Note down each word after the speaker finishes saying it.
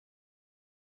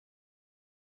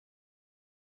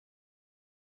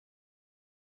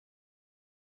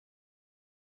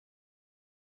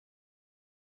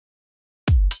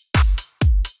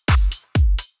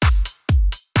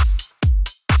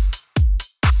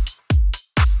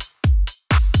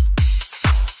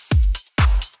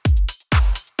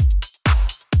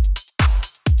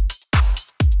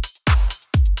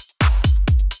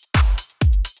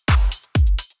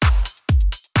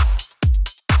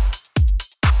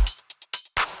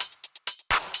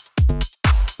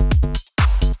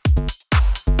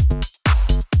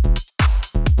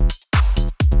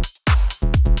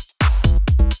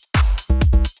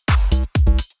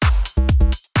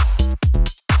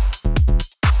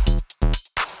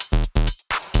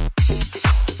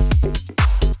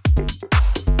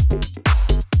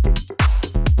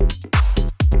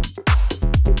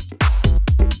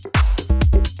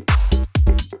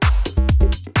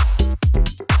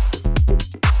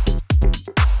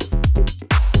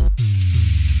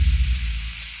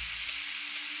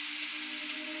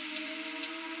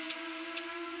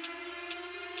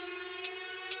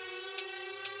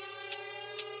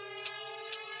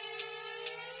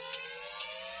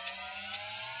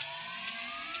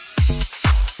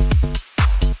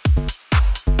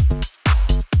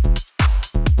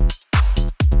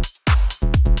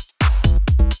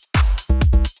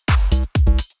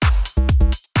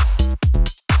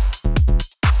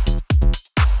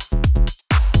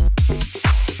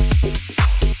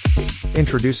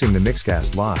Introducing the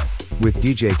MIXCAST Live, with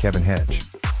DJ Kevin Hedge.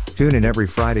 Tune in every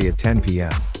Friday at 10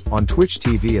 p.m. on Twitch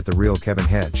TV at The Real Kevin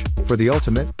Hedge, for the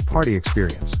ultimate party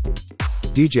experience.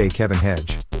 DJ Kevin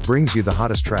Hedge brings you the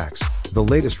hottest tracks, the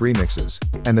latest remixes,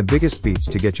 and the biggest beats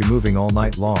to get you moving all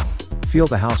night long. Feel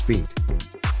the house beat.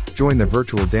 Join the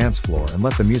virtual dance floor and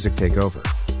let the music take over.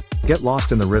 Get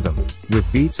lost in the rhythm, with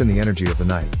beats and the energy of the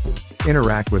night.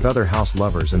 Interact with other house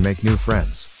lovers and make new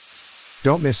friends.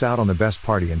 Don't miss out on the best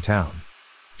party in town.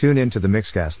 Tune in to the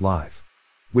MIXCAST Live,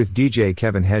 with DJ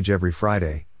Kevin Hedge every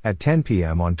Friday, at 10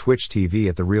 p.m. on Twitch TV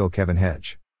at The Real Kevin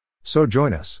Hedge. So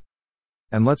join us.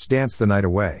 And let's dance the night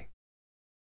away.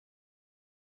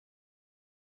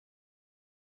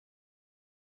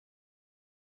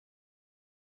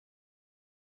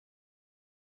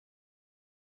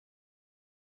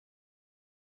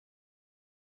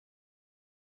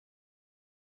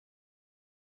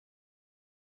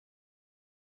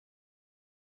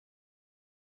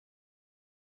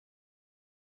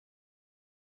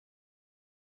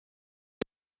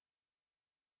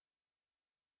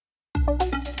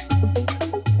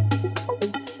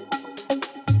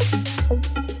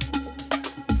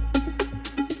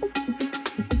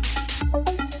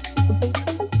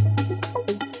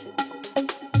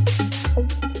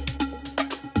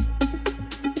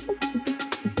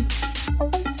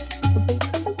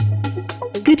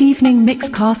 Good evening,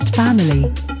 MIXCAST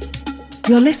family.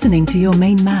 You're listening to your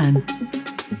main man,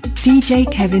 DJ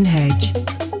Kevin Hedge.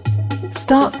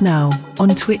 Starts now on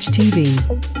Twitch TV.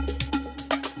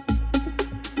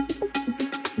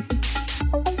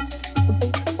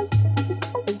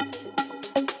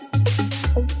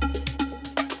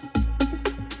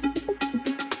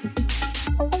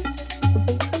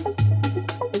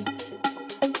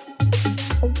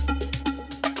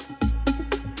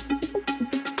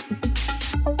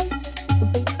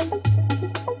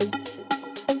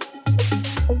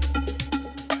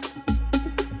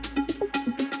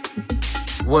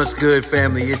 What's good,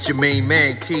 family? It's your main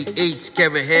man, TH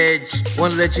Kevin Hedge.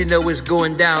 Want to let you know what's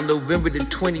going down November the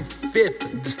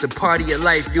 25th. It's the party of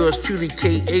life. Yours truly,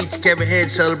 TH Kevin Hedge,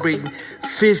 celebrating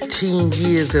 15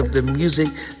 years of the music,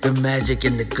 the magic,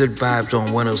 and the good vibes on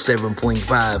 107.5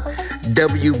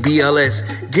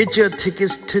 WBLS. Get your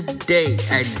tickets today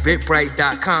at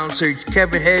eventbrite.com. Search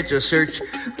Kevin Hedge or search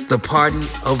The Party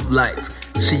of Life.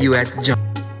 See you at the jump.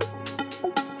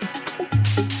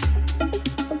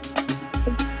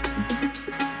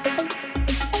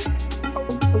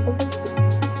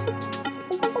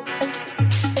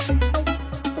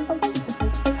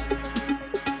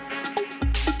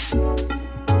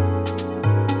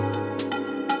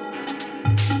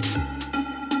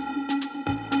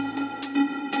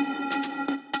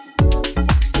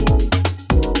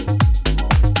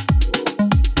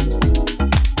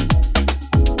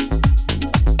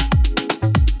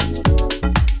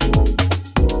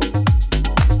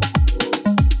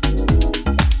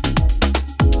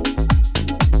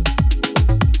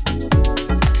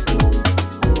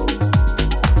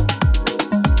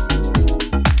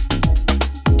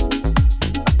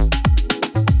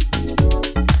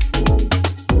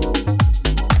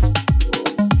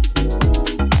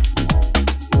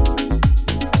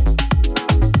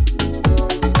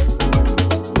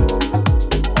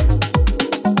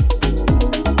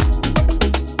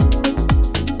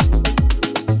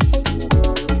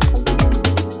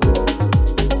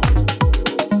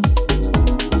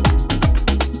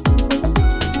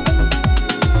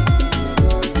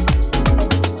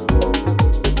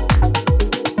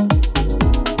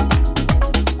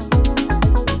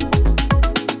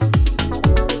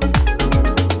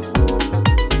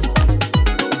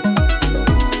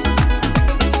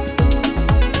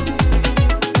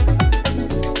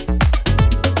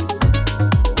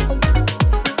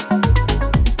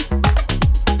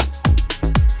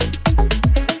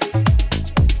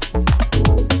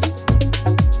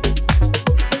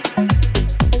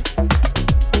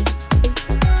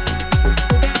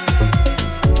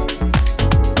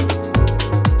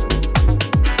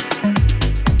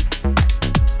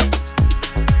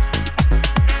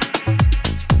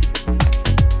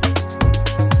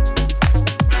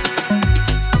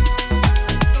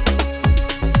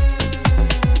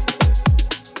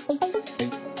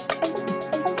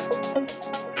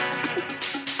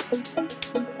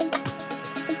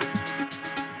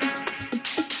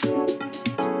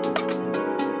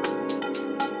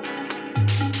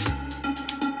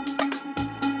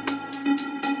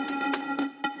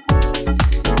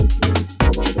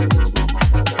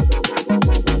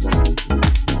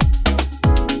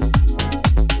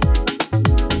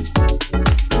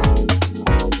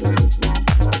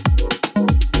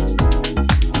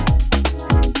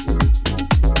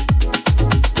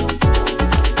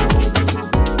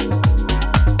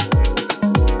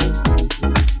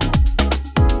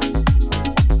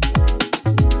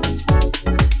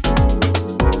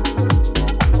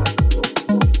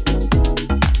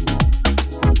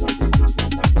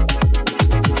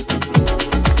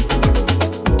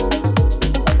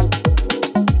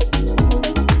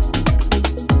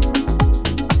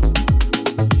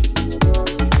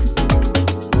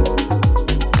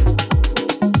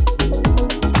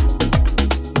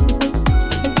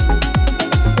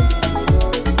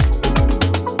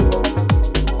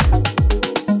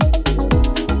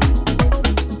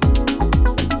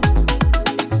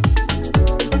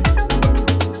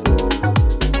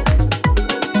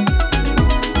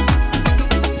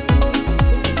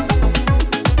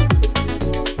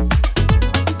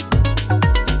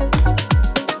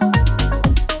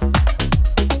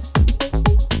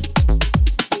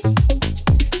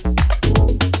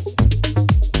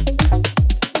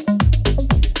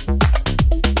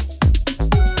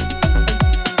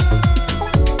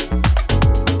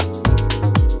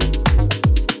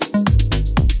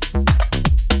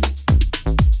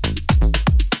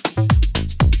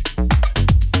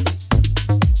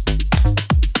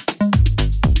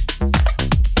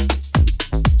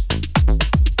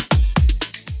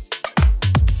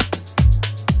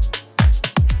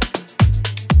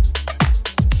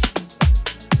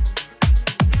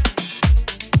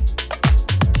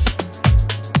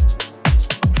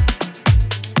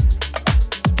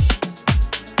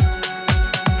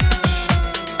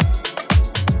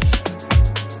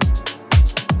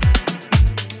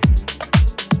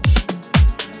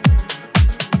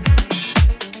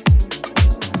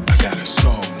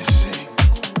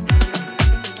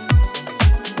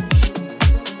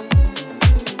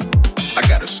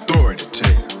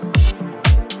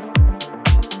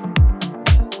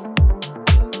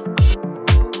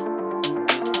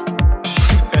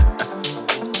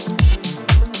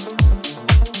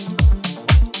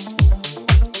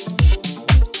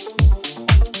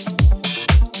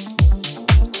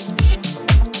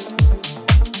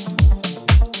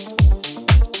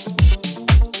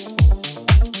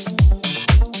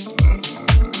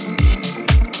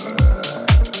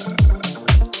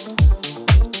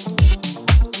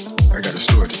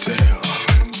 tell.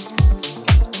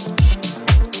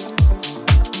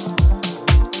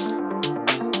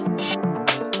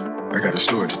 I got a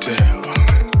story to tell.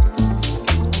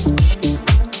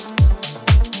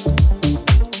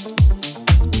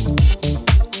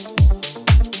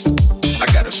 I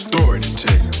got a story to tell.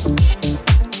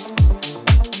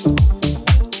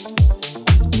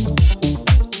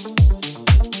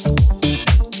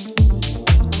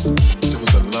 There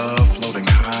was a love floating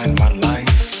high in my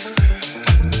life,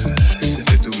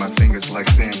 sifted through my fingers like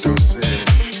sand through a sieve.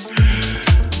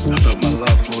 I felt my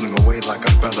love floating away like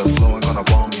a feather flowing on a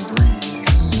balmy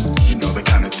breeze. You know, the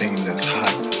kind of thing that's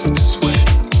hot and sweaty.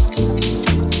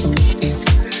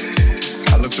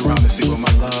 I looked around to see where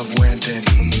my love went and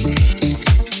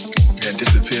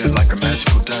disappeared like a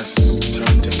magical dust,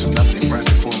 turned into nothing right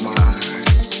before my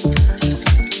eyes.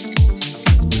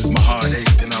 My heart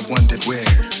ached and I wondered where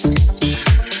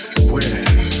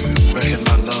had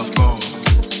my love gone?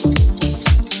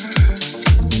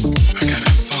 I got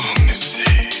a song to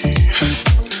sing.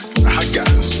 I got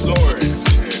a story to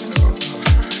tell.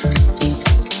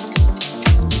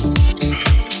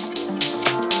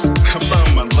 I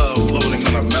found my love floating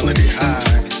on a melody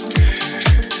high.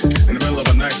 In the middle of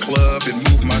a nightclub, it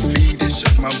moved my feet, it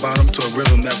shook my bottom to a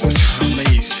rhythm that was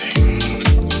amazing.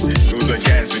 It was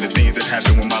orgasmic, the things that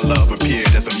happened when my love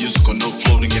appeared as a musical note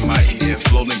floating in my ear,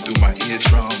 floating through my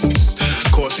eardrums,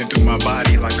 coursing through my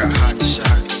body like a hot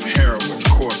shot of heroin,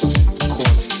 coursing.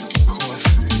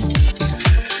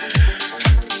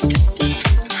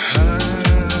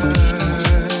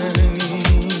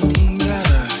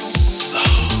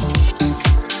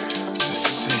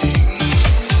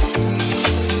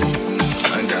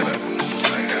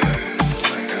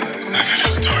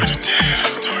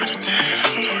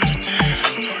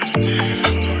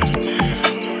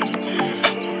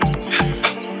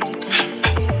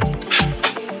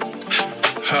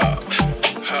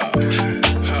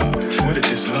 Where did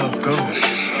this love go?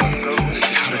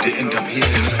 How did it end up here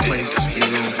in this place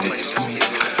filled with sweet?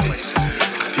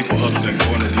 People huddled in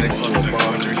corners next to a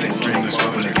bar, drinking drinks,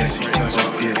 rubbing against each other,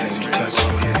 feeling each other,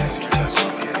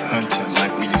 hunting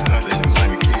like we used to say when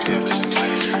we were kids.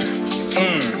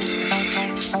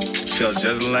 Felt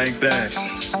just like that.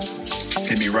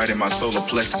 Hit me right in my solar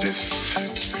plexus.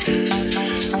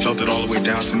 Felt it all the way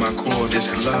down to my core.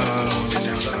 This love.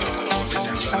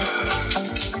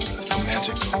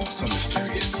 Magical, so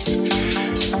mysterious.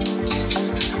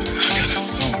 I got a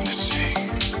song to sing.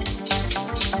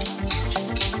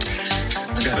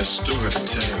 I got a story to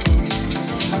tell.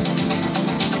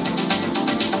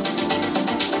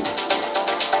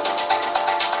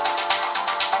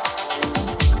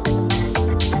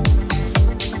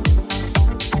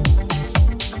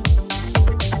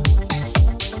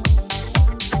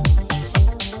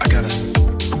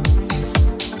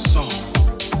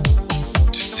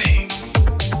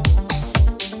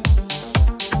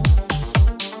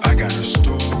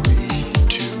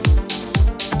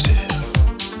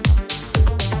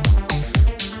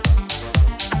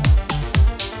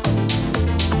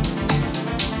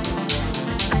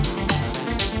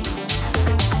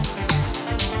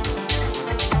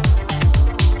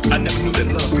 I never knew that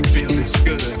love could feel this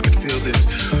good, could feel this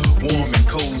warm and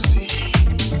cozy.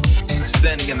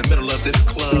 Standing in the middle of this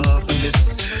club on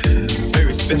this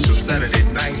very special Saturday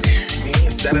night.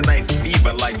 Saturday night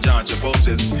fever like John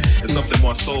Travolta's. It's something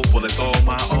more soulful, it's all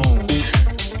my own.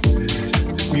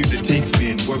 This music takes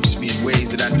me and works me in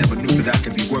ways that I never knew that I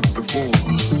could be worked before.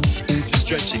 It's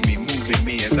stretching me, moving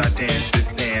me as I dance this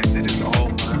dance, it is all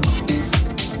my own.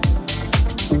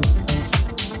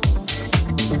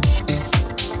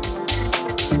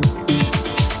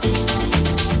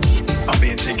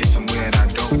 Taken somewhere and I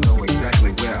don't know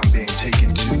exactly where I'm being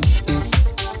taken to.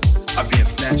 I'm being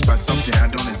snatched by something I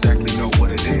don't exactly know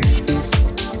what it is.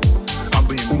 I'm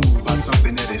being moved by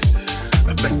something that is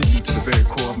affecting me to the very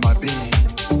core of my being.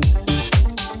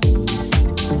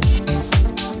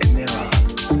 And there are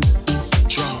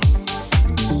drums,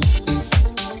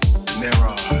 and there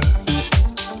are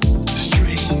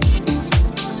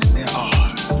strings, and there are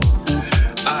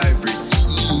ivory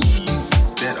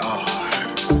keys that are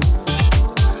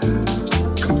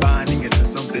combining into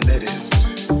something that is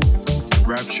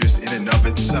rapturous in and of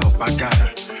itself. I got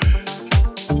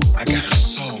a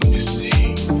song to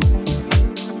sing.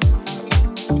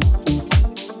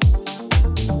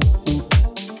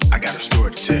 I got a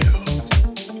story to tell.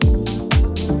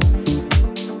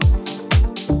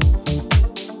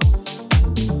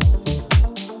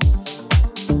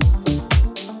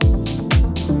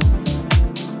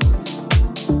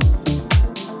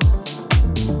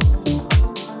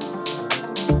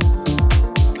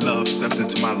 Love stepped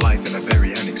into my life in a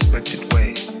very unexpected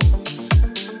way.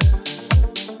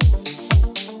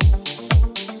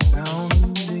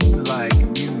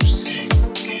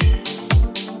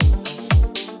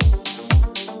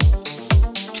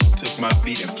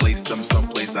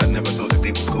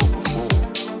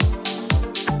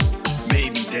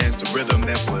 rhythm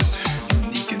that was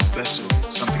unique and special,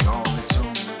 something all its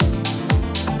own.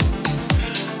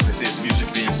 They say it's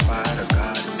musically inspired or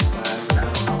God inspired, but I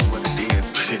don't know what it is,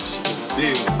 but it sure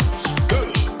feels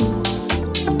good.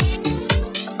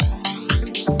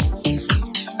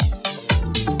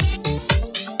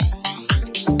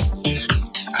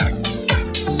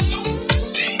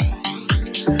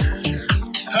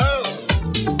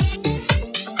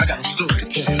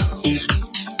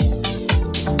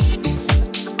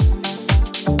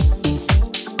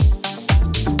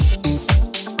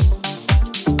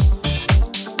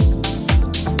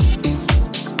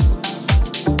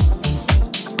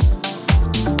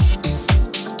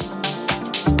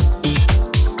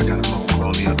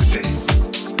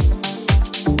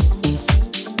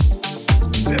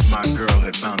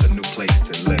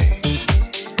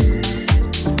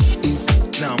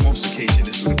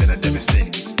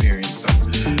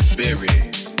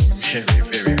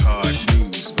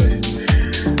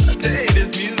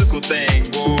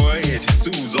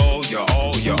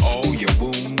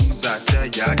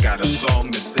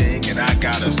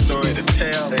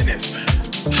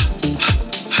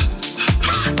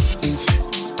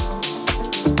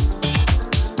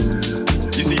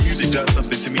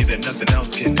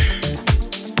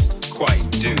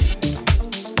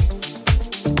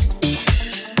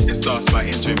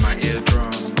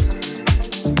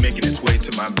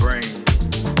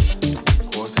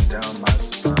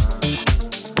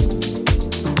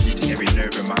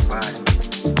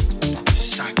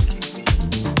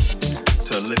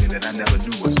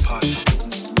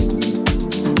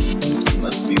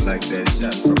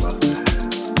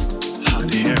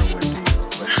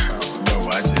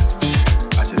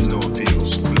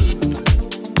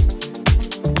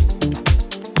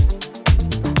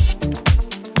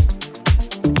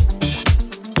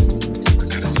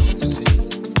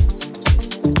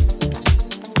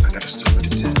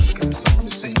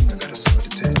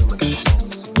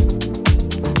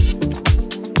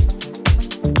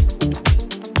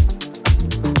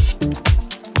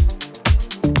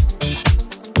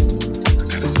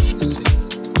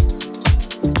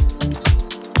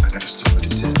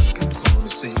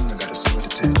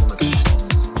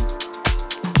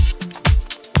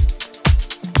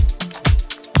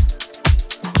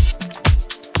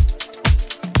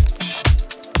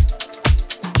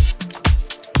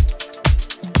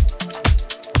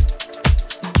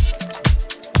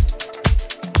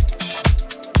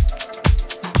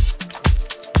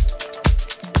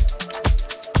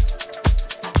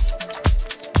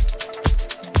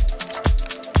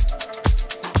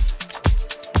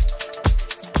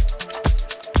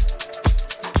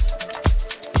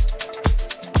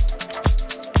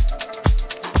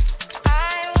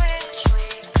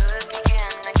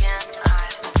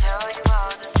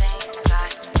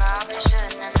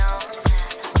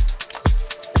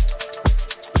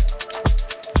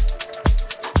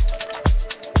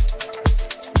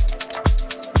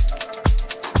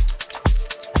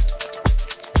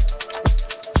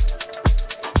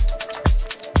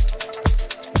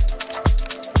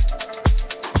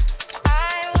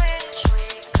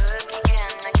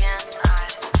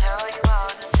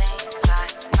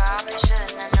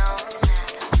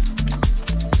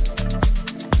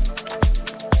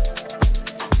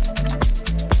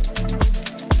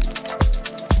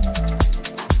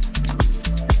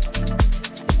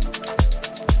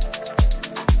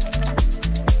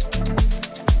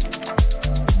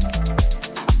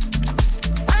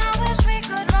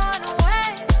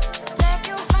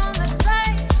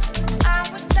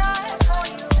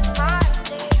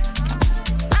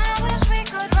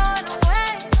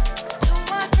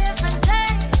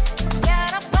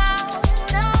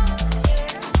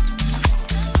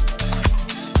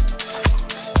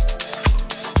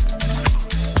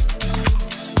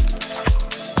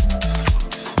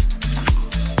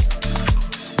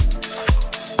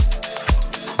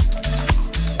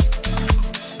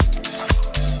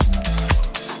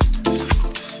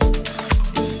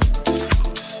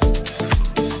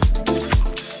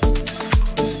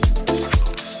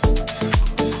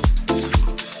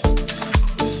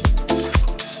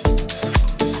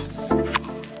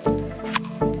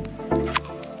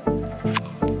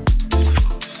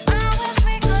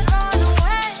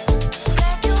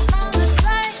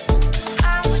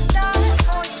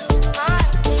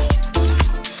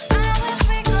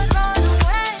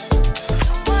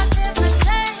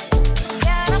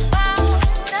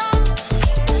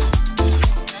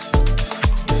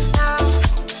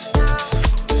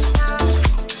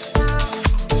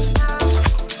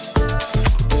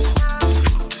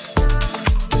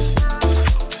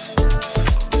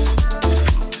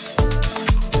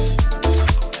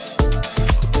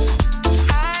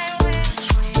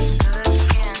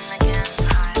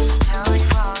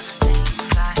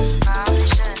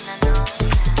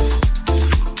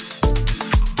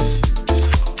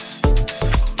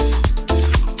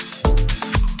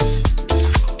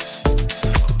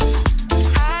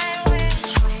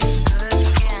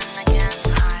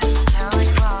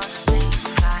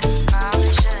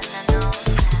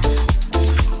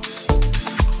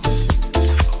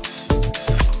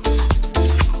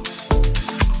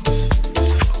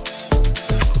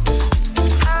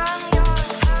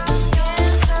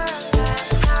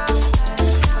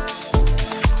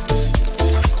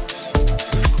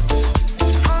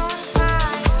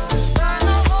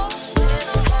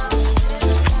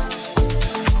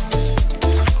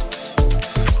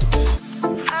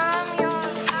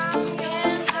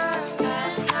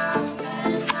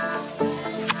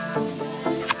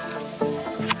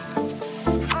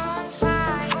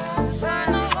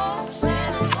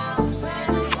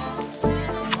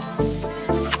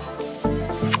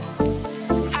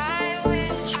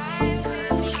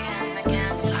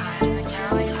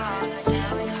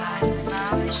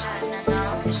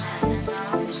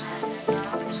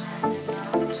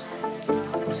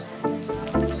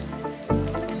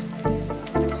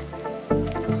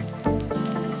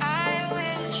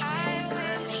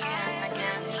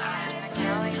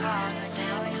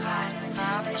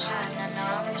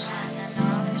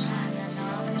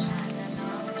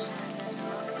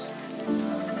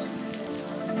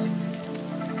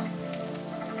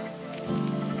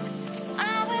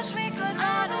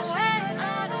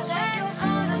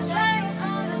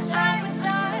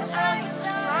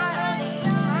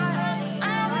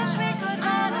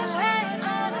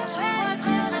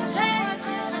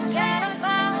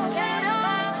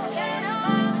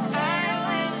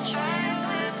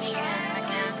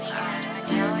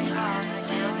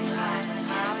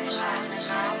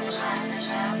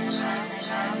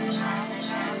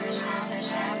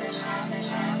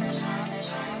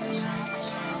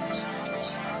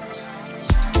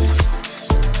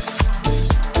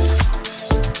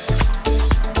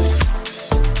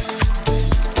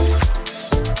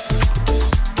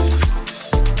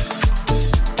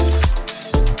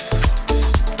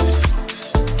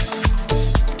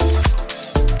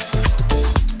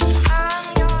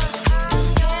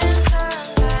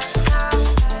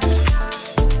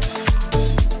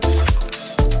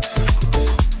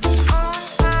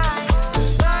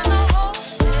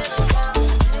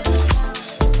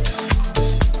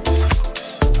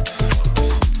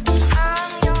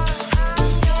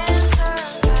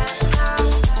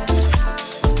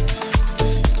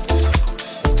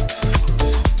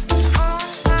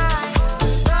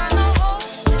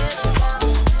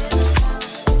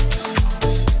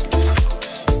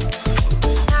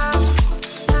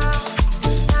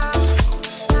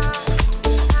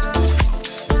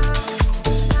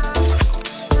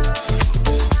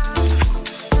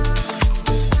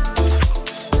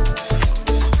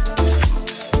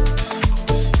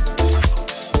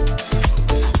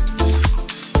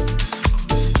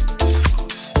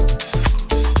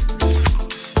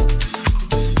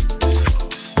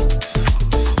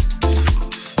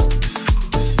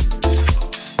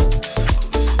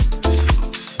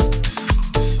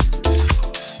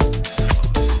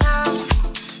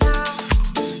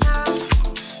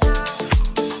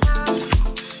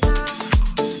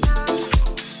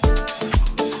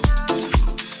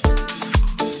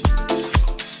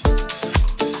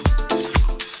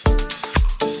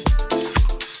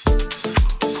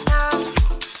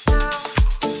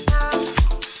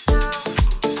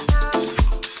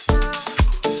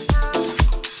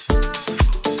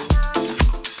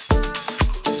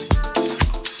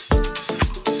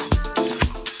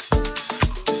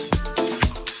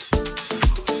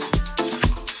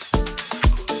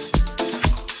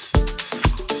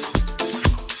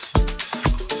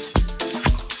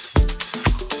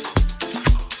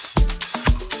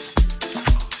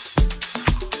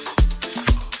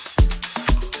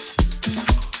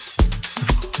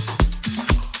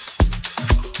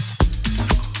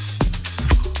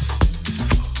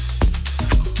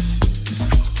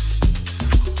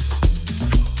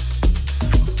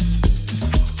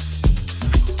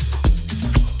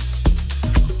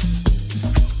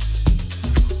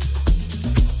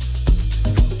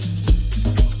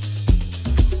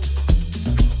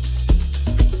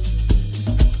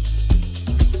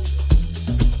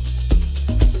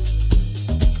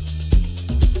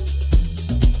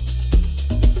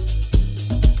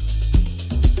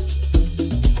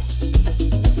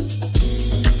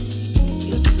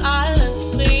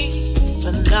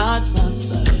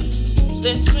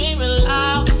 They screaming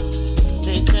loud,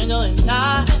 they jingling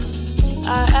night.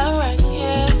 I am right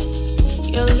here,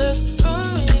 you look through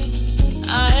me.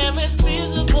 I am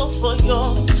invisible for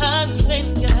your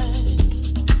handling.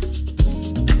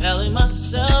 Telling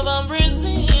myself I'm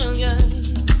Brazilian.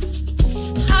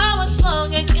 How much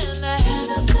longer can I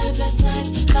handle sleepless nights,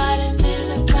 fighting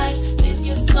in the fights? Things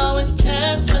get so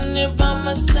intense when you're by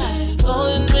my side.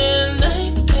 Golden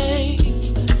midnight, babe.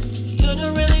 You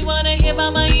don't really wanna hear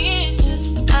about my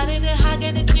issues. I didn't hide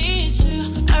and teach you.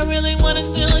 I really wanna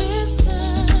still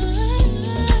listen.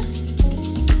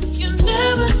 You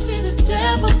never see the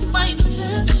depth of my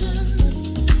intention.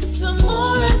 The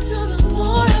more I do, the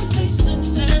more I face the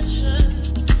tension.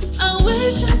 I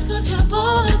wish I could have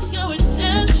all of your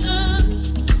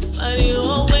attention, but you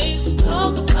always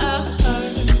talk about her.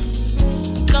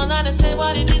 Don't understand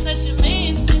what it is that you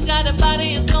mean. You got a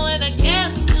body and soul and I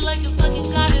can't feel like a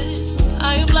fucking goddess.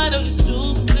 Are you blind or you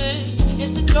stupid?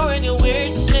 Insecure in your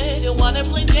weird shit. You wanna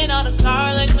play Jane on a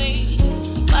star like me.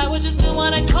 Why would you still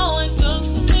wanna call and talk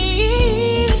to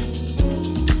me?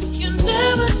 You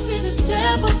never see the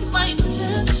depth of my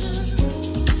intention.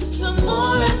 The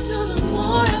more I do, the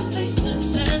more I face the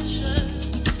tension.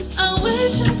 I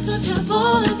wish I could have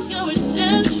all of your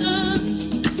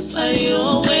attention, but you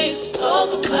always talk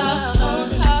about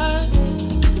her.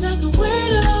 Like a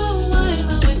weirdo, why am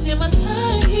I wasting my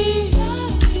time here?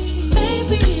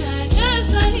 Maybe I just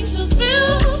like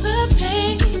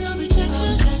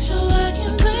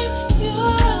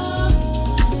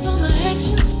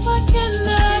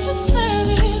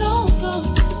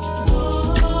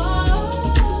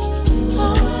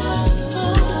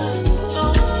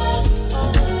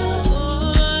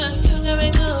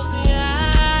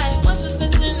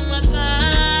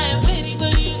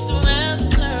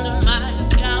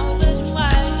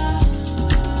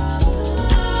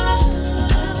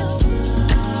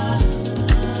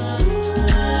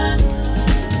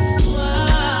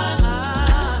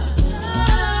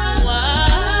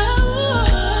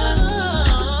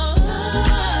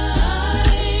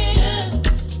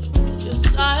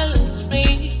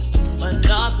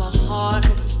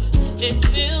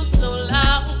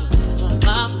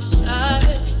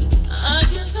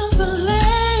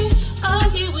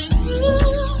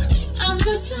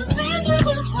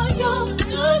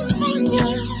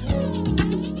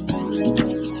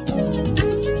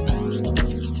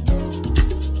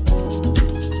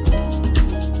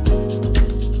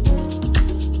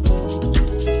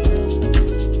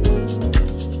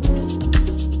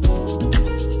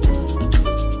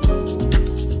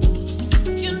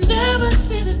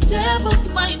depth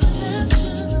of my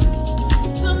intention.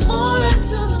 The more I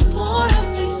do, the more I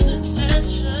face the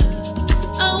tension.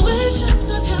 I wish I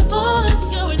could have all of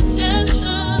your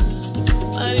attention,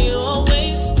 but you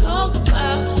always talk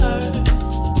about her.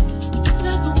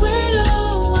 Like a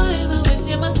weirdo, why am I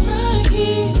wasting my time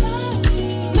here?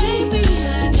 Maybe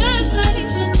I just like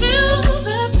to feel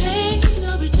the pain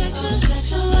of rejection,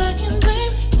 so I can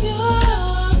blame you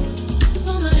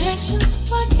for my actions.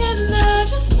 Why can't I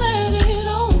just let it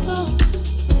all go?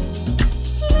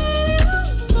 Let it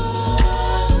all go.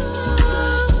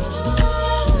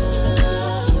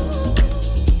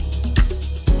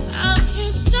 I'll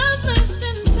keep just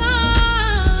wasting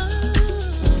time.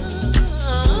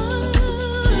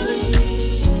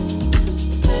 Baby,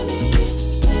 baby,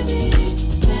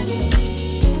 baby,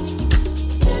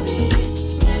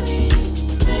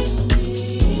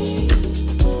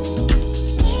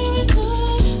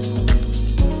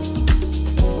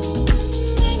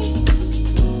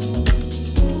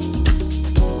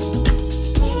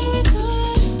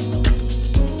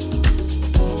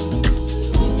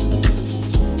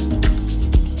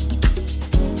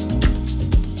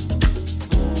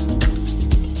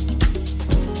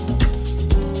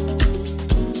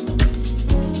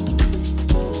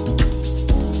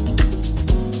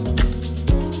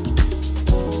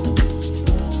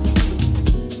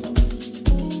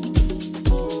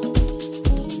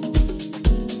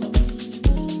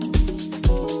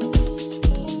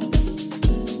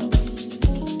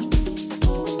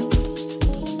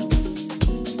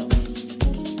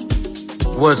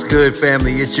 What's good,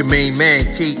 family? It's your main man,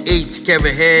 TH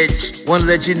Kevin Hedge. Want to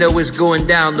let you know what's going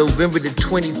down November the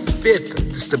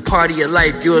 25th. It's the party of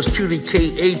life. Yours truly,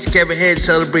 TH Kevin Hedge,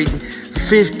 celebrating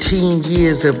 15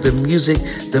 years of the music,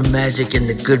 the magic, and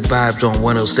the good vibes on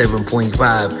 107.5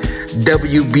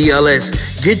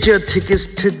 WBLS. Get your tickets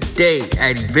today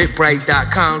at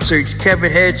eventbrite.com. Search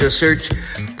Kevin Hedge or search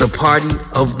The Party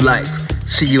of Life.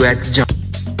 See you at the jump.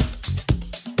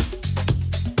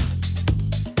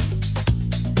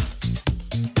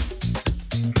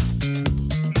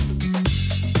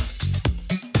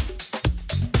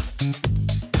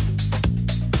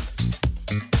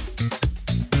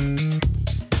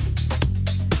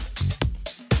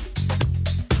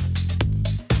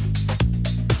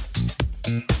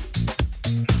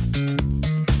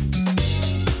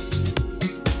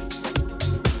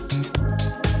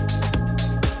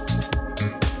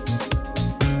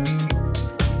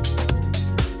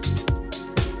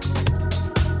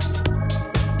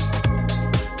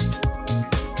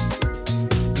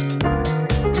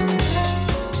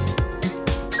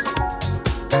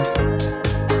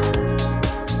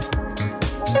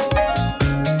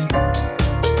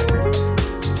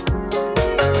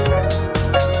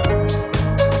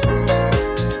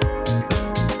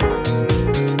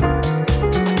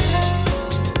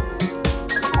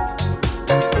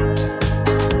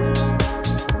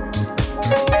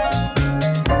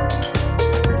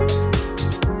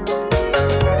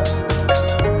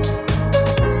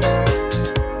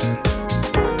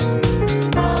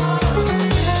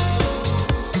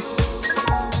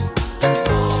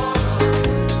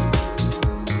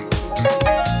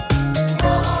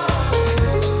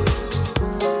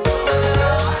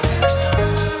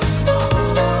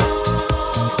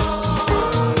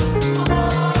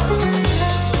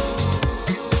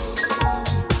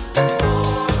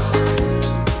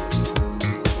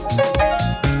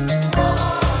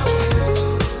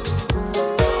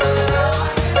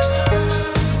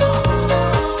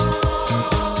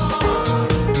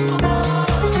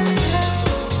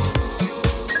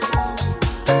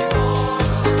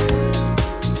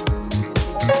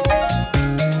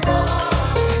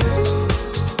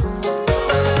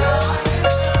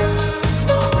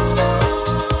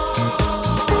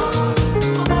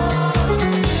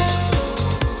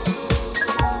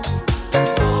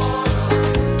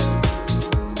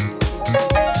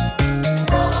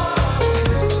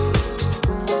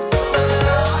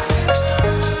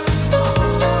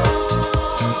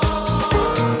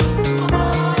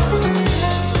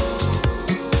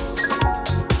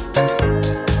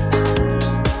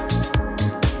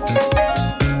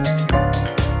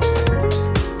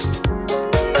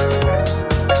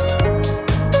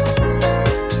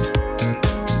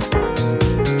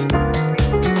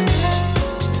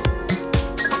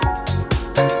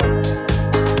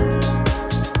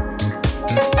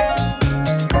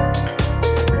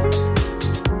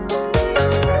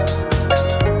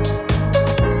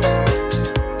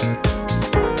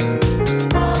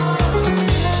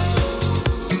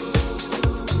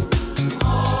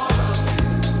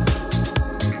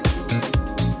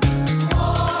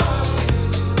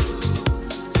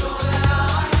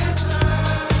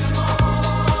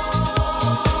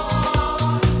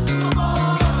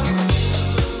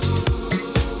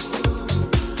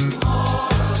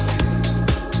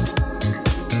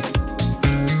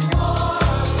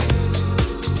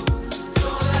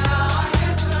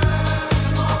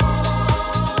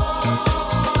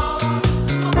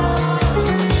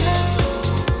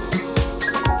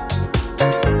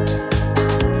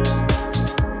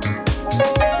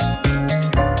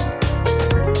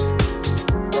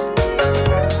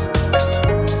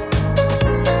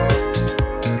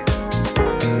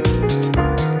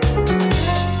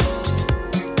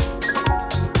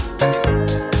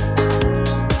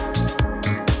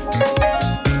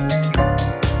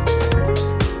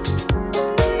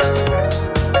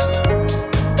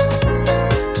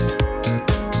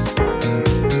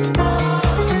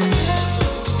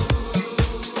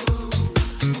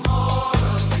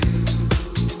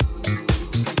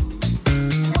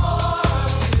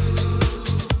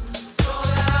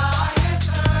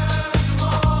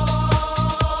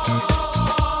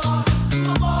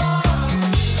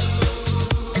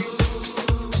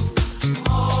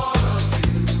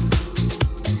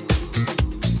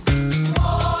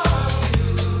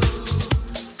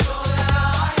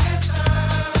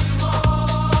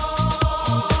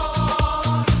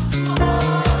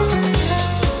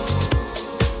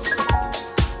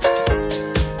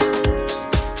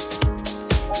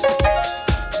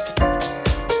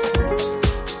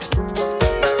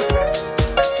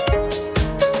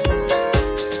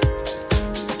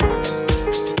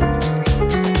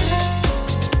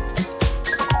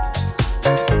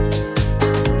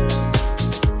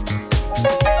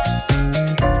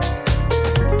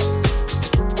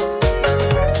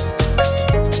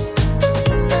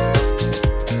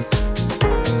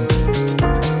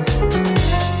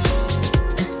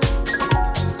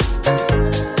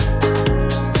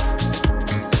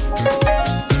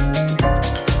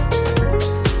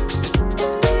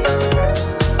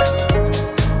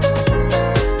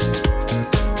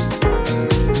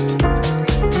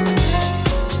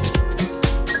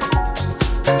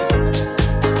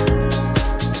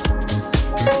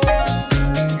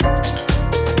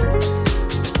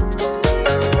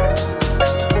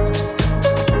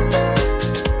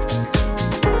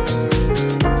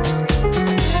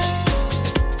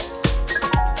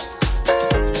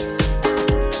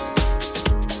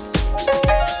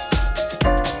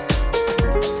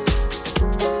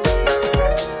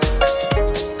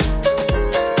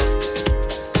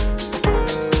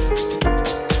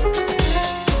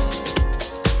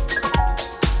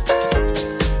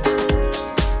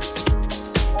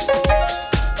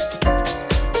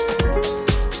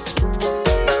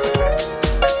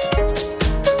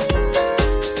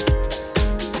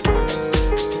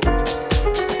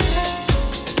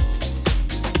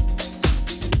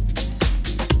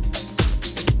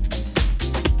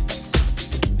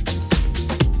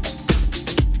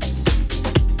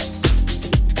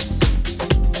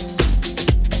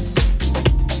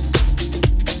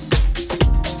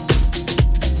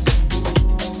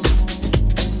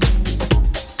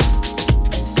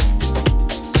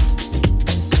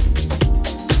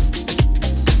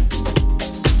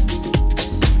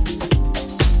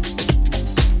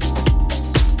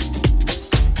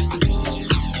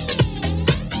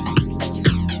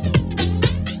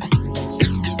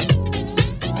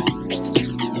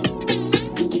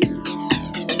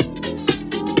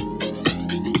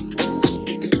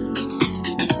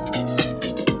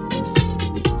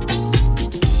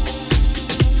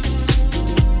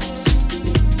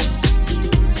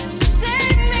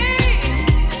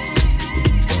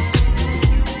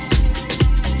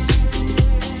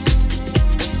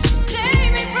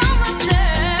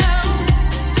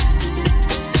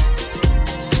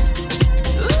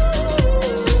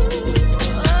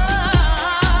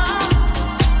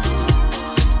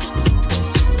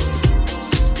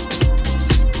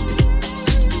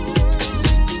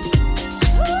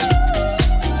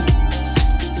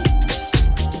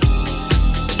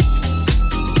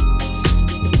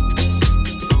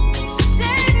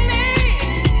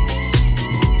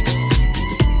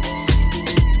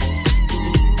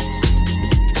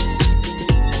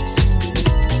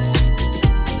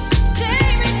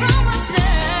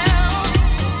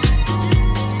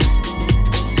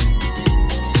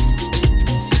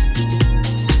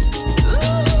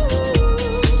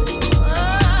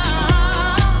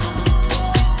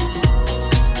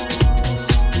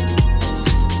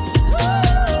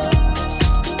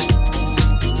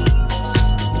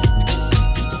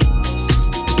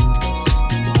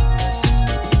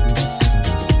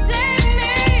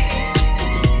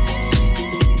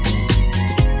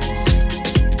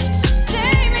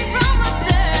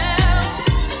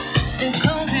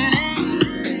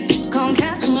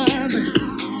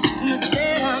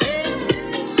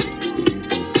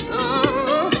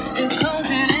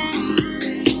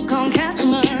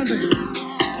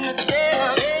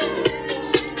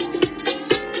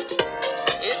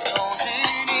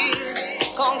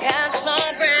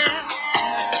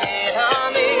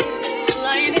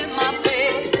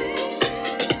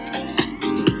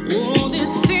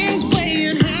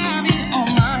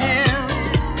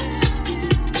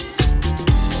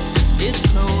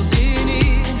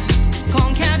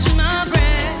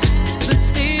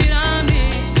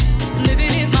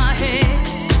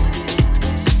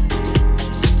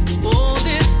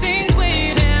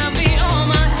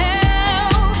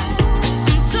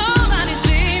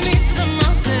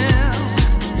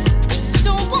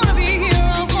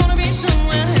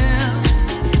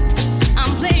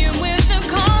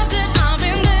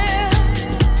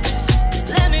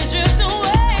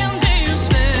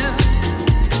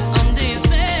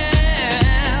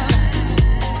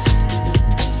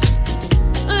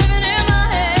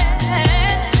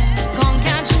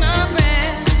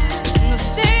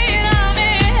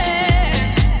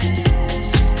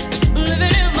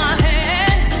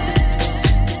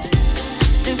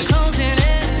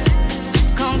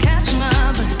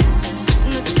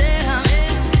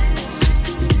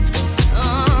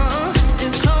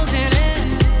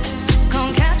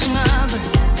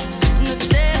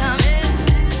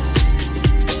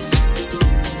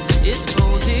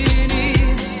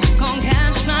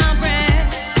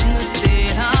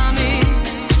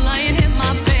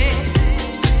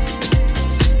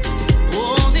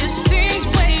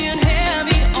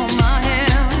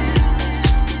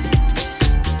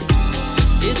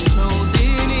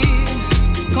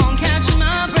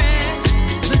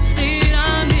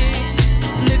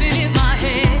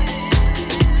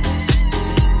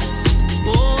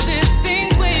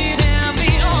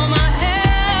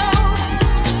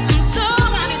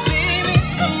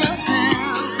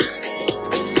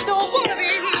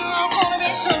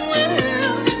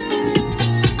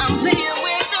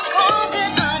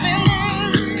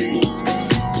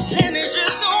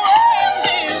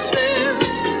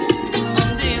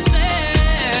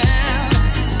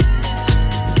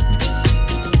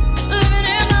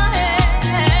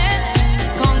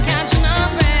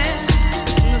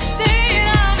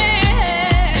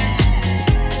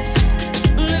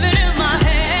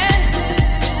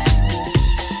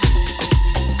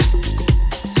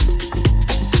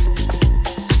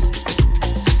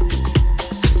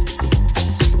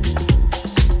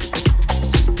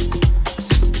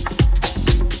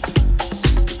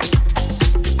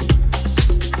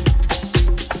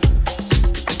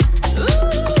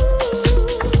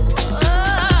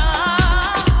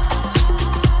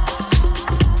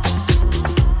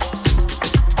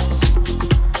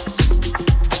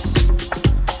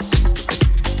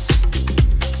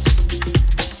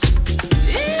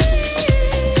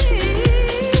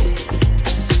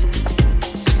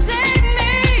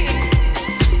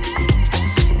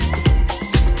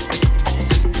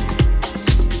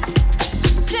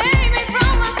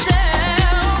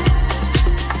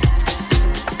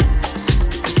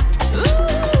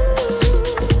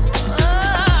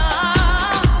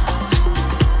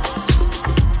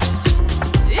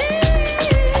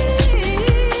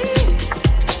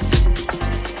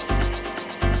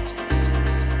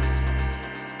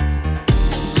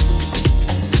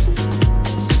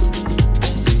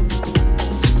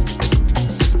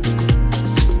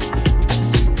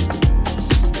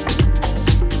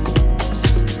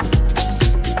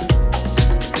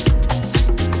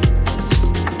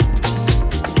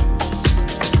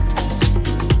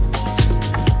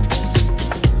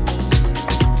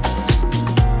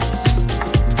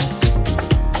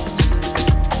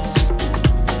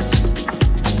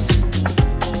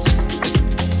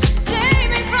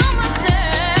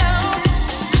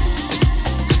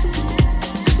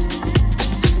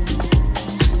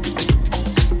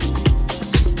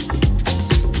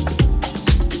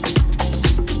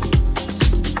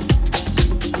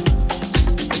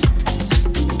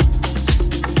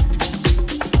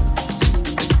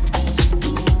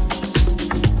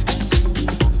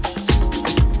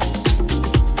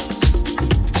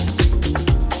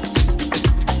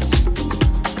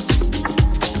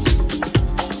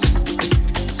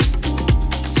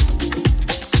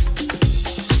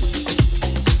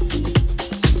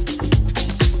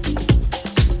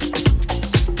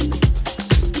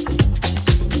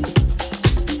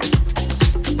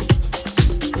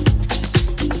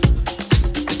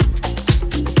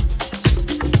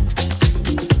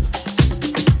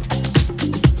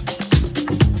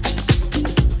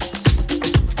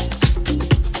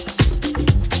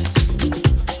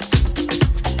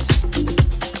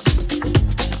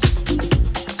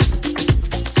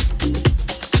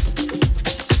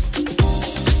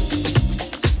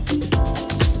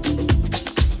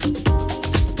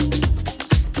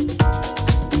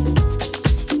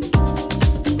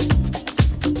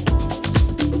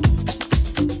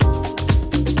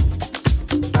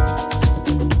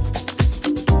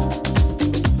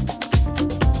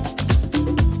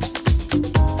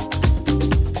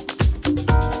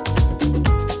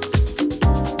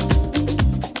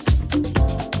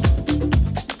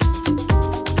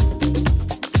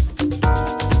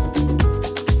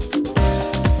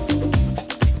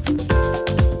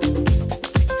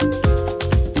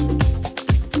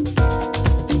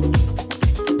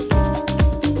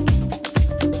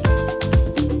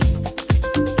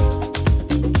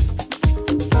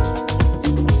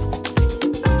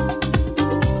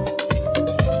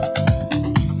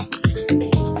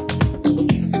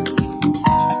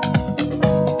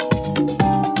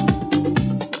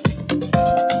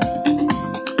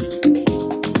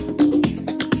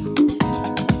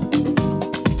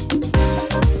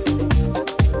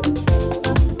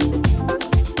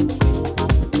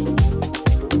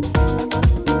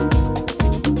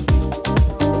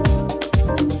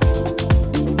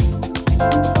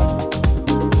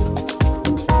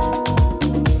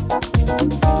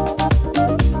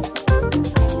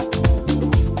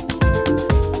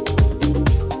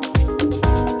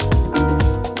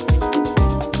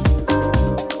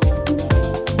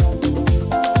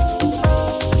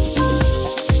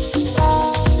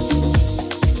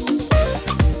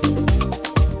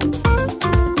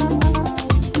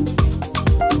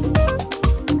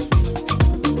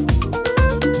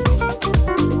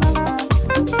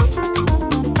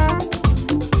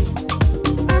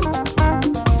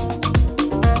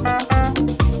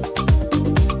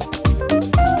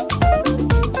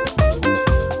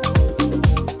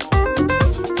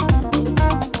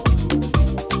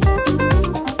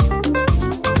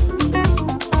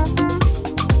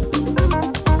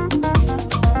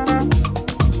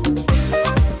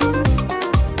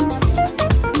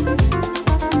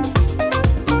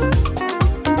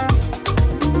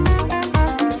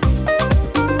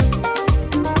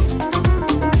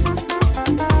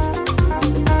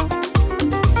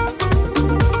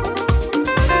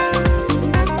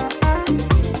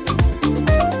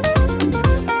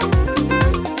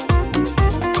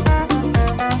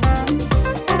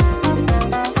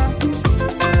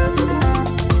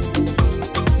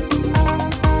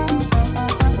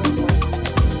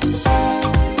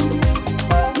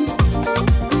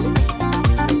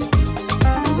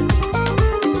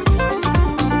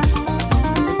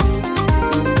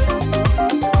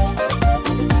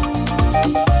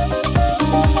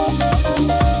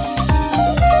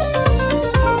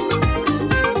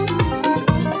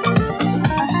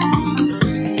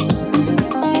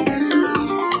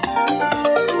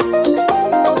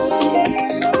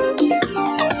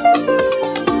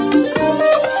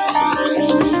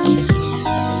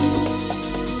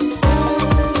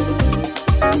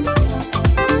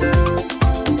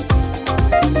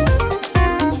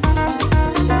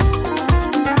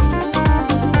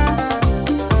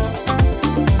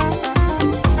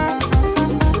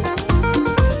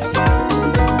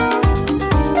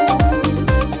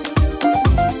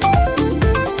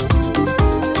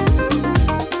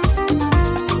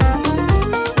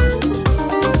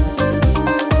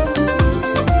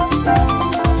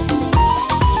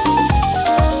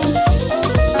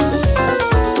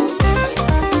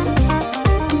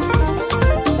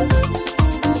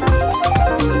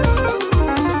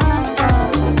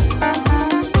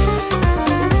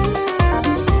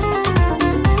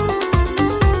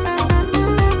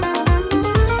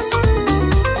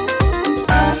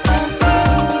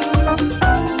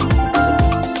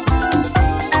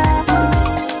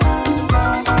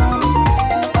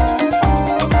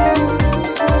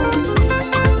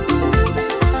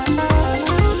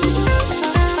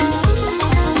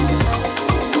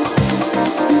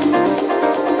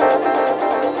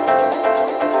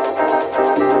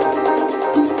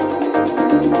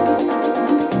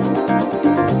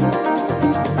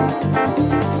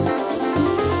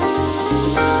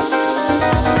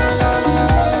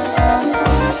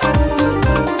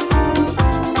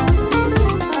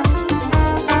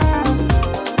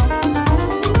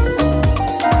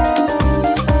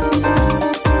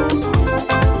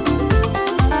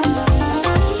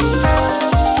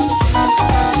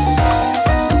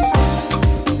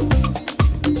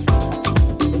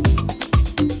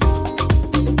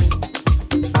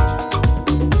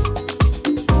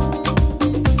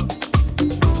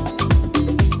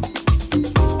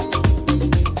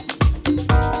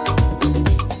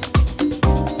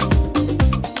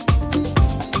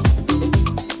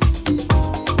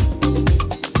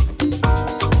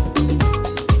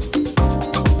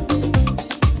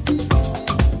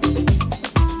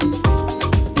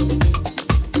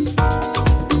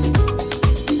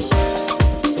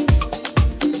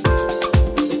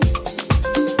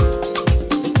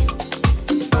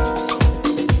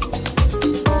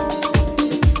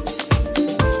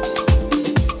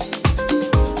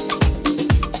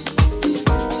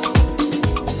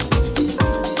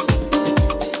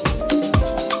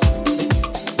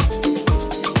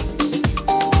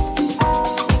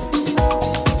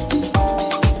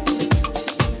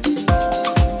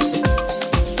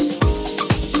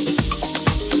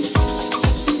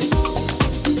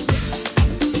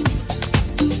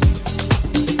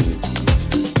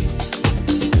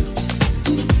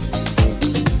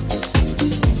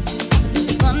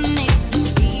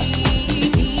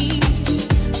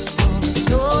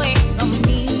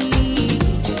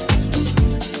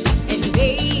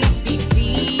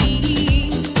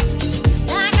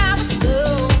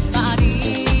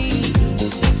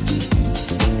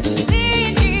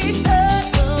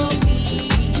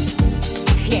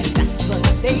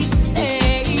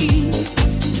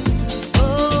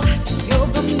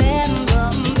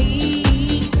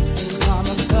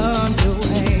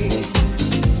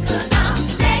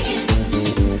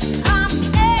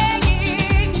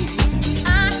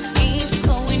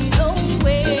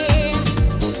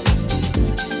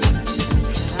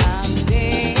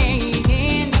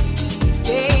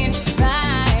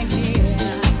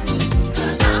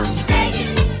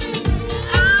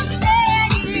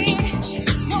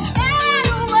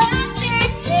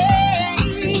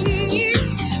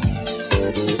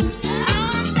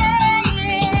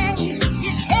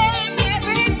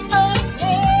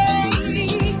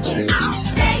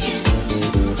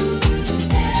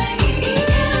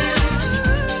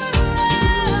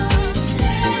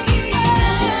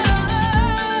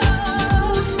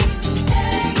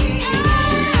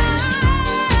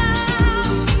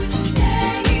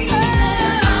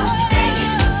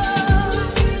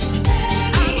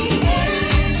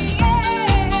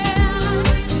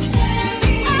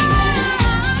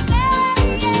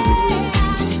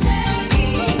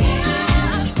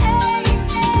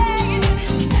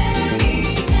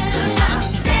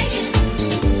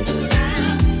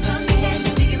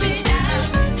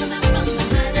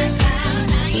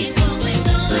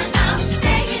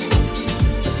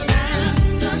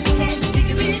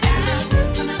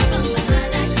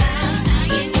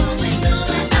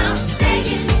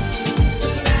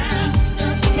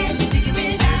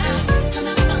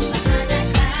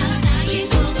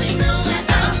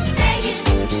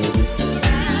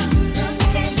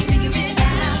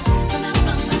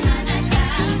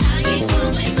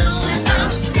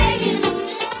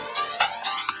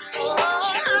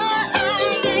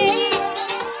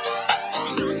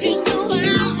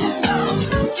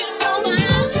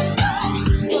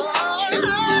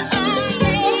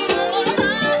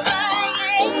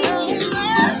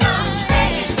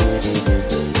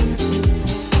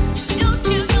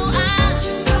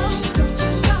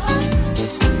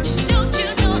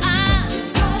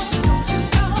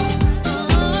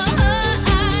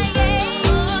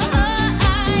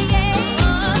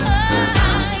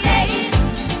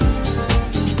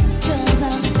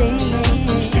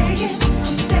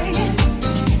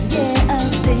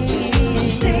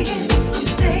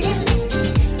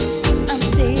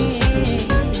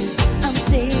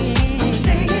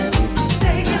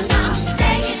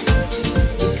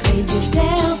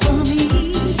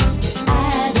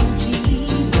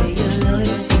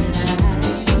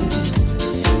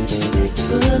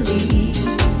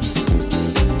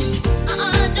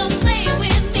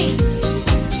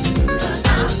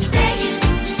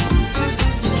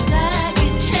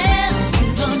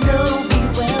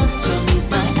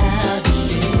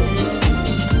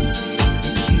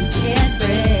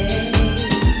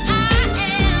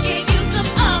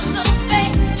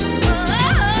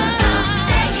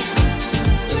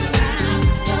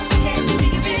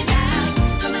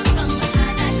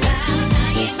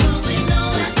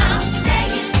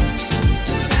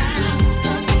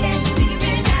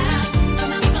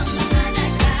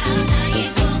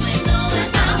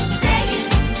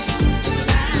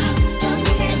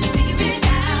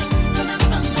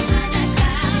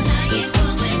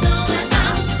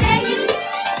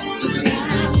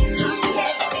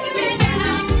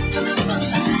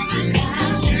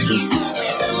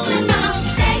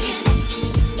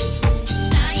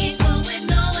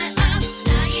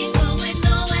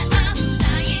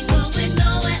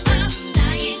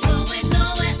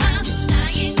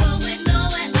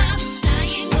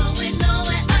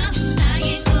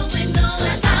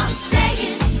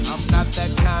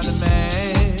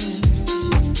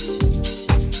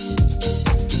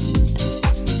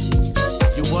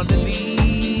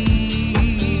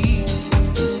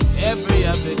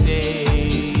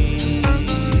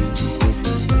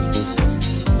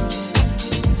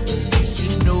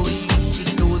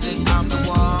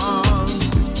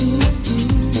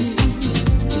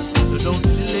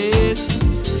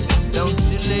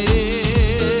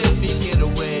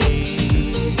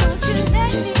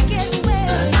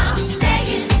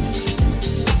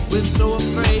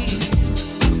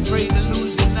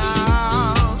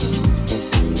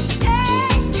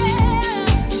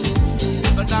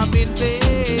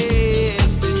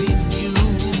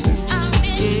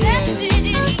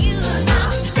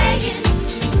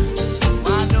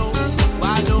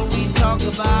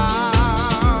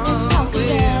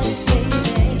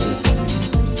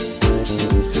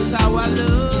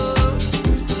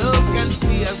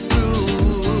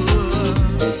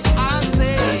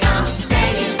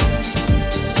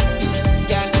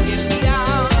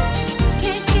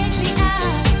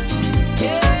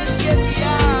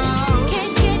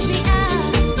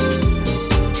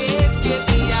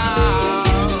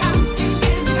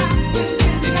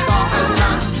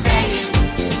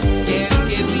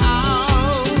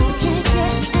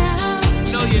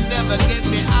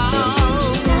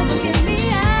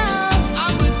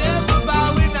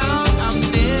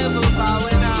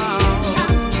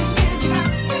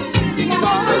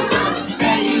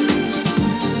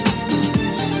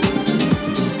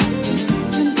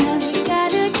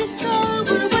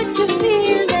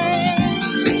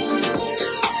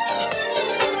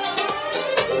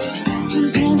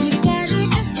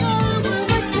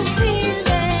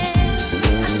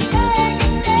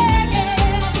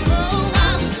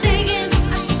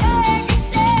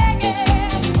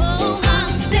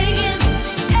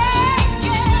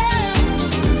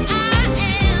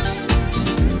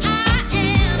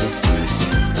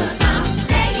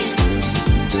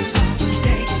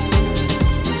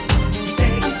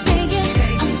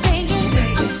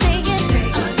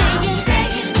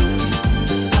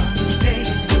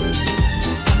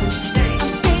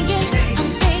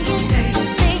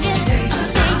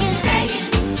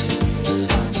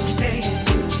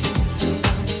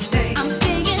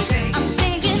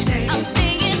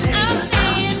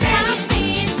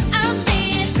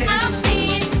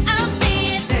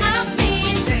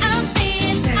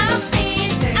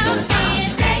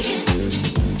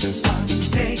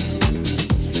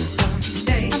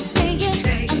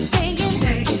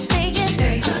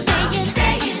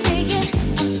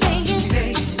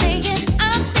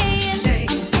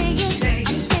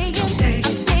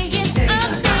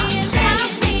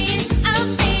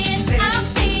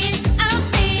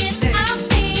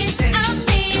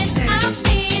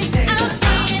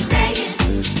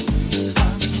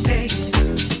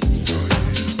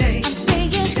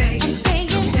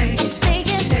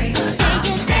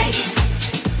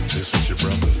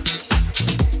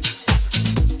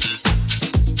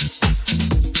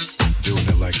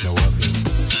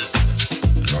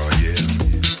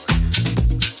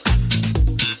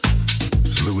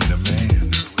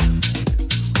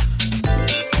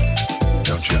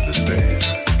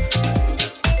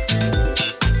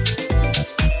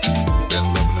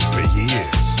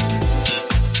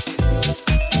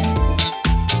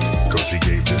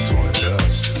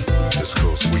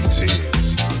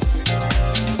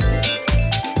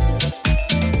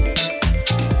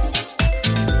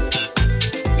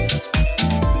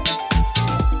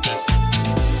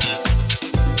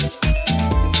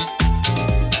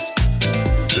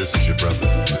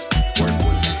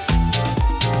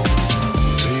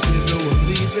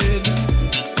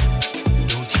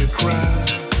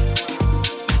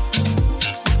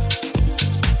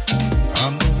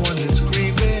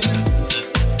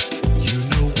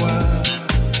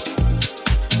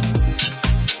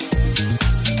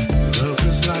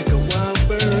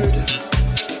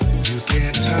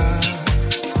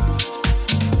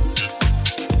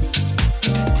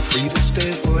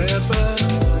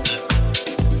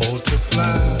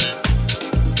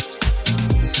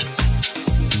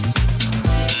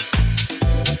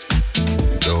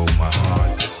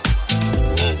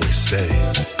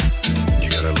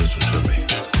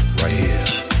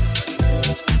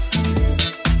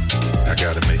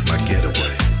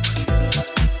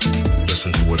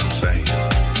 Listen to what I'm saying.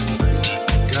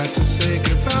 Got to say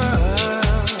goodbye.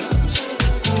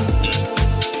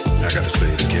 I gotta say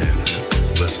it again.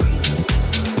 Listen.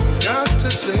 Got to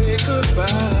say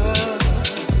goodbye.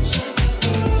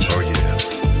 Oh yeah.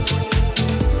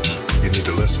 You need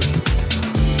to listen.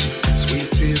 Sweet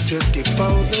tears just keep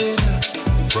falling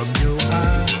from your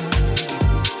eyes.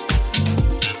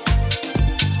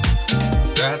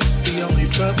 That's the only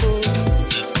trouble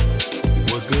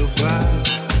with goodbyes.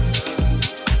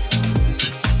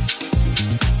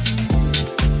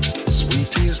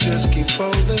 Sweet tears just keep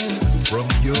falling from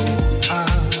your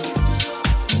eyes.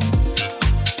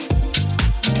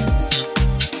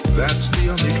 That's the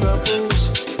only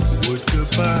troubles with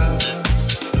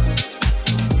goodbyes.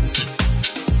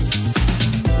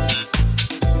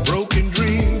 Broken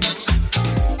dreams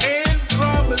and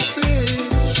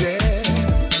promises, yeah.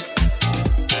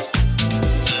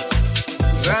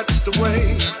 That's the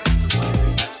way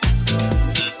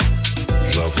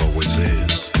love always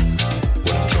is.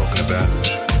 What I'm talking about.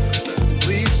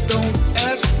 Please don't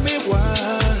ask me why.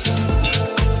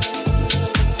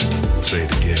 Say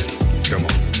it again. Come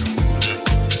on.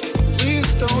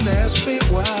 Please don't ask me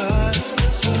why.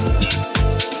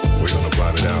 We're gonna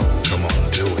blot it out. Come on,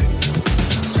 do it.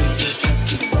 Sweet tears just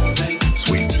keep falling.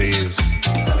 Sweet tears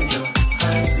from your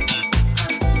eyes.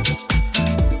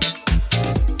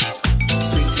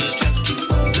 Sweet tears just keep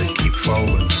falling. They keep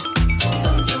falling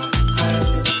from your eyes.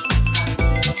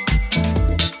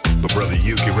 But brother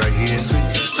Yuki right here, sweet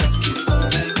tears just keep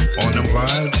falling. On them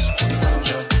vibes,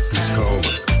 he's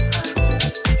calling.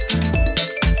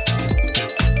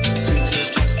 Sweet tears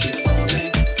just keep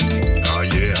falling. Oh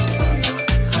yeah. From your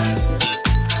eyes.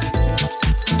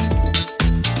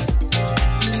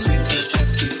 Sweet tears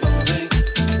just keep falling.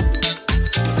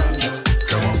 From your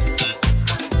come on.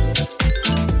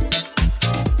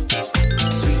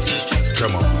 Sweet tears just keep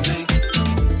come on. Falling.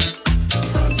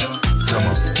 From your come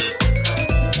on.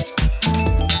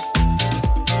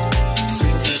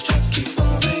 Sweet tears just keep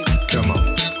falling. Come on.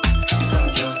 From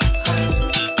your eyes.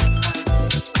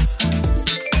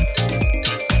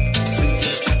 Sweet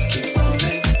tears just keep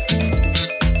falling.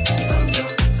 From your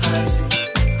eyes.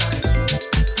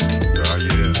 Oh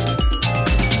yeah.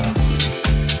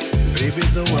 Baby,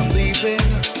 though I'm leaving,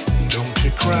 don't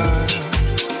you cry.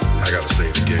 I gotta say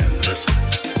it again. Listen,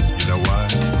 you know why?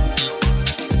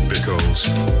 Because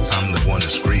I'm the one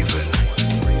that's grieving,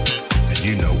 and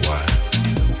you know why.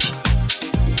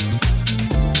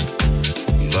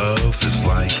 Love is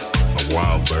like a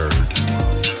wild bird.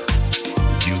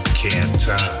 You can't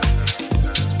tie.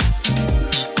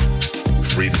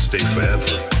 Free to stay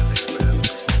forever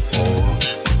or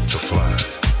to fly.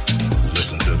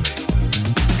 Listen to me.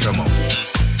 Come on.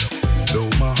 Though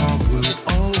my heart will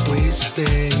always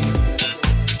stay.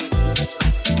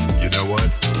 You know what?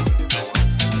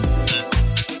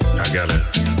 I gotta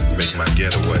make my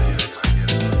getaway.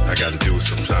 I gotta do it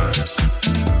sometimes.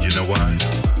 You know why?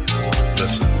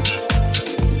 Listen.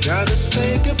 Gotta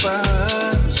say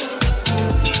goodbye.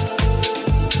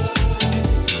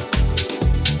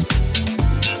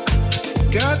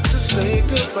 Got to say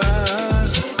goodbye.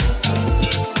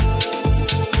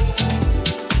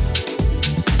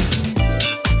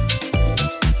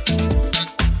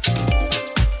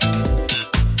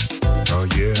 Oh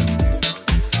yeah.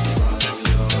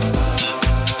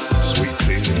 Sweet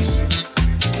tears.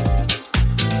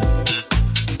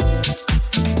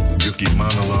 Yuki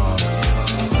monologue.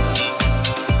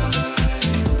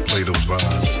 Play those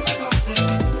vibes.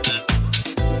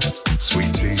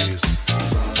 Sweet tears.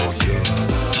 Oh yeah.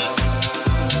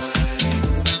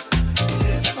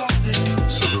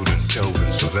 Saluting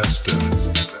Kelvin Sylvester.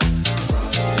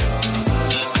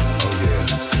 Oh yeah.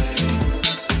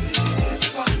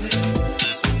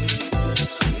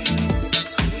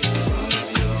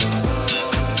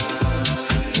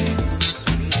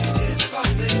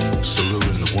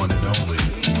 Saluting the one and only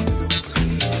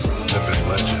living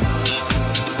legend,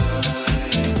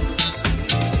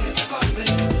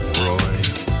 Roy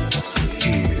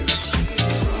is.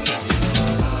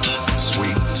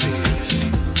 Sweet tears.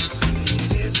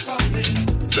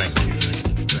 Thank you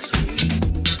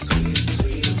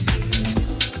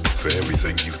for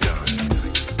everything you've done.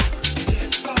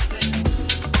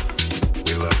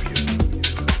 We love you.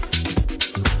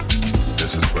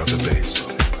 This is Brother Basil.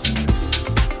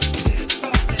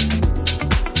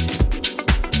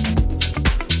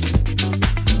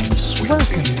 Sweet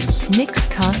Welcome, tears.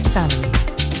 MIXCAST family.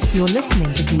 You're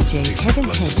listening to DJ Kevin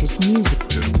Hedge's music.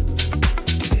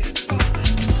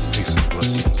 Peace and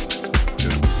blessings.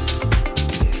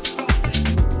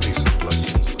 Peace and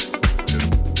blessings.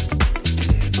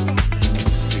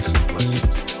 Peace and blessings.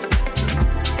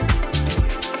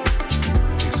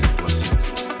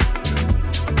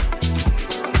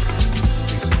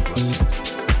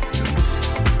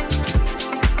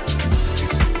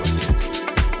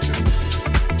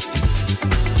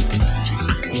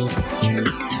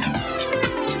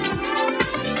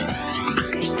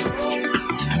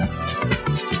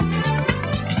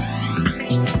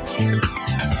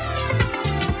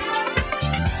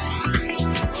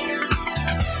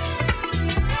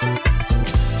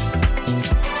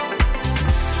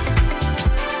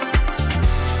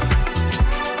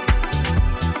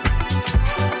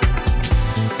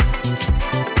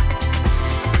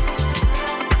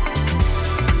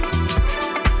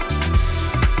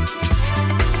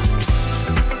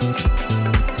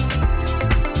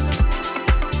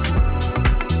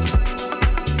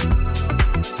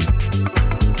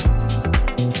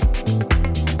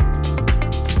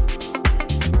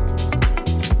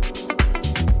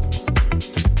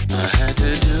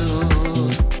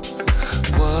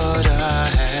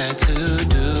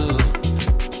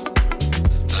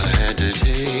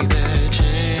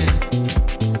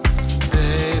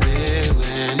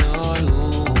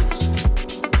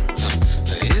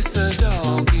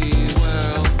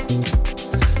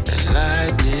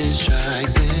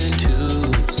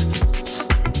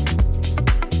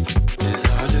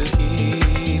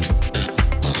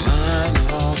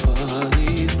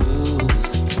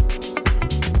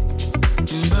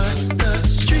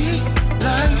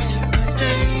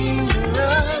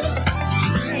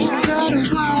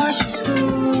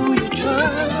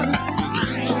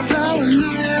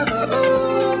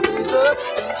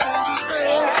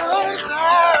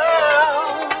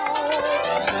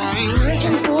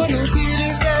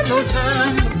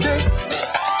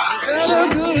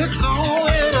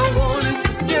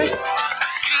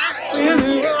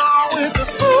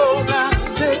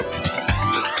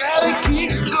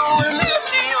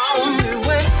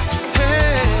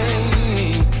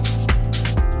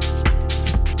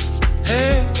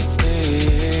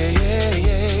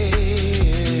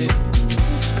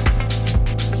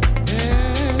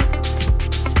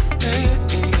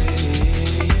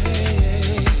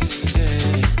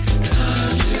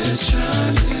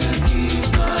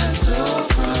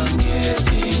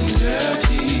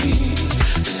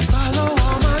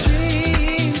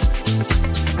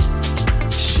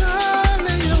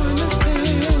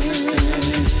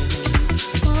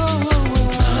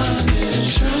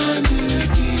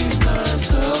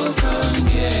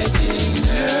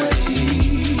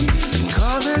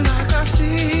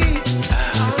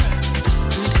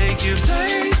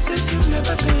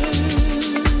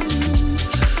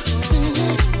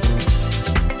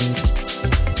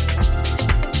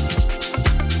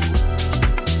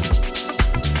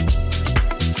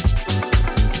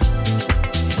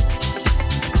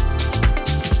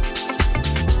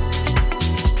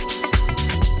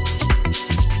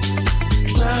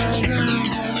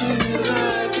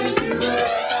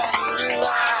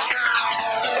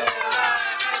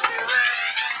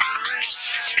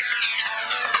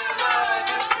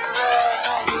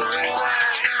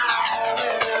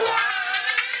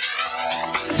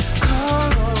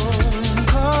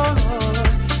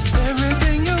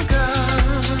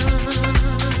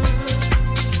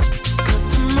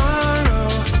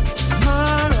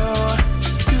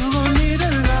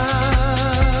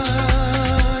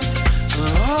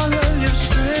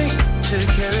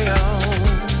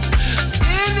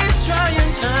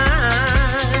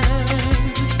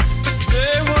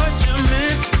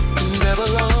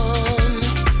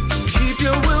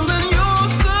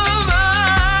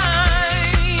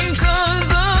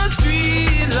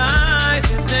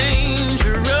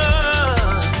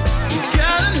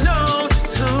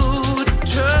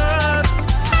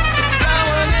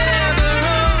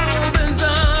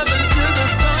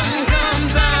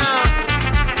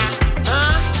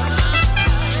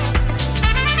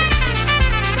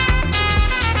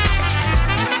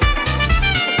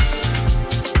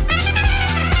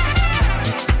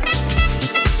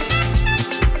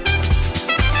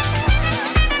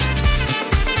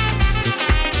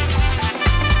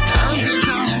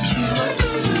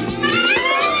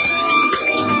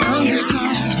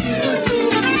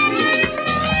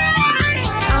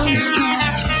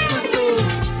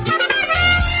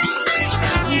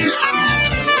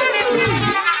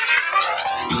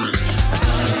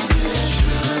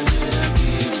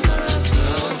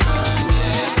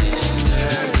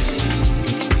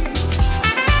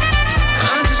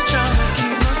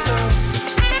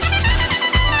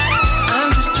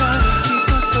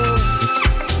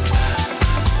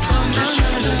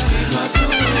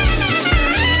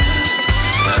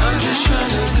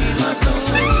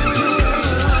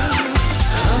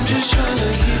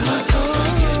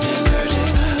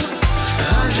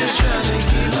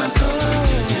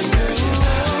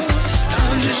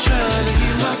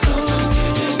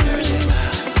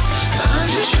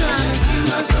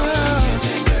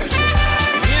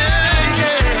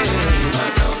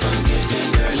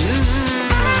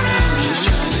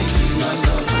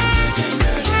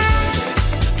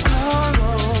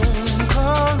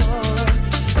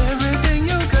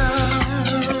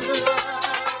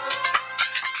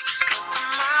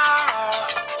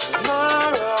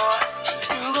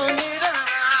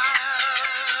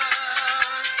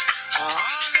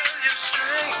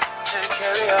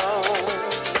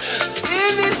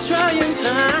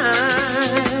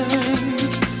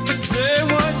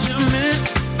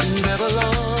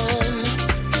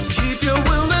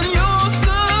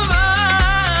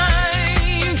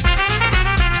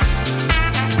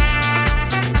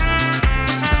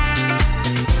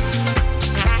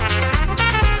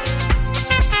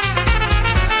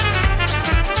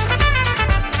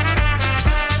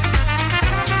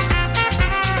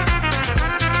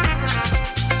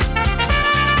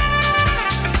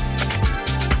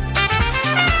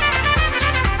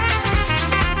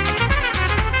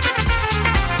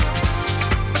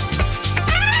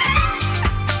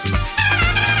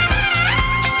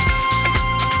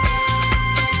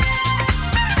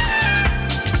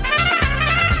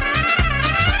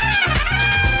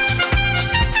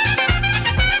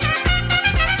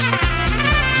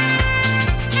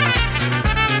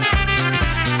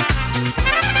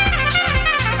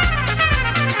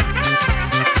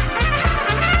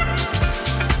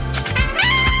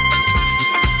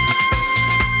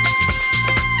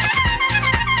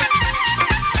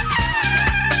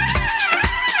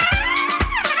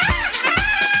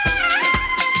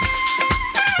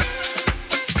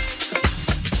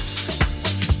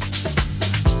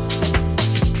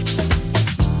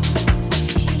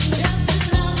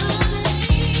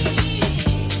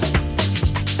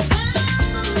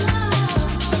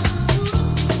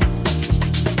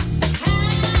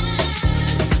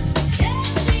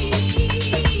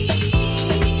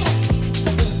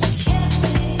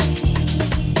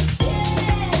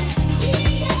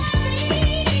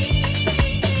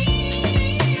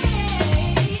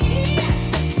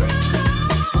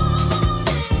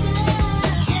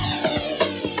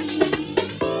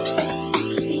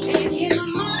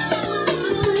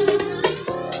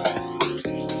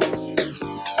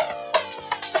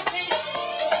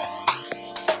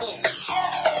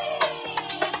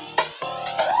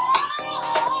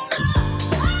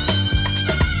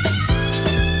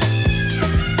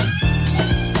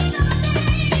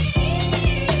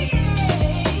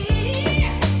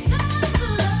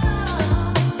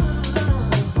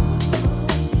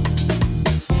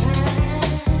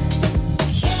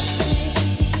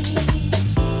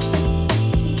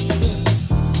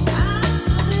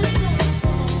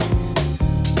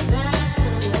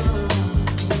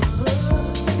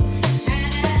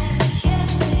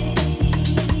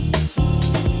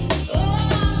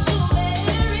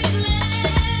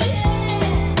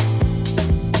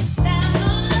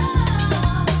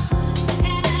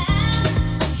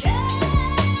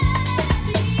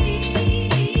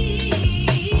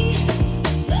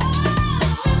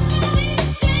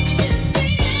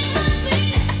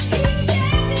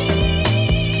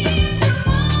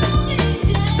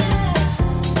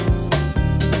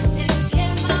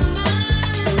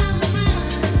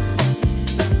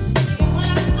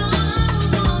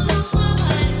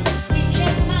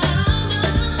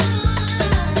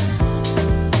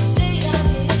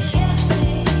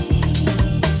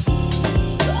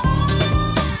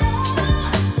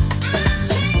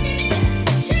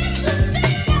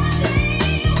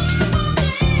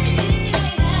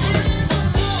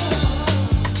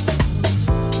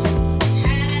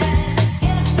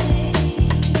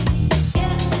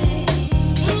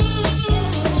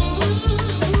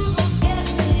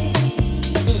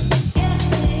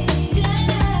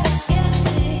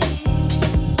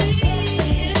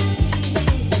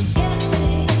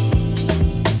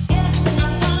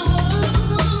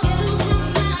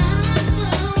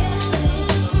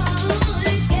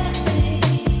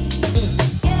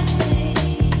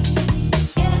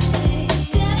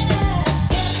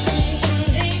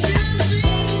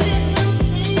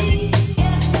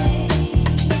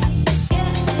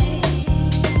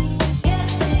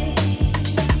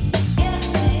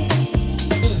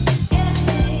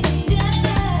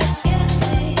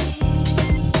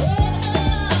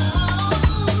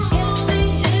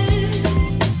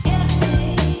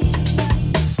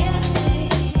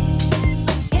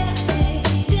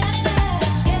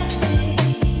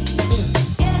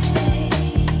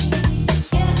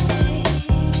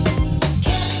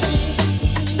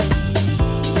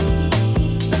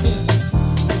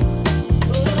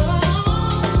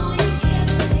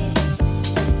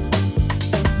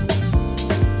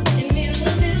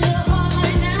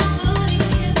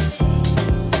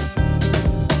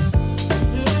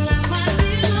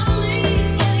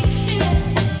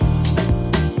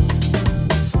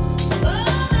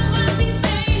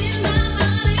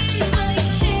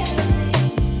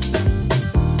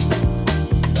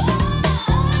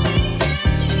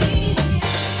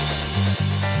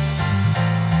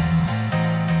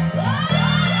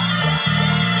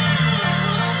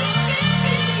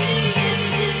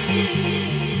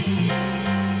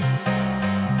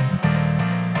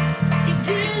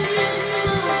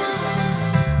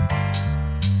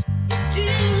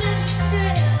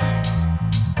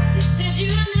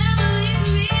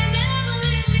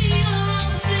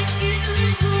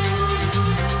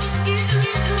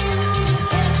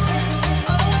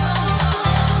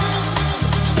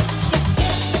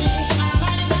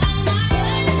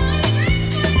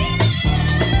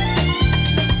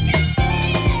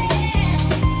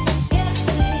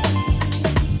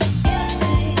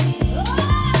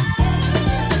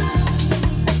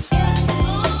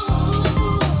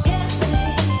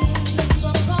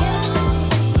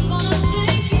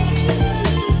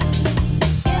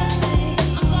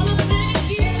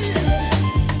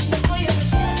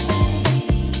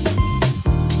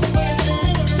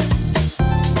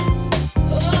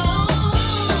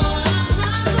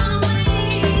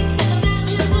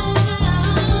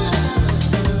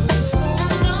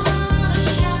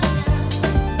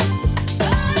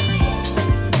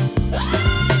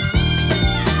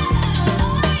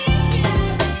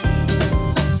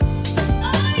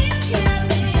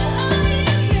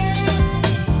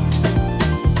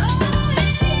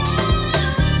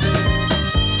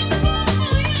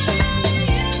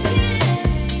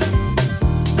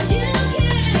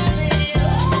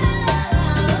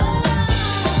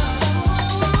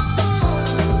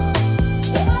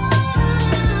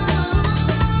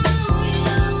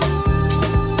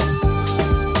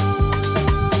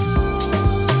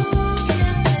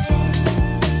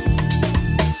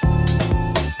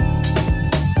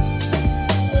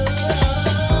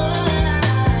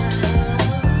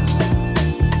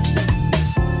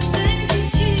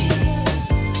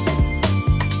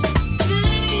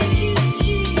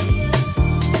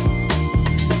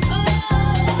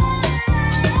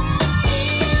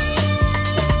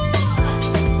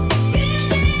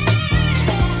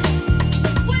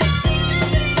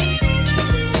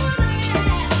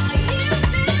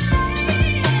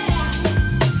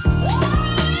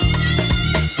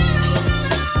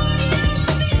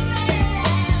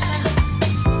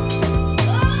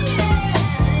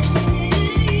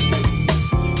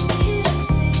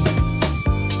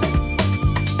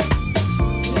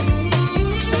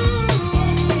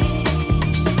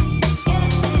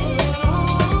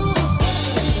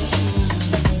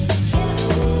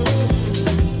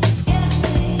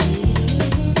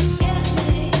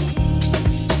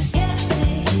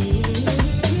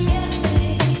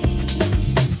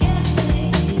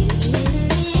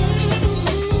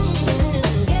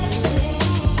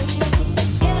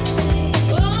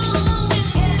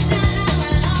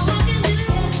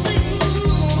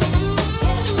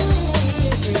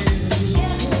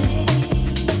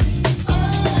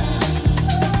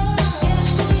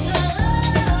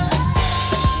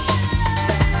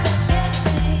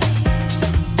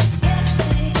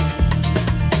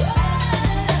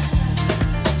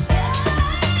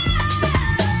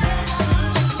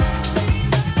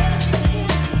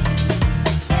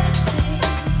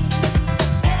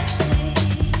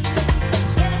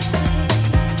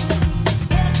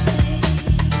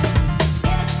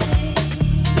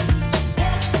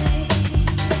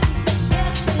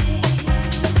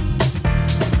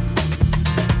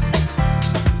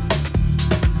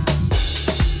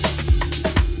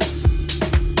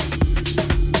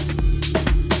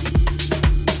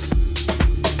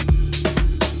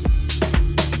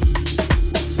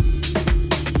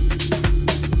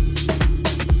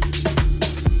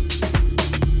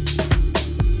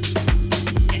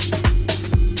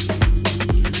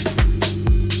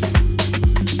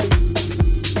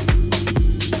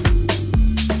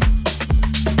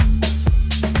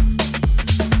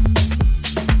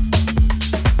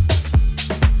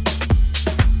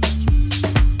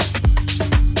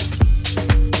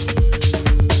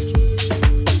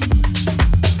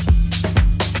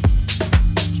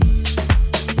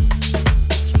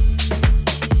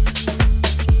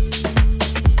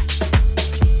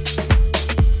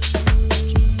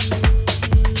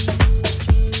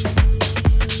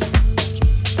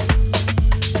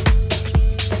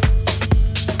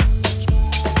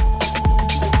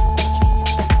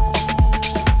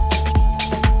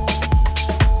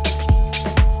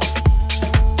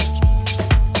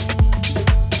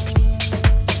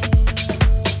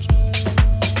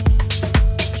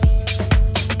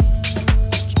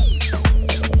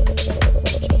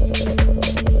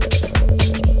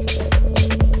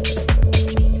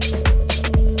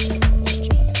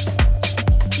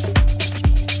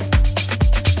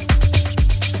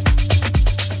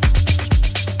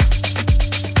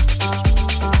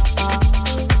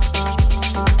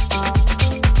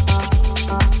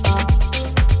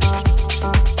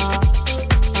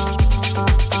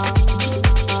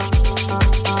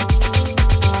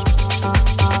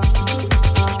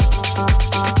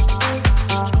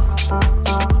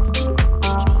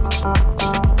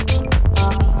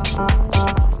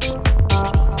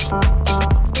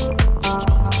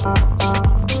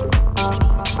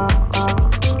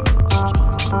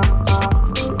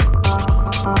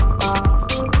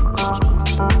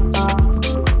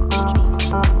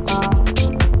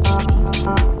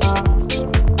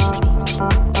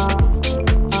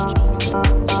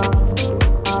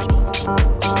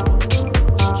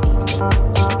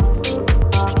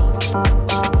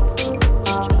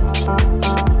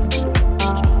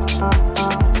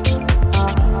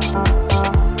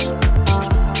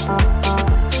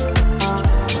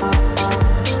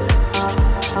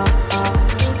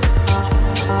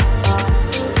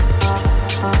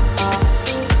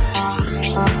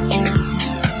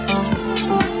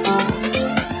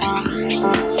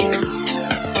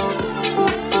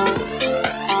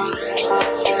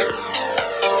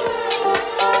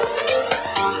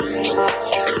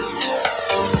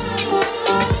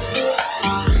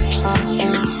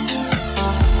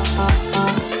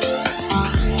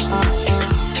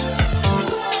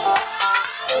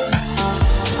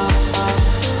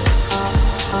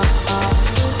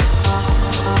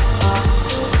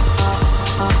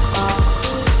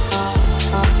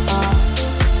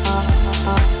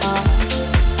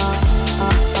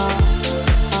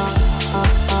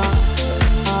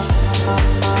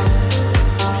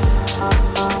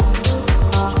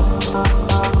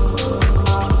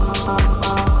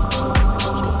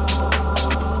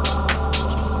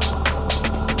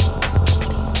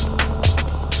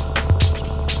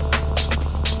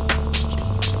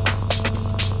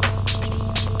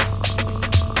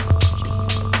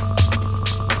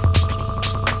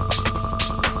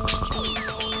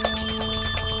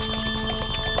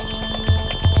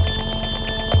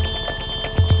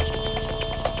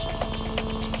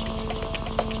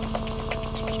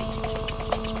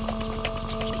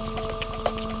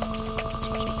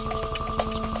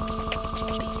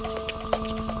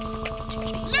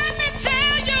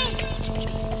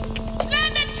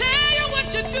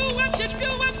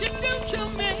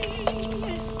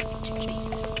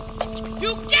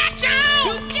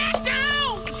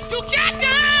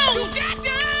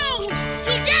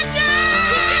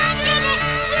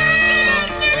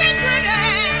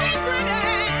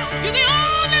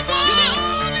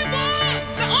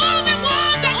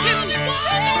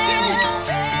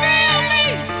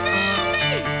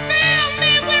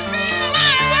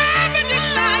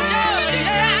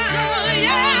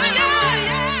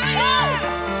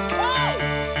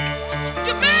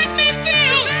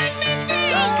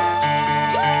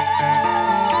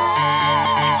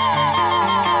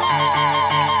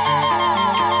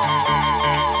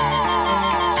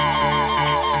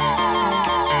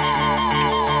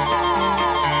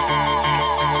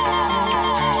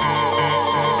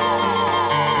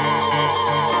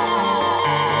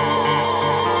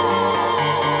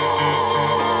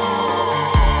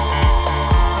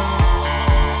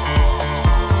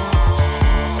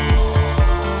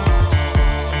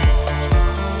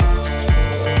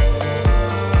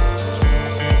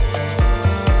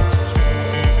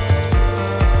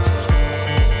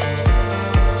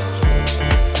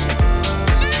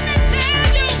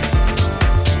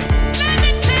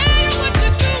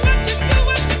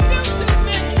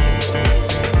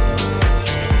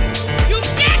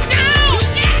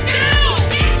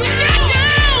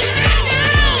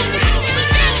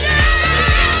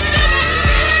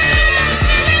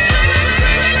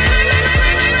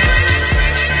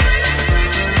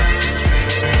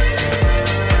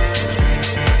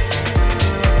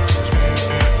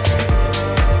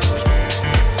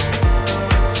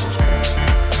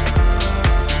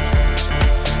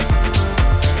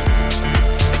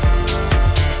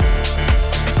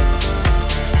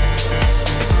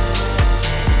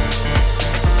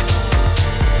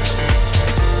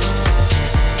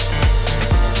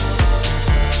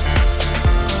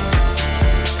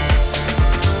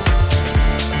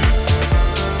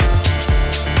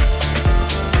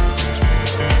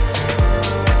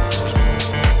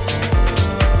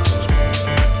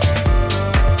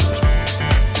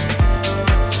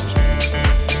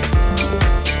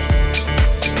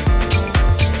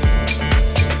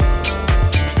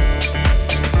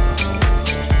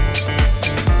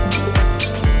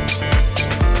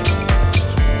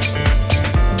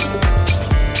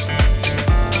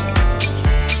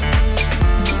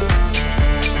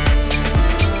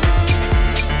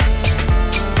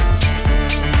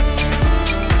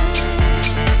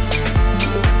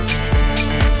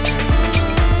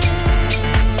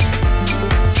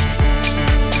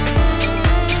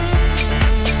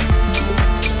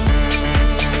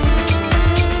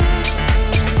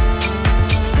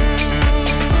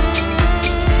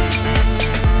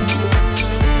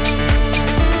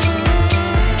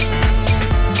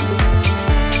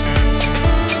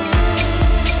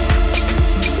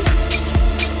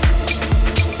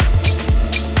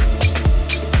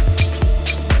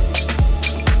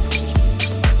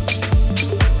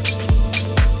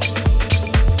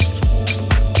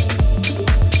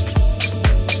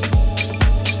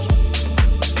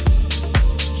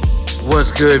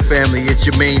 What's good, family? It's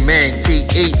your main man,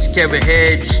 KH, Kevin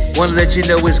Hedge. Want to let you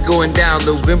know what's going down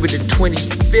November the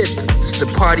 25th. It's the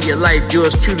party of life.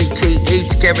 Yours truly,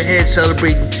 KH, Kevin Hedge,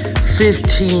 celebrating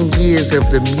 15 years of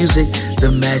the music,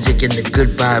 the magic, and the good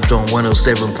vibes on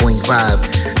 107.5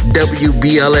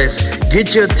 WBLS.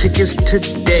 Get your tickets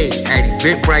today at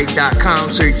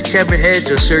eventbrite.com. Search Kevin Hedge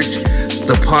or search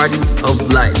The Party of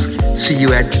Life. See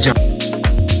you at the jump.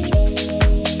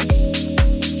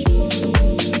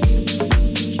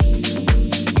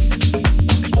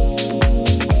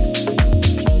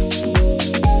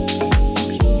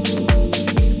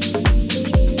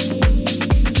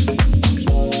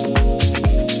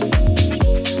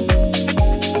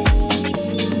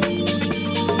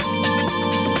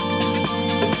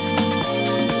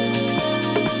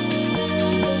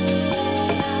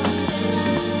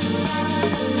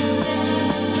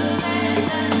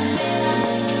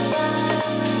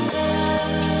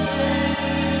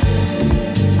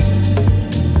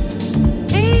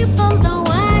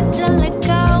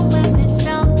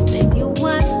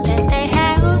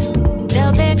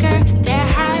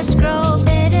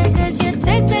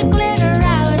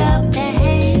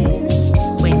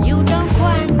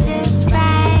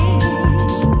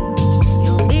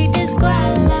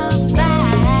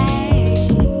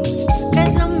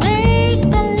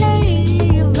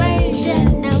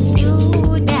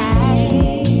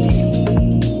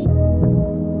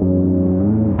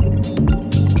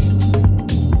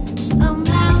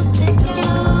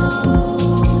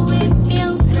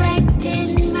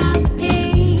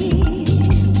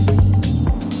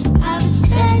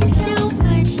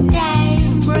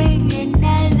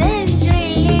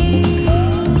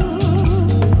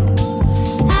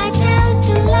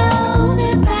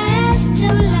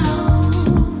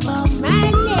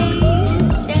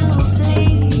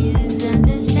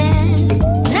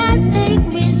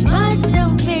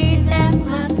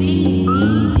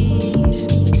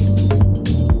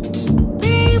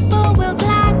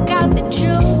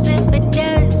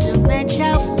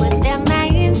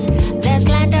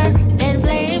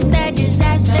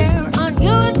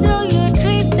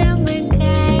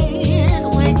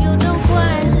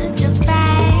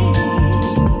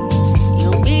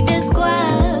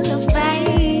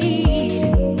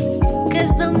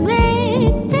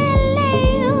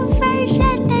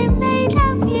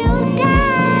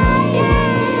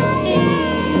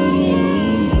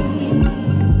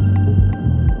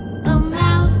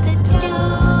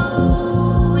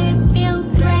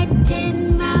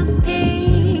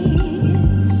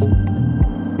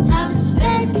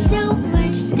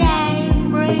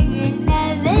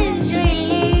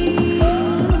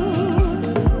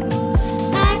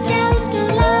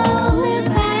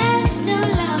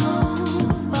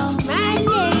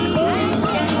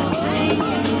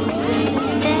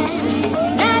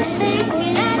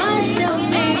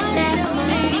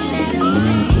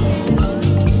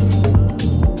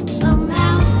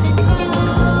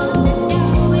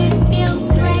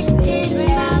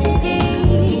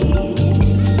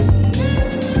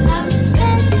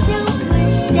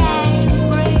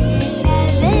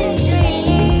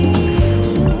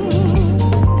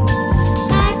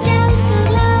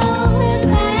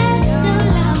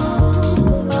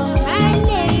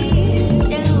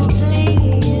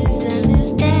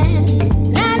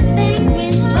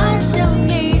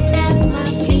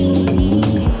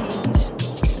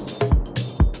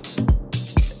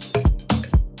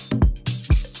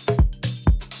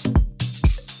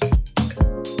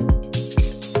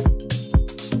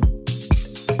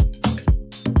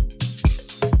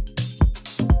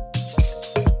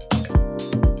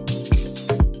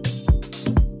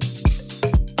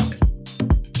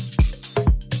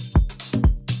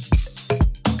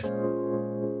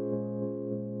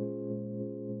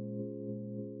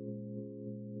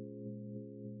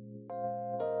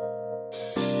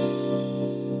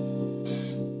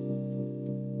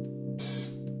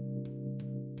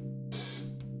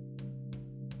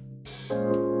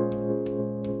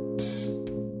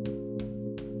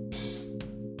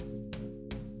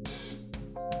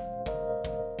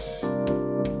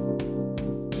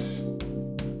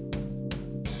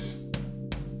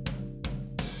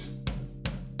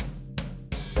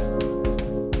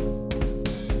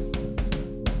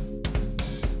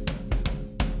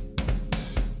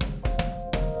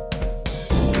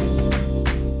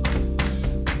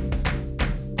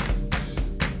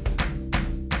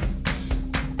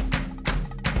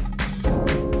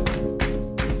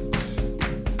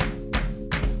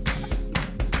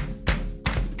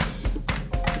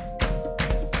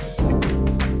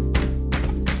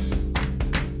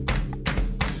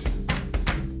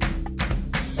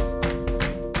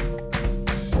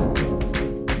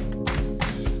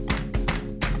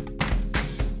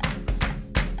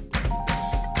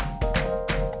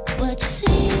 What you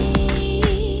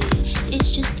see is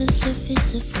just the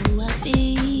surface of who I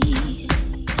be.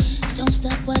 Don't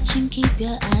stop watching, keep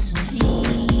your eyes on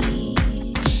me.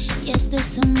 Yes, there's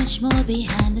so much more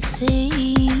behind the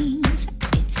scenes.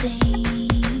 It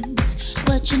seems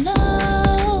what you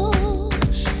know,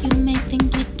 you may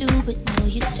think you do, but no,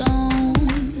 you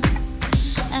don't.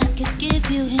 I could give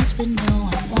you hints, but no,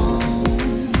 I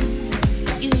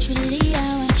won't. Usually,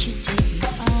 I want you to take me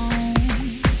home.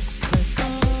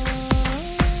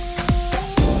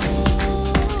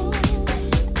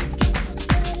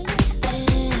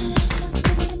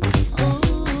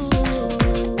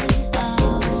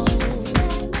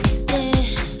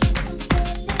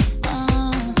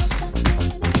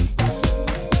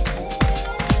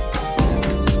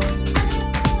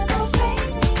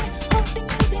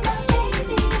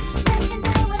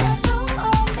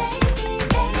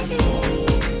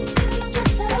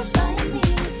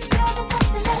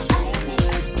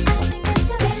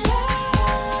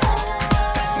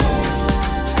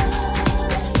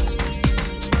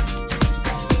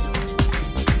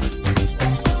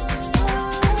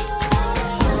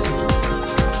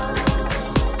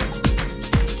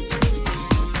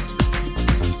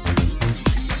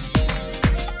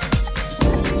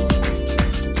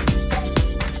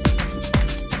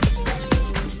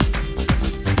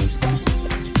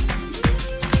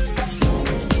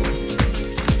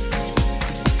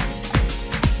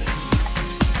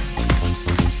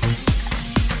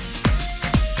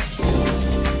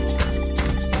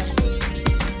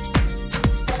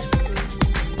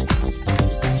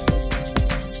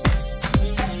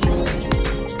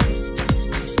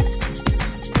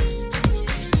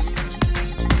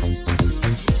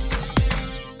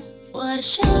 What a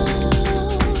show.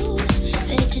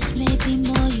 There just may be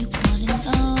more you wanna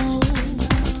know.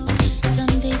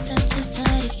 Some days I just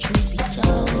hide if truth be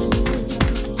told.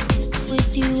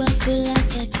 With you I feel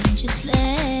like I can just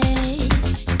let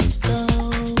it go.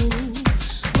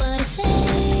 What I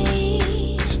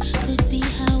say could be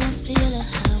how I feel or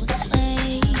how I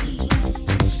sway.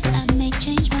 I may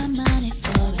change my mind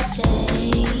for a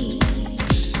day,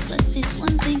 but this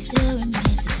one thing still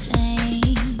remains the same.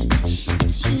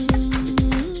 It's you.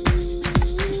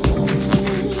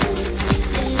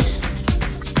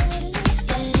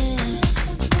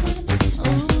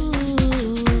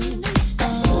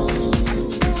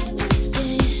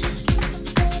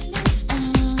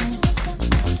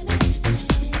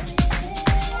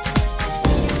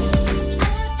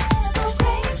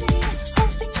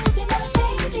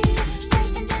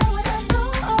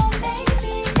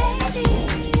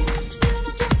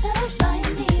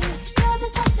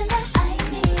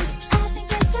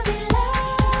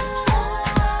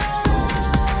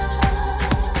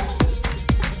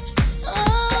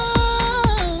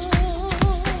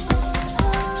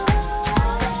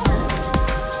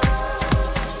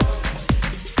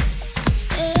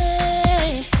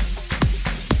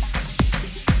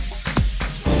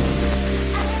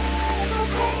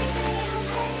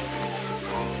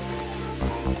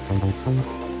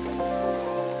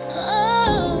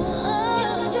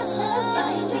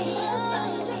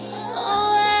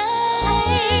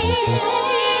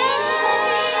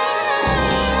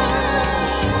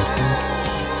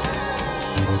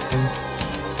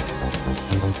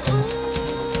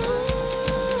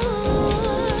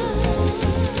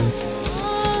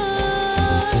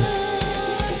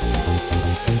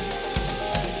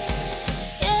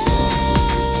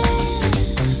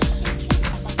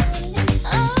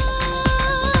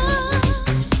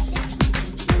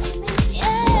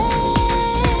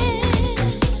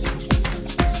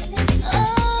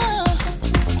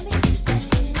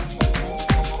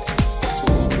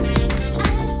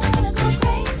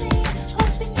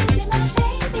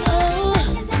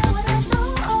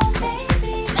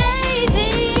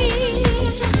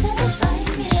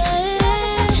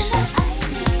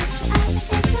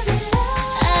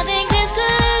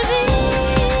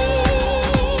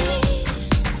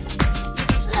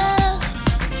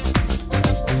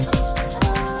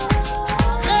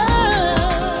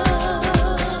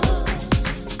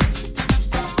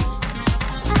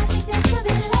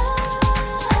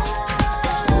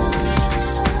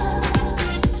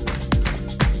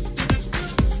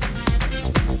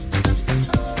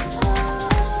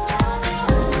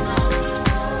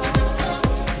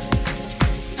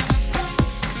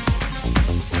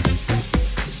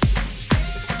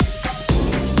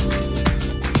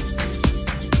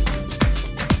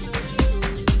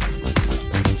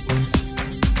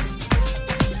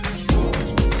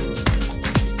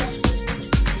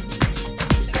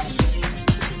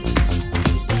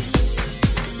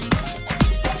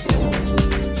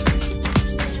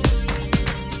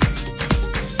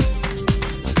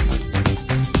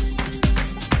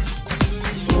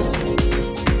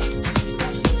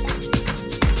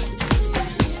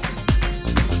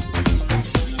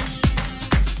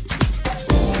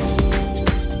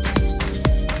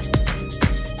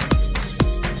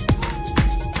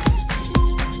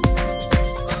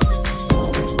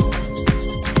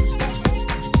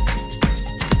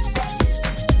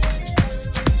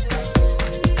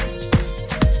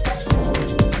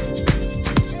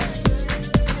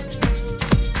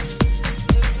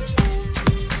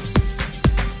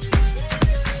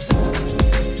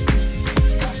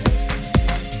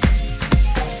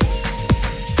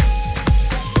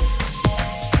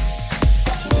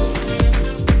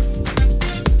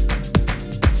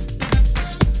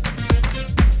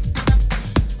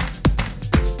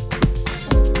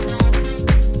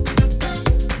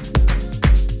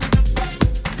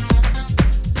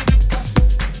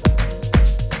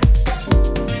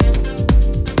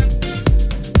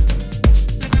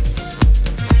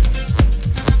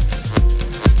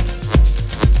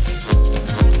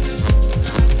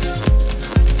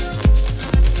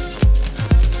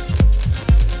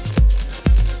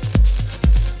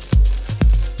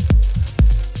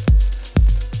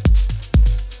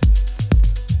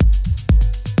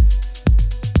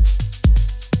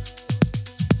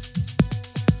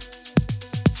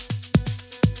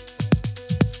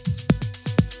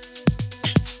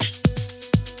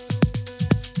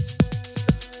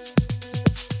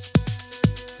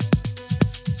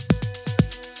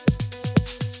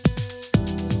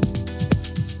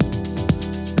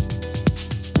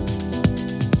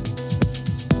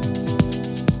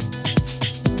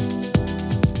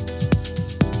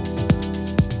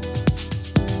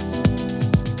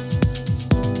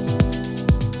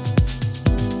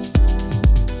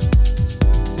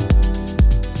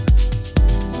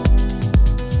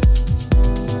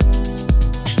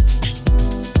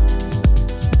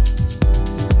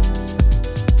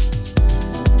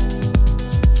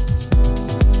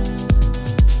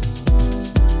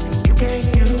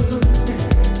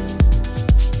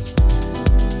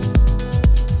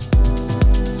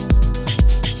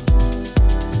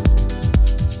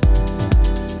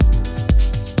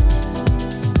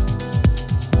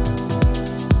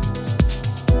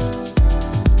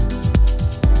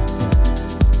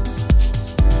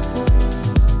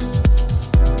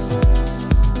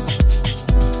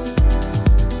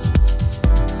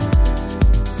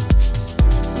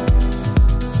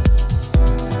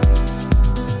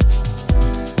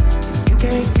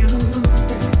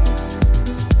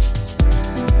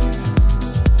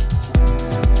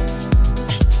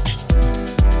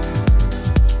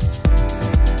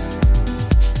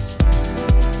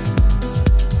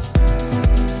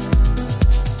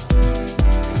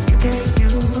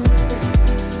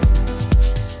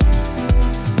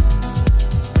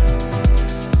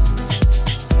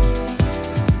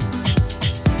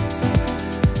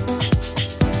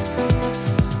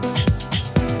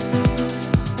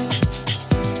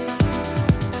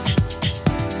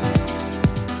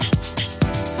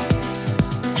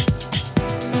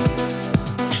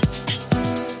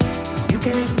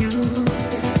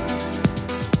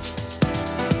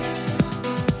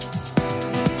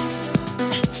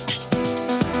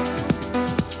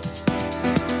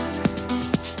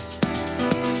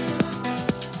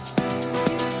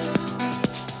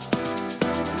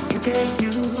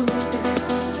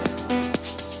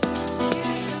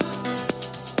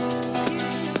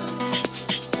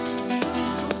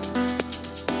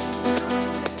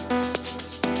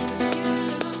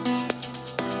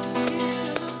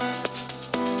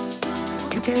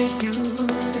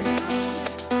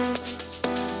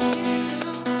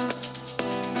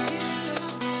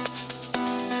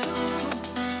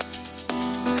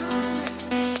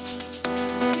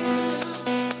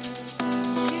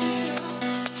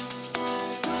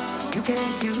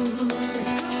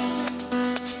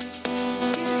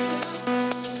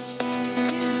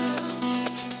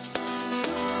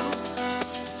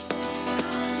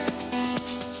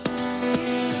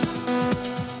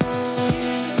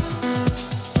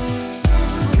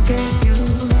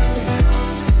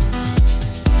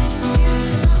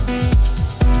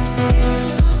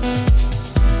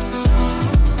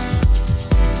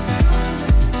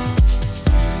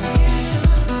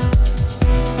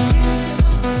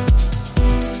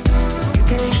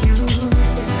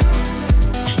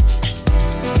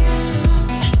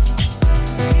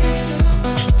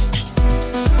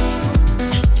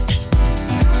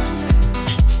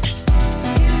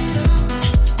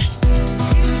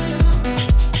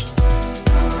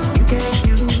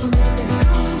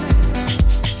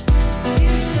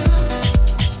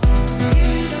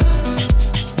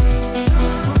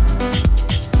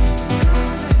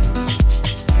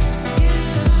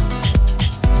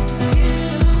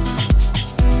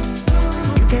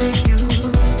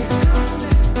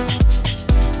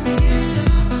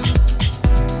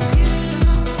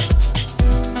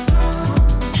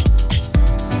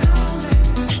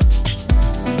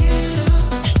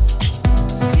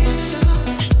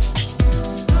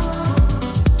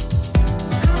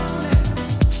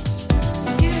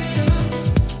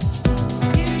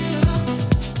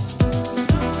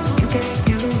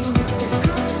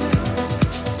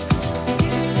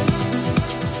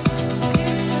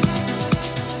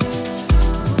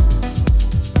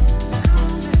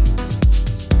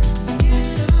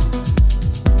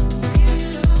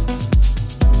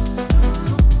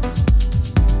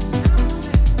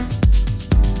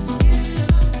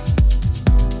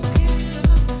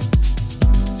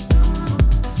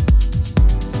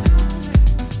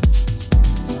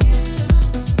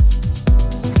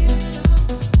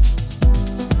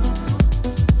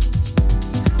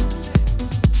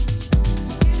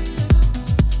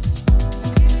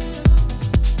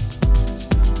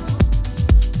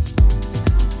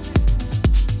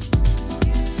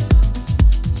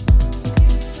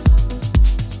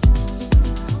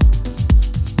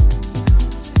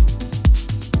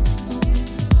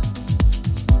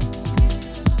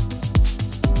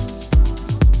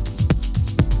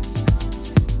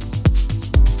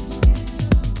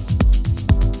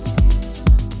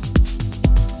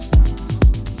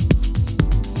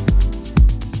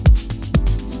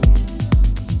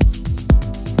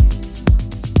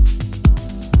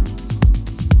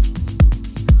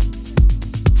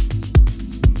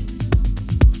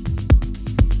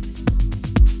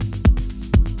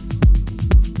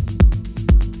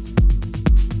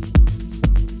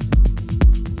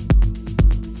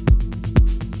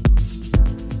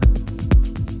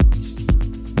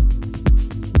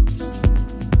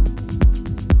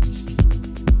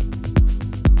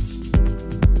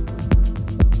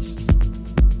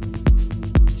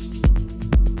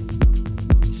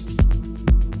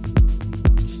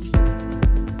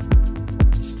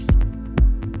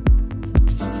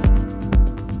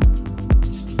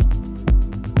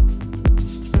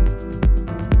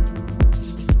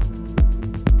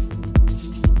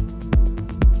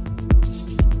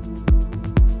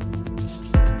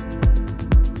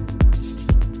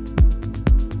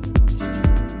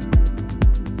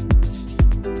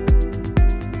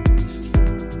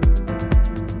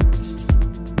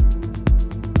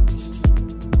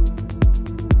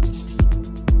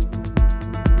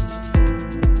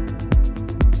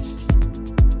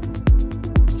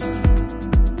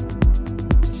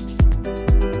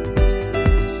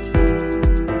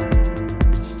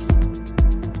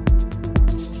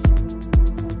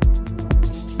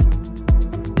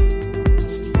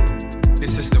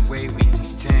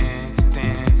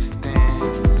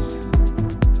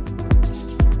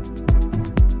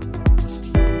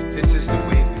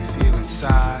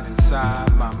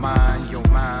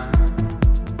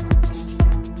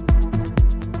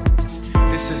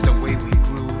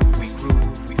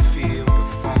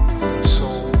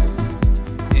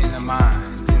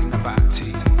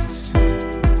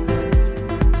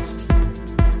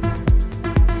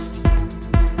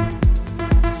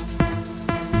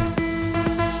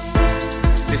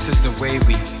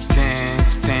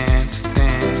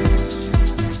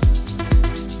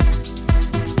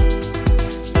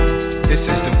 This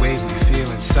is the way we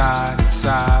feel inside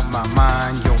my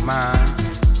mind, your mind.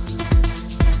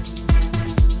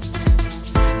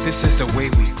 This is the way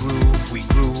we groove, we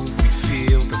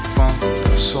feel the funk,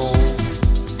 the soul,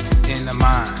 in the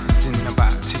minds, in the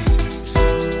bodies.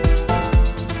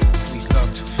 We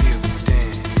love to feel the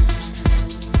dance.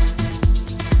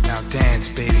 Now dance,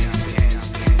 baby.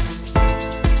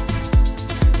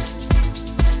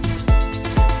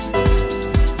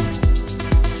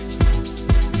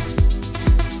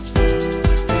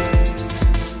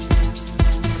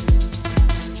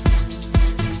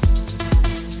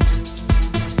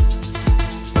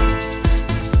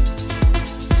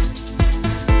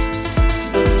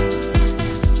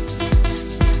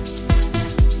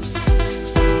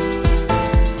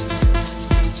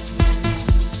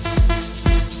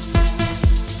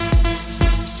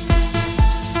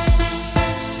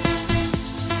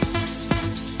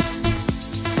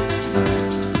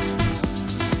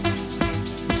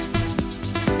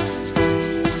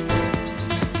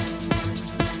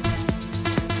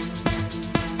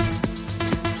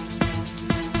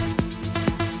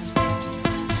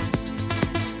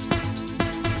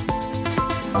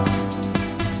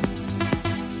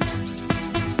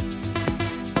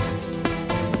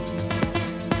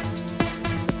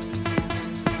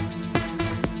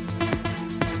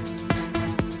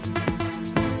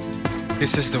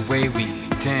 This is the way we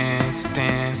dance,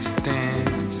 dance,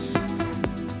 dance.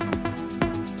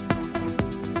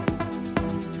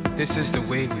 This is the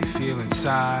way we feel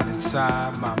inside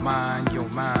my mind, your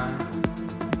mind.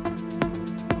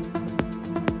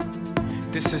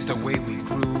 This is the way we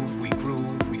groove,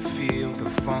 we feel the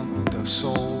funk, the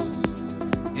soul,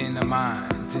 in the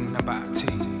minds, in the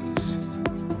bodies.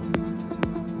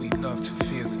 We love to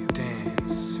feel the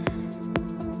dance.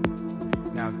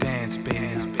 Now dance,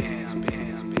 baby.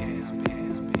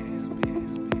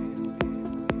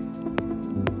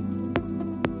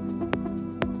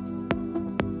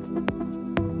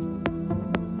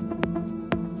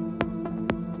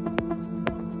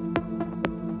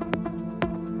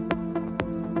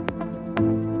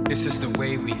 This is the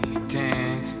way we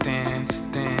dance, dance,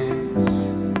 dance.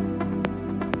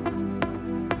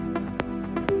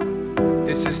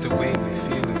 This is the way we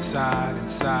feel inside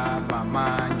my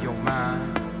mind, your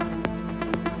mind.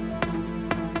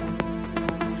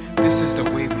 This is the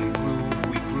way we groove,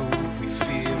 we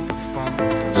feel the funk,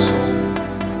 the soul,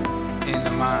 in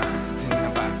the minds, in the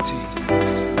bodies.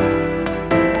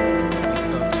 We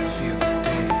love to feel the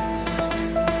dance.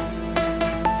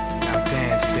 Now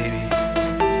dance, baby.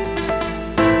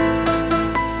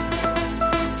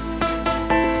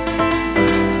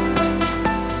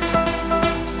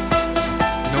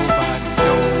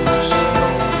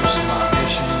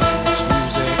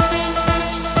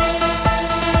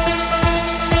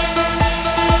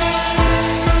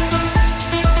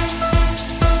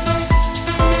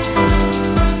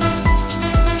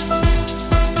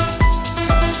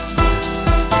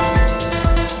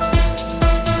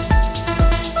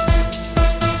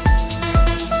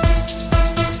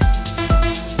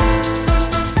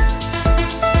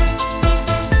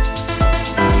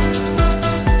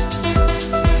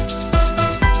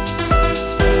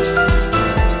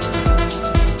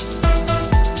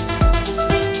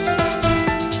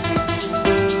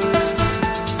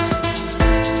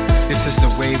 This is the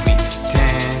way we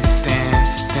dance,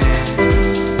 dance, dance.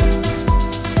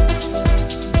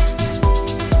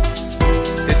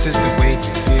 This is the way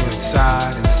we feel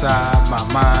inside my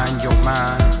mind, your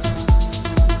mind.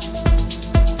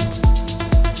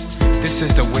 This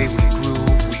is the way we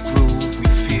groove, we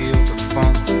feel the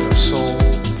funk, the soul,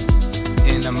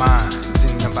 in the minds,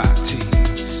 in the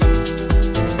bodies.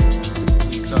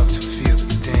 We love to feel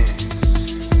the dance.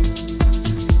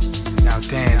 Now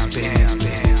dance, dance,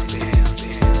 dance.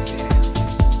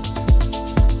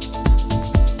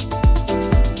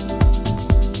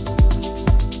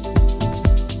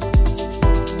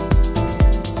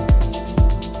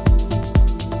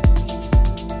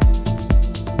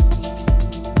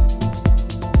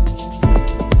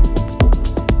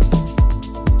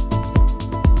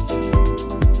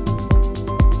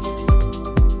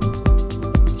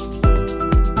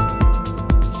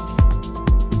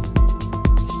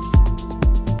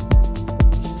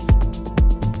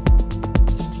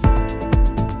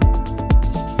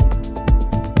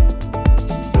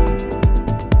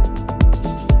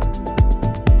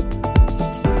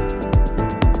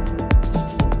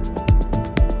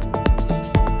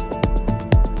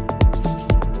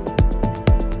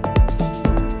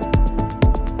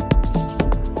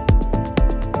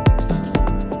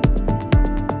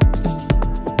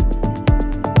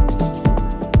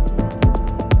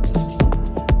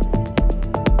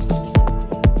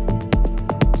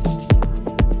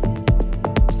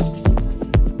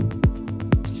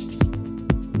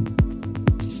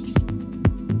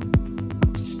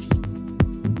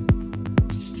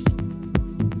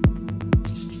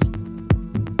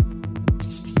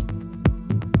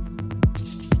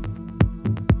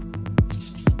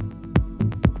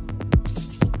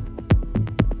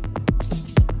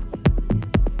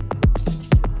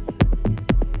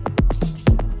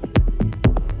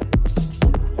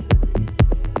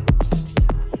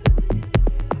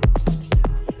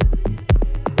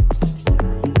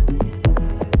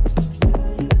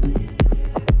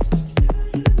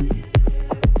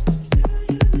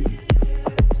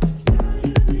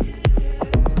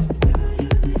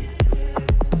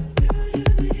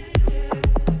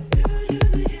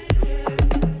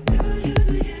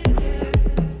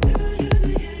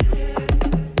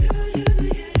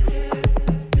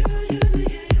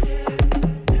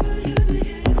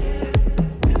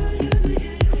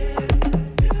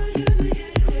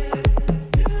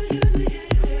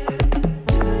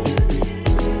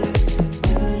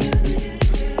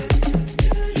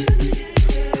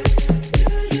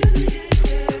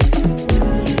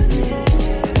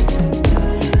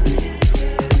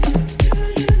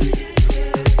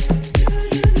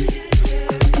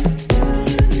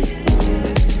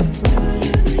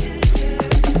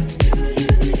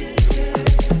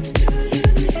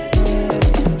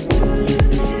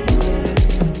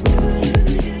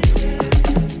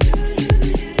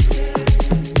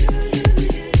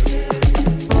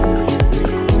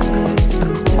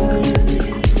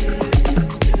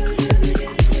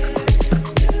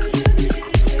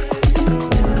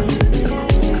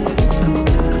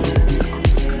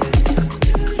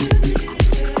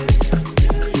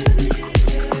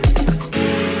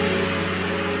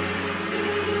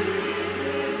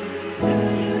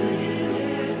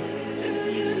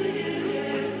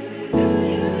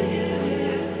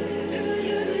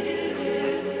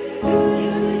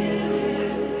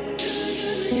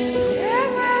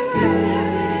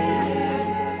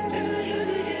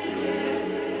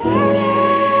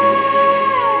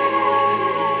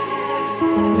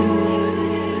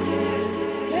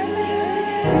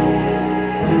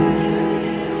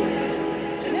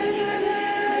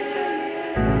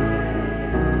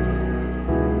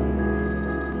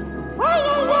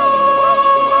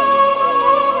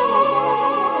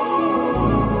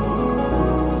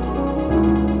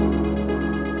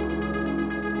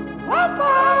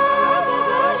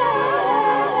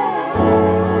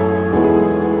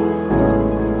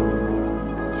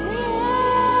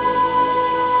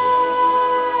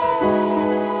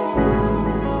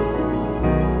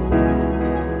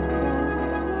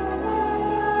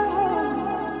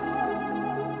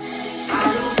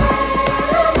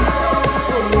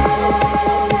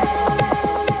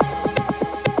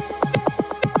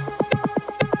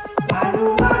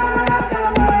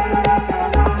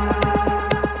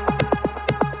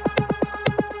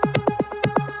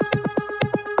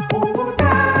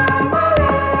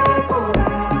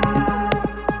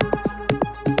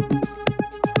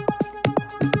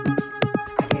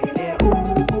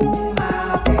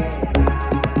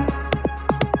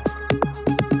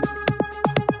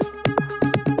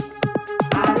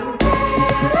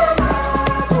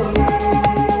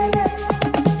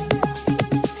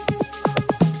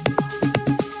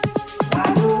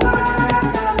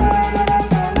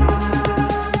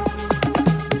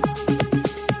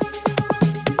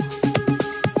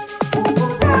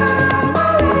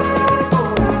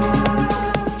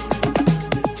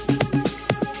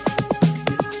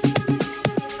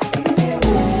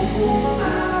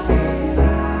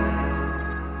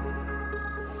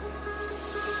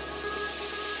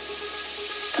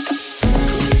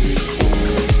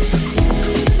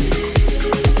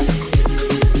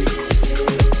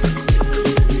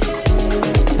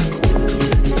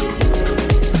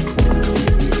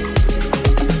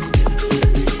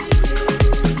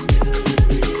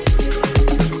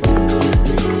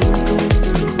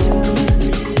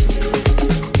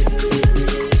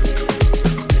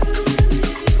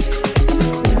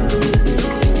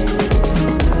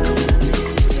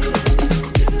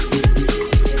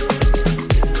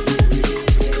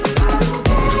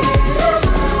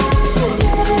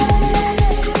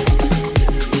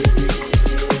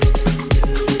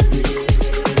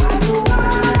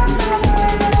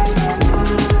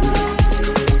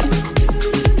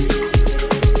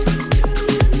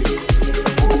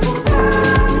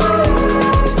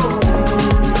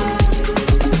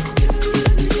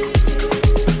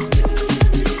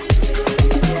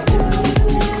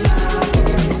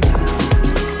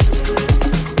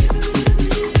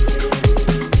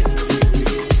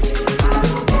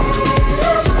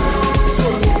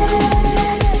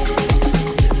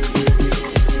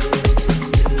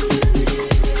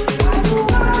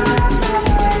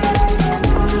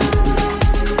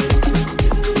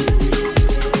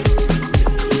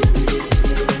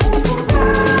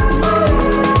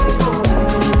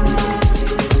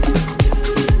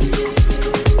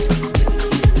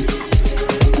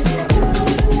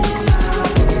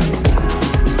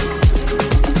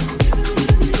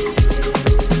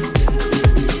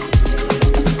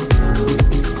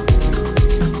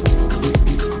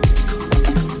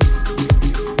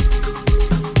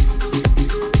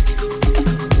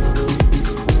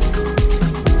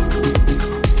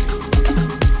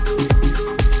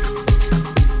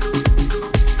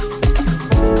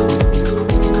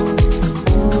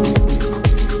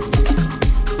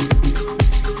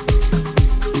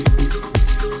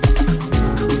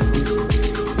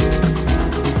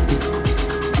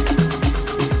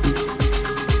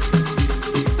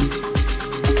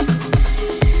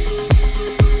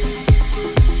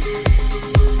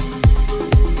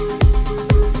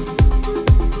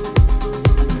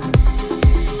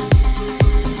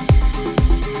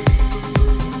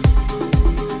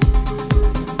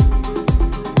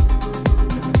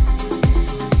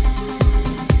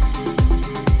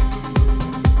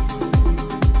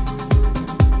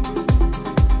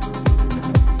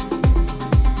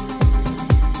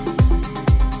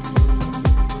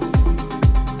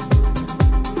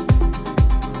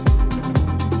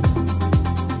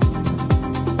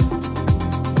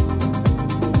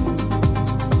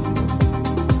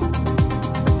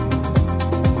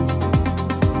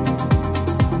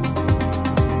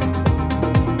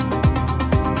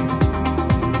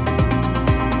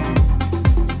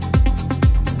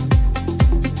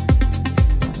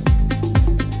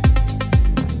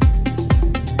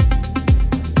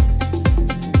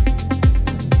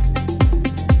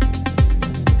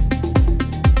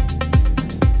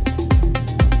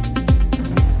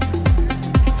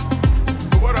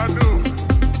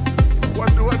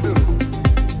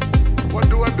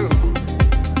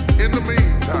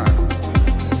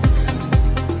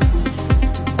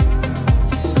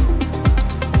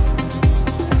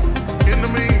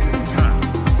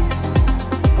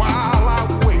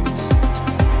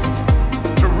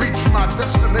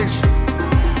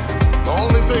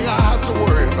 thing I have to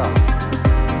worry about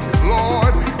is,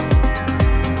 Lord,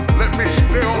 let me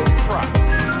stay on track.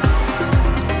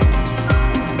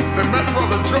 They met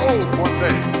Brother Job one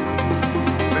day.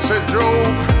 They said,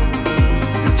 Job,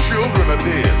 your children are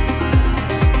dead.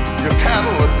 Your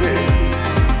cattle are dead.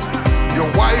 Your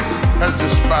wife has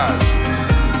despised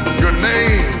you. Your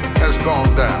name has gone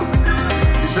down.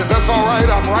 He said, that's all right,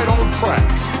 I'm right on track.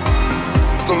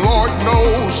 The Lord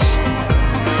knows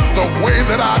the way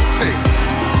that I take.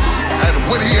 And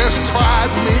when he has tried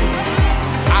me,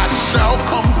 I shall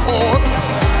come forth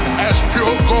as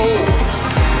pure gold.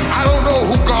 I don't know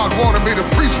who God wanted me to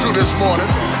preach to this morning,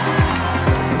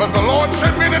 but the Lord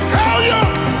sent me to tell you,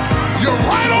 you're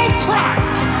right on track.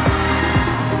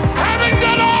 Having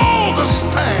done all to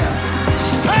stand,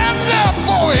 stand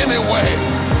therefore anyway.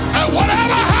 And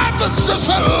whatever happens, just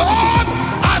say, Lord,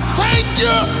 I thank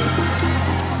you.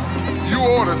 You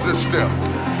ordered this step.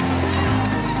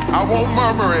 I won't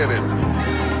murmur in it.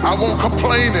 I won't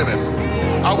complain in it.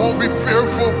 I won't be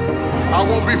fearful. I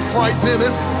won't be frightened in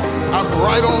it. I'm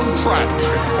right on track.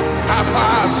 High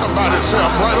five somebody, say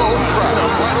I'm right on track.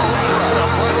 I'm right on track.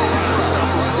 I'm right on track.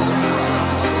 I'm right on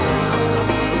track.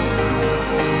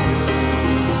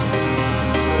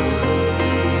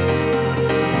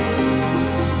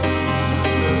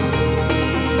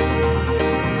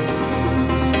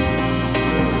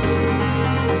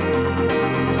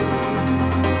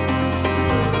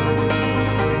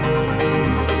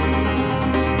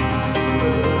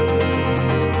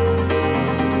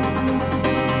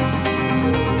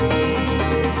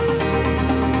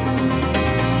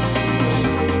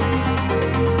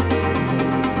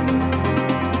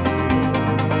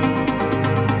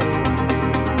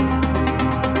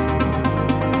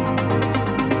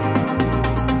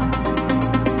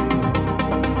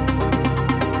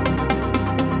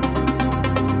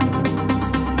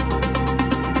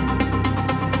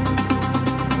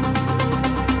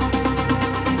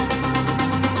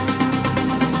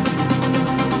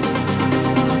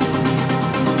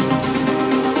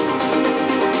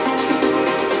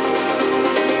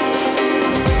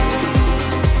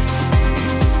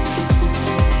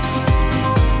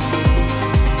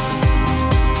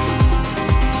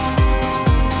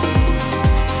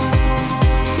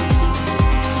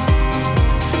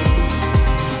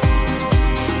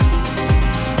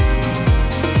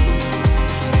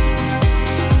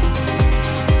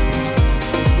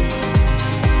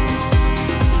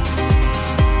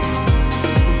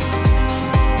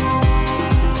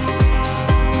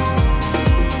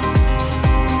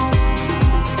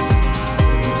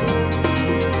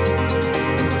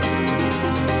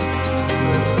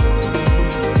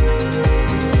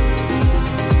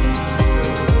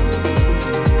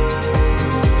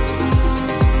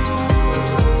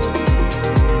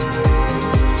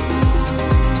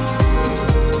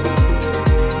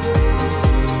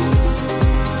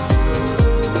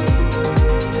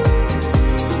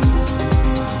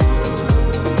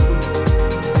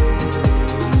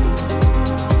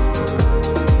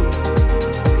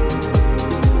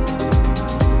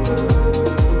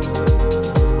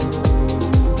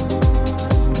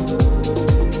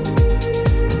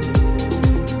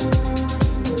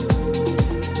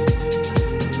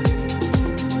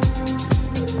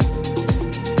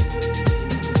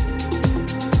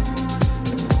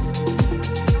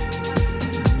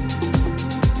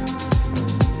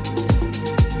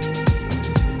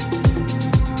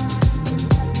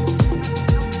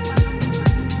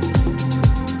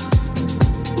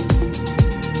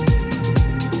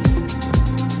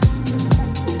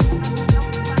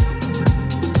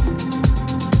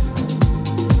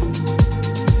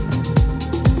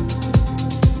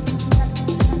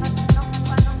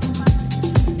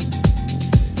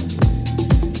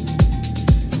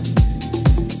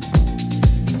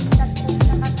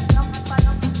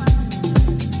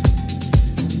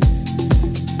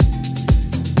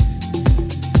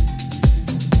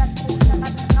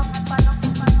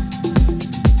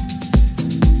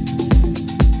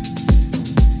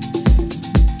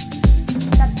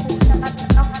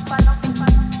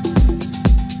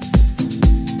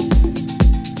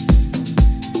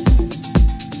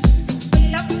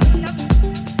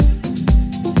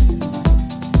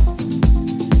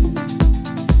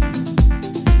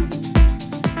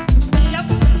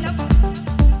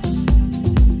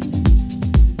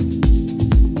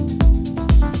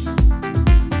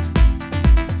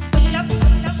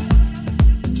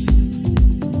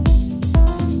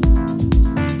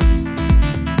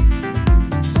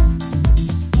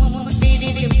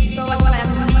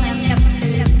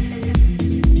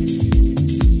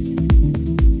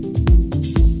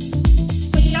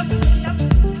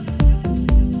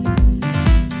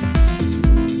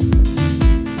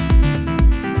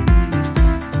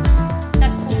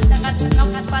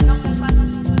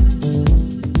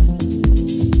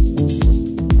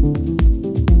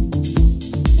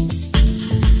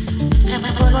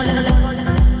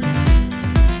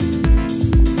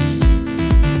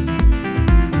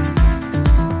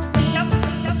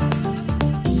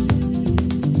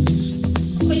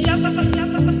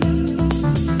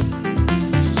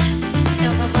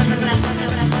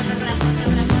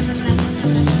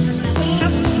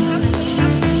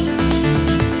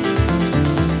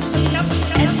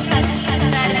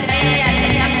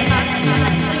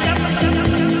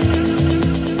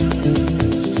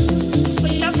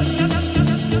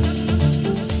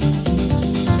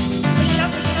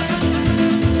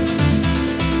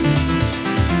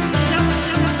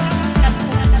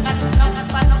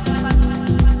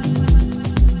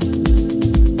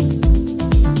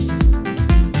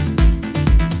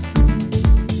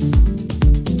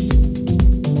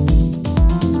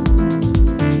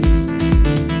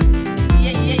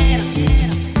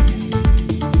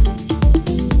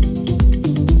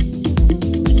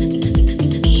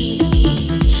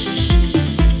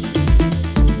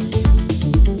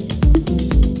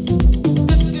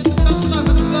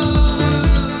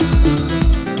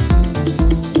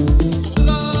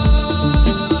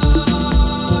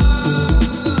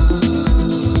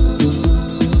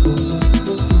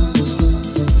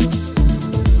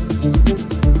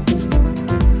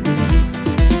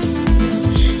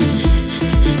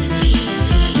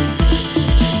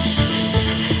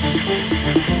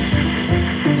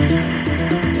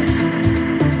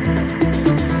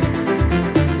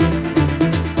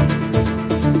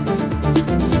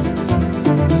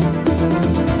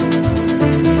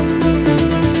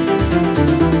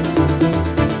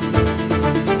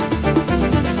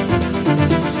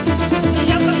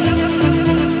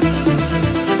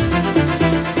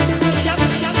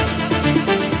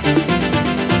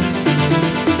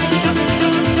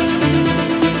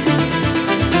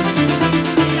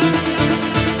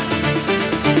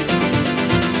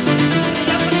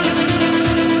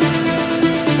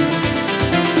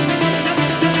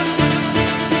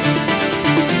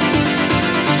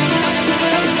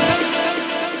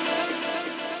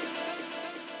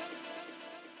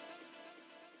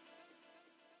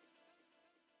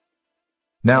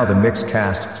 Now the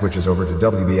MIXCAST switches over to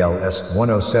WBLS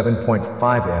 107.5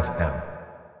 FM.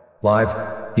 Live,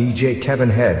 DJ Kevin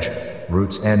Hedge,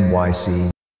 Roots NYC.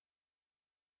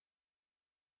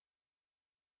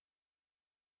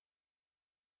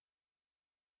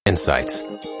 Insights,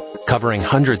 covering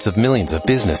hundreds of millions of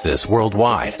businesses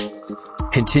worldwide.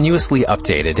 Continuously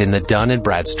updated in the Dun &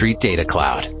 Bradstreet Data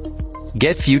Cloud.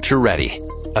 Get future ready.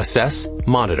 Assess,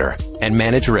 monitor, and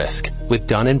manage risk with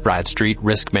Dun & Bradstreet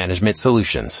Risk Management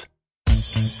Solutions.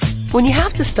 When you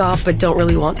have to stop but don't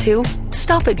really want to,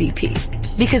 stop at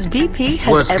BP. Because BP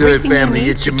has What's everything good, family? you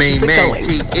need It's your to main keep it man,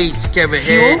 going. TH Kevin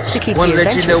Fuel to Hedge. keep Want to the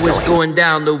let you know adventures what's going. going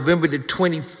down November the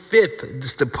 25th.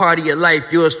 It's the party of life.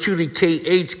 Yours truly,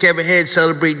 KH Kevin Hedge,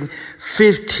 celebrating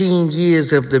 15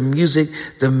 years of the music,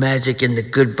 the magic, and the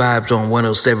good vibes on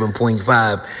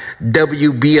 107.5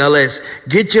 WBLS.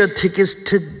 Get your tickets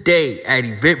today at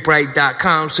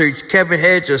eventbrite.com. Search Kevin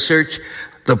Hedge or search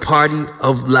The Party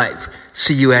of Life.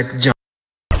 See you at the jump.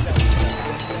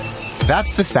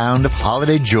 That's the sound of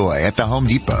holiday joy at the Home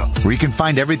Depot, where you can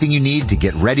find everything you need to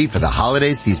get ready for the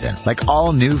holiday season, like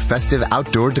all new festive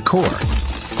outdoor decor.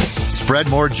 Spread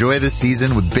more joy this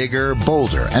season with bigger,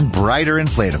 bolder, and brighter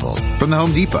inflatables from the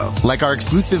Home Depot, like our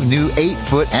exclusive new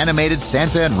 8-foot animated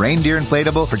Santa and reindeer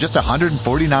inflatable for just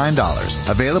 $149.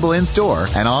 Available in-store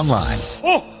and online.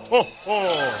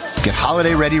 Get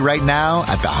holiday ready right now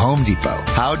at the Home Depot.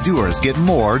 How doers get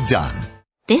more done.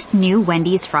 This new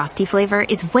Wendy's Frosty flavor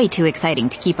is way too exciting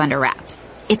to keep under wraps.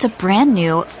 It's a brand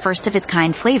new,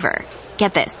 first-of-its-kind flavor.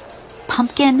 Get this.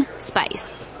 Pumpkin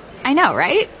spice. I know,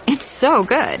 right? It's so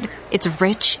good. It's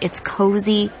rich, it's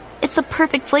cozy. It's the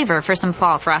perfect flavor for some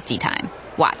fall Frosty time.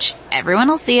 Watch. Everyone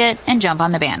will see it and jump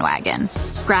on the bandwagon.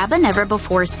 Grab a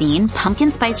never-before-seen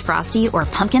Pumpkin Spice Frosty or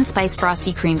Pumpkin Spice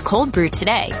Frosty Cream Cold Brew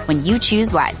today when you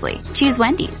choose wisely. Choose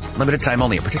Wendy's. Limited time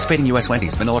only at participating U.S.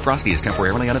 Wendy's. Vanilla Frosty is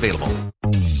temporarily unavailable.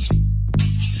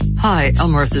 Hi,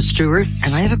 I'm Martha Stewart,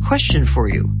 and I have a question for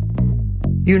you.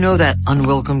 You know that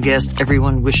unwelcome guest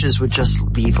everyone wishes would just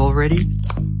leave already?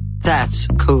 That's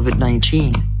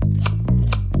COVID-19.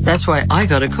 That's why I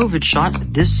got a COVID shot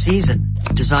this season,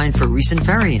 designed for recent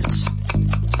variants.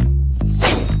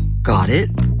 Got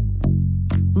it?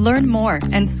 Learn more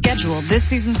and schedule this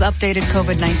season's updated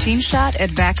COVID-19 shot at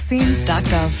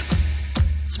vaccines.gov.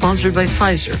 Sponsored by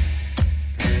Pfizer.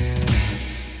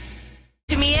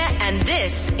 Mia, and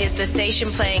this is the station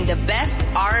playing the best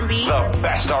R&B. The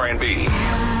best R&B.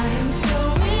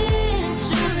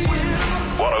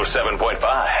 107.5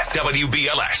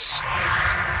 WBLS.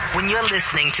 When you're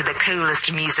listening to the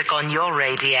coolest music on your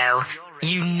radio,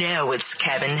 you know it's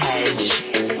Kevin Hedge.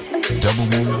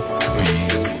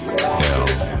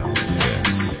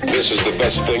 WBLS. This is the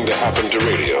best thing to happen to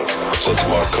radio since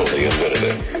Marconi invented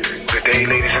it. Good day,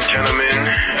 ladies and gentlemen.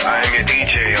 I am your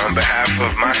DJ on behalf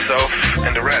of myself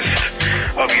and the rest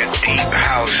of your Deep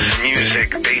House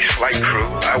Music Bass Flight crew.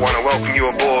 I want to welcome you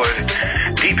aboard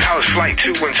Deep House Flight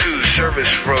 212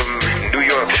 service from New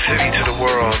York City to the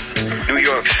world. New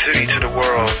York City to the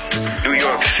world. New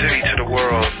York City to the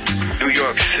world. New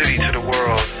York City to the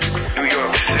world. New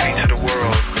York City to the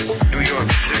world. New York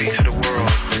City to the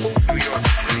world. New York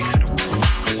City to the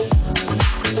world.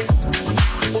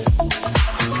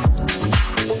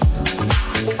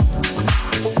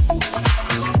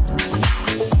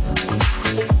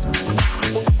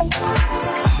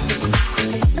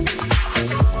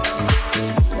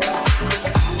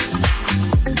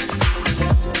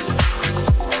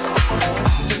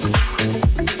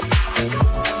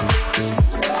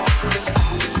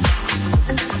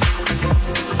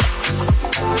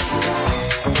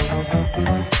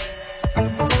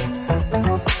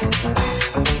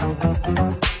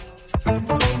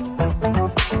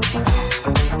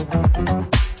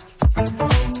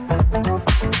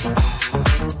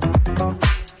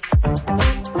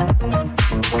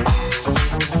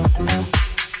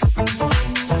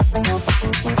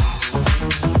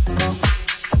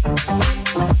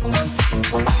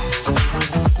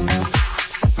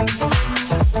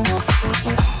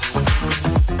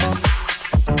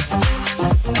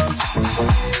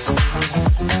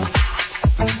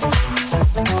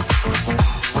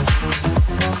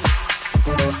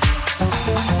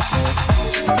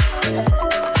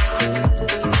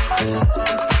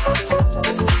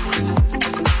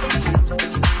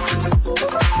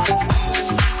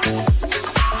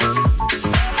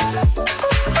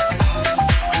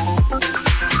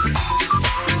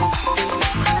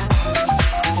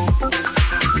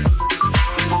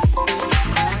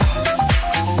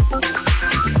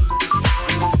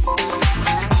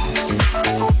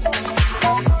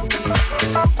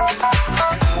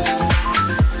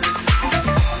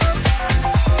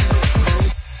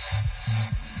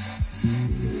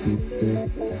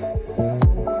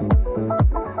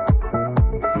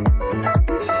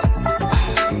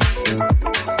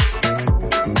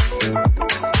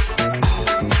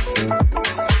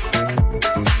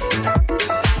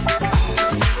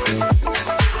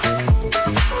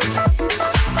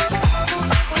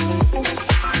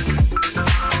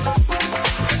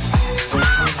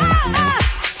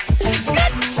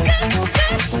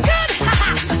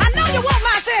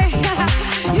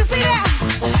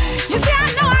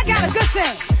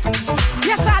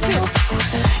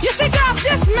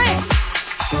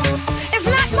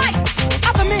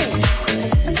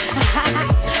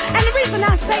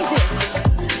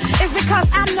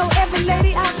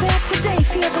 lady out there today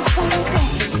feel the same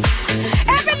thing.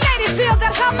 Every lady feel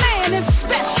that her man is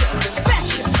special,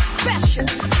 special, special,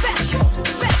 special,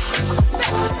 special,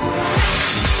 special.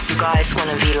 Guys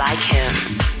wanna be like him.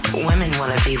 Women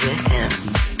wanna be with him.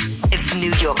 It's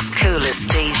New York's coolest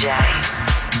DJ.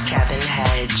 Kevin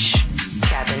Hedge.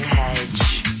 Kevin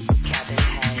Hedge. Kevin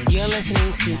Hedge. You're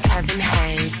listening to Kevin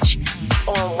Hedge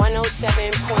on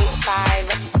 107.5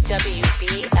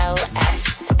 WBLS.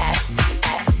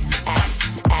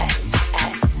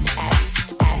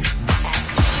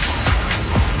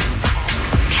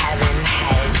 Kevin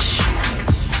Hedge.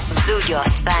 Do your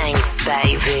thing,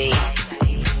 baby.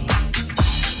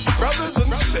 Brothers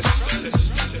and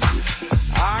sisters,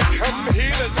 I come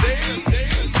here today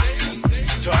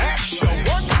to ask you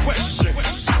one question.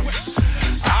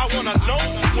 I want to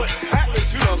know what happened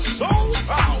to the soul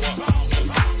power.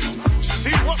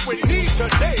 See, what we need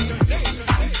today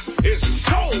is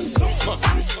soul.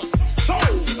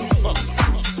 Soul.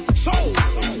 Soul.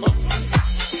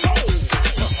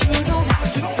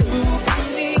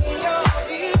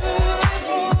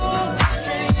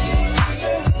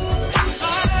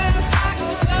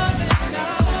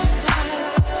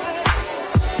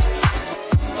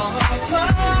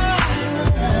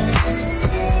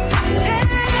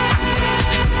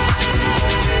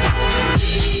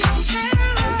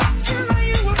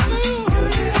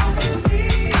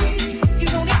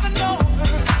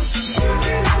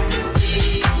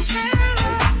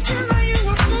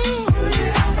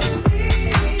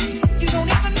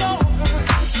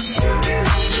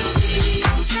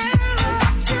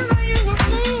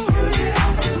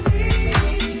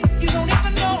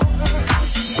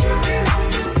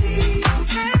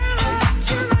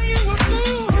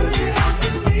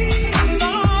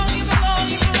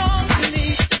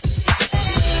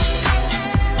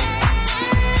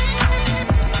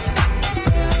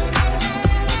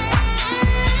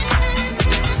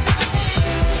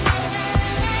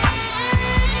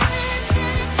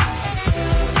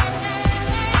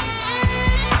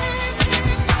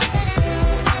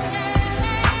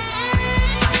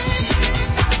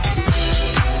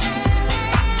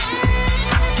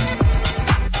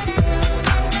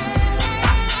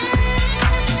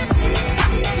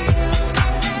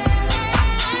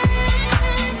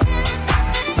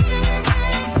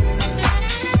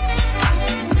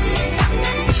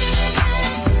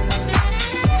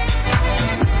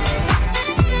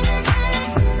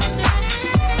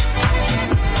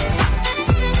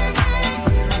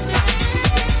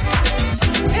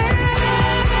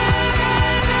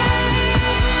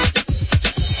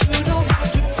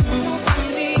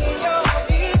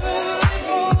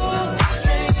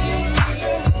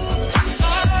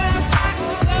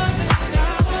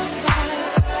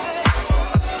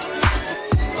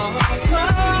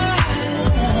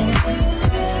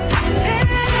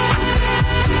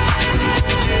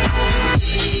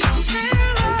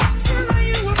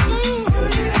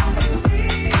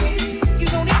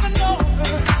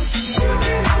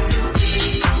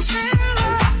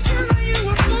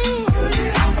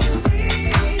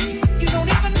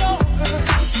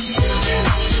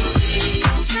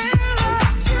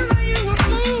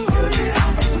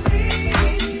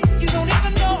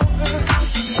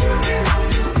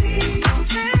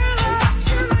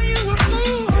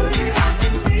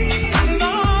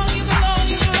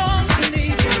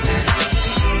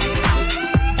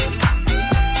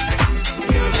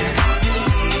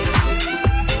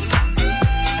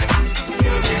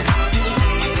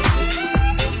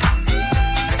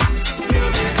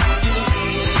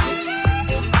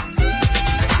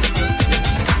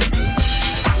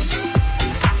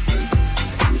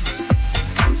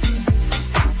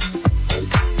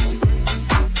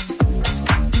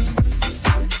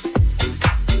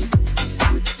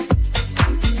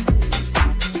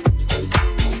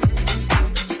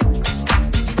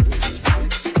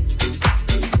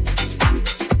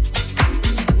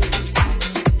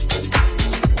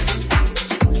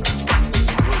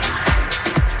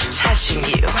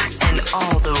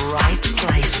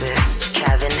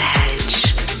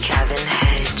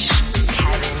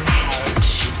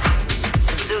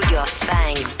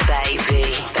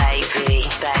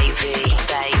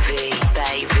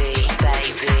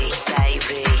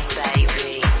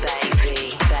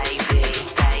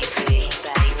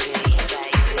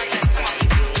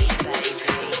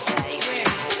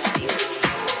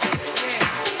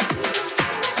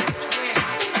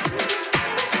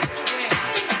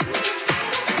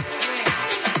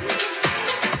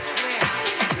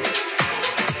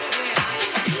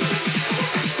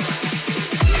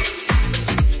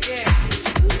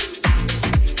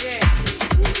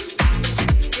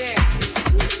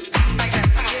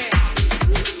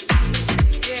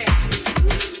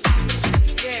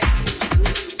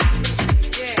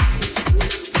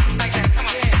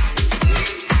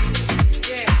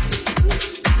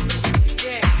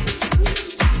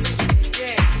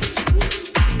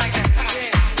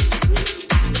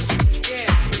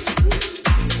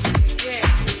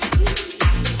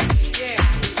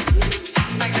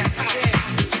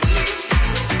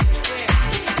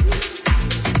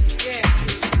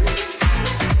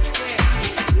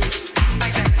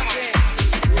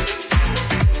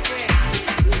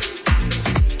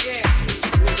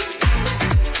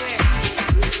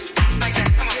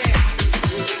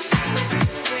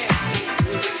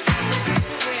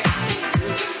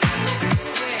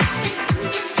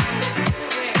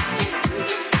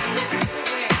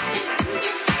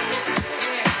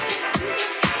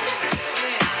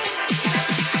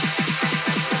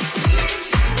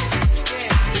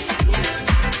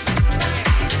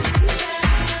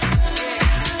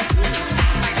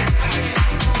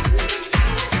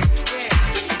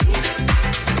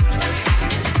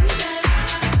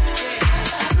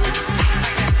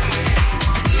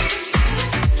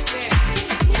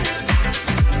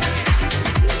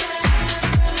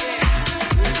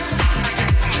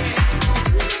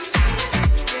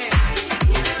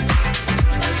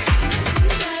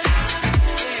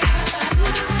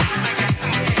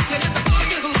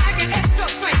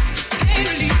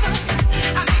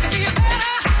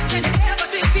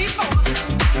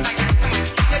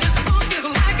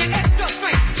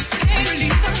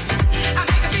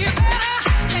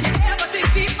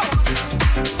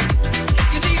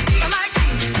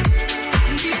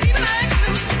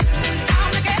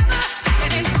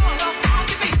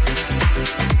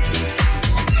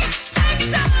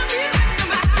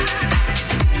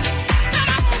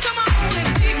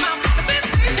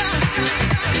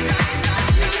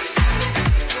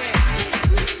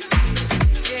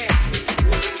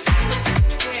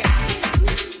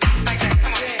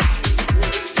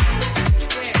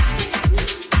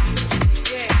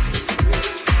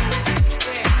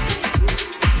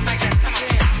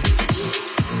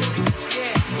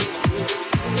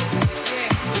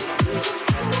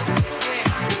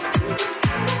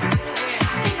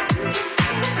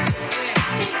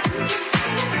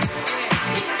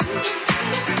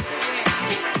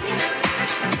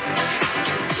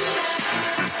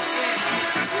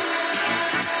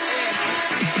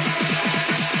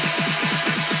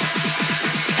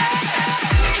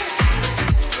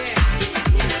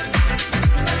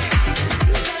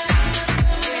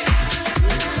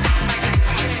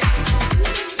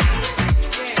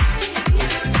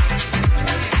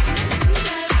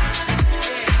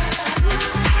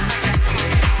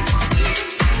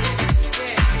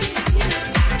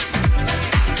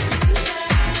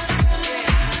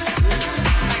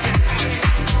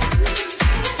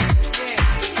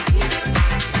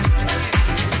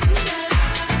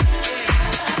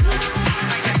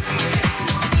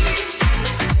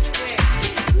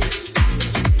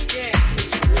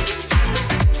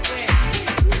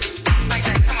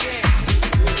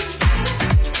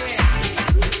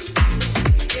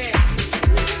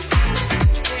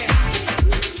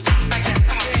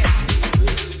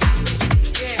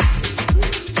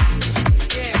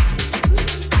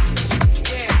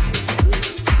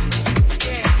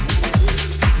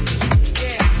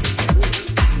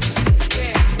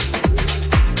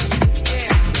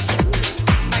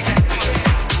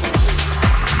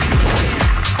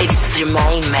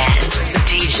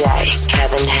 DJ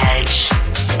Kevin Hedge.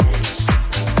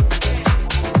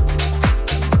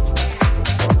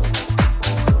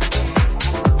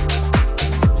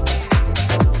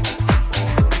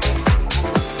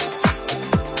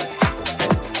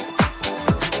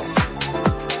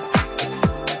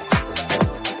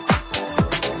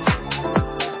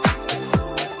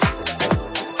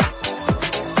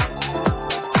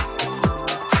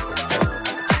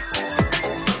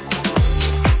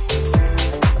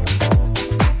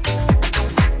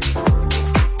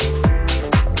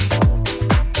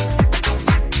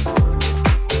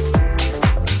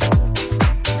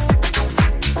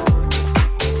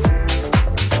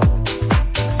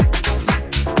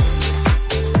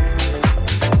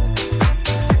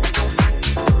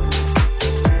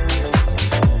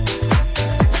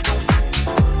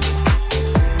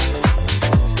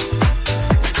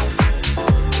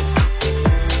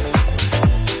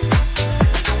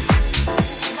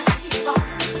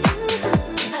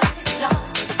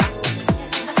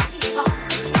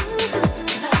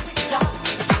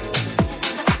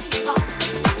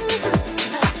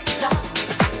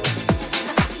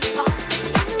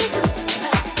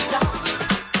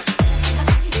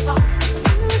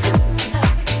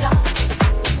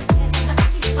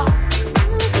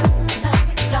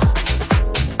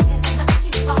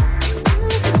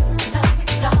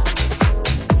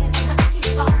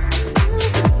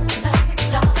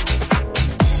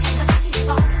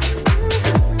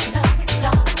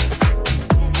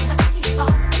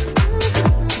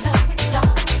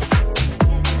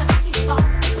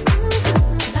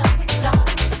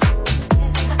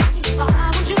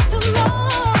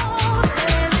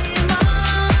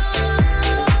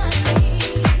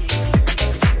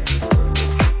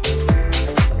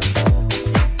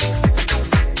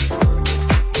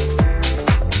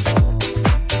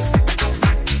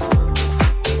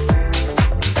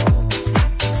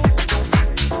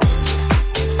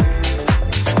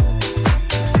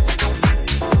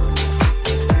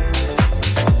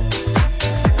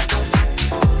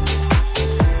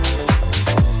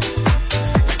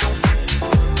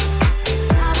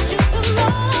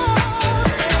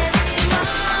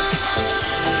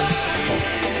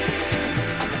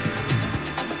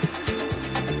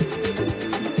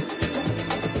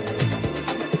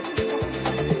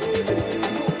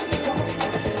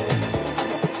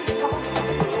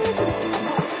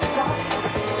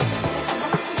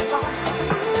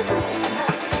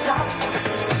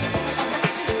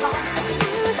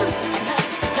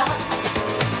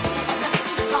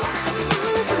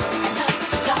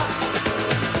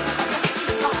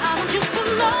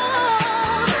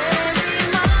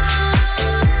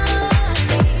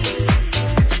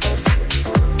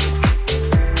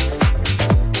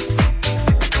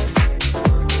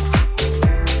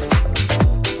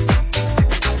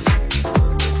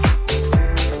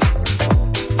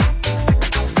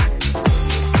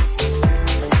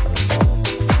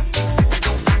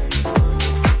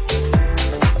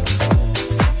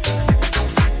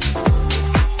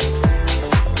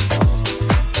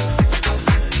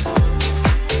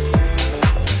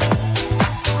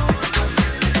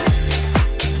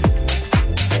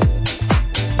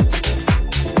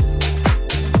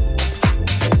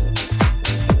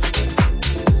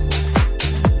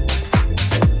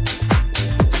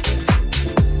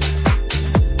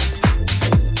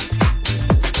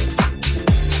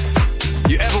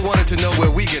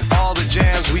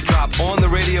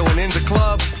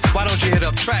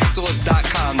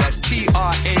 Traxsource.com. That's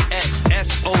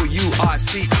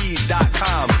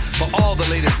TRAXSOURCE.com for all the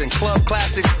latest in club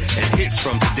classics and hits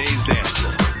from today's dance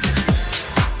floor.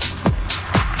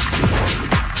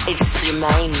 It's your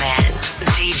main man,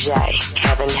 DJ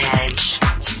Kevin Hedge.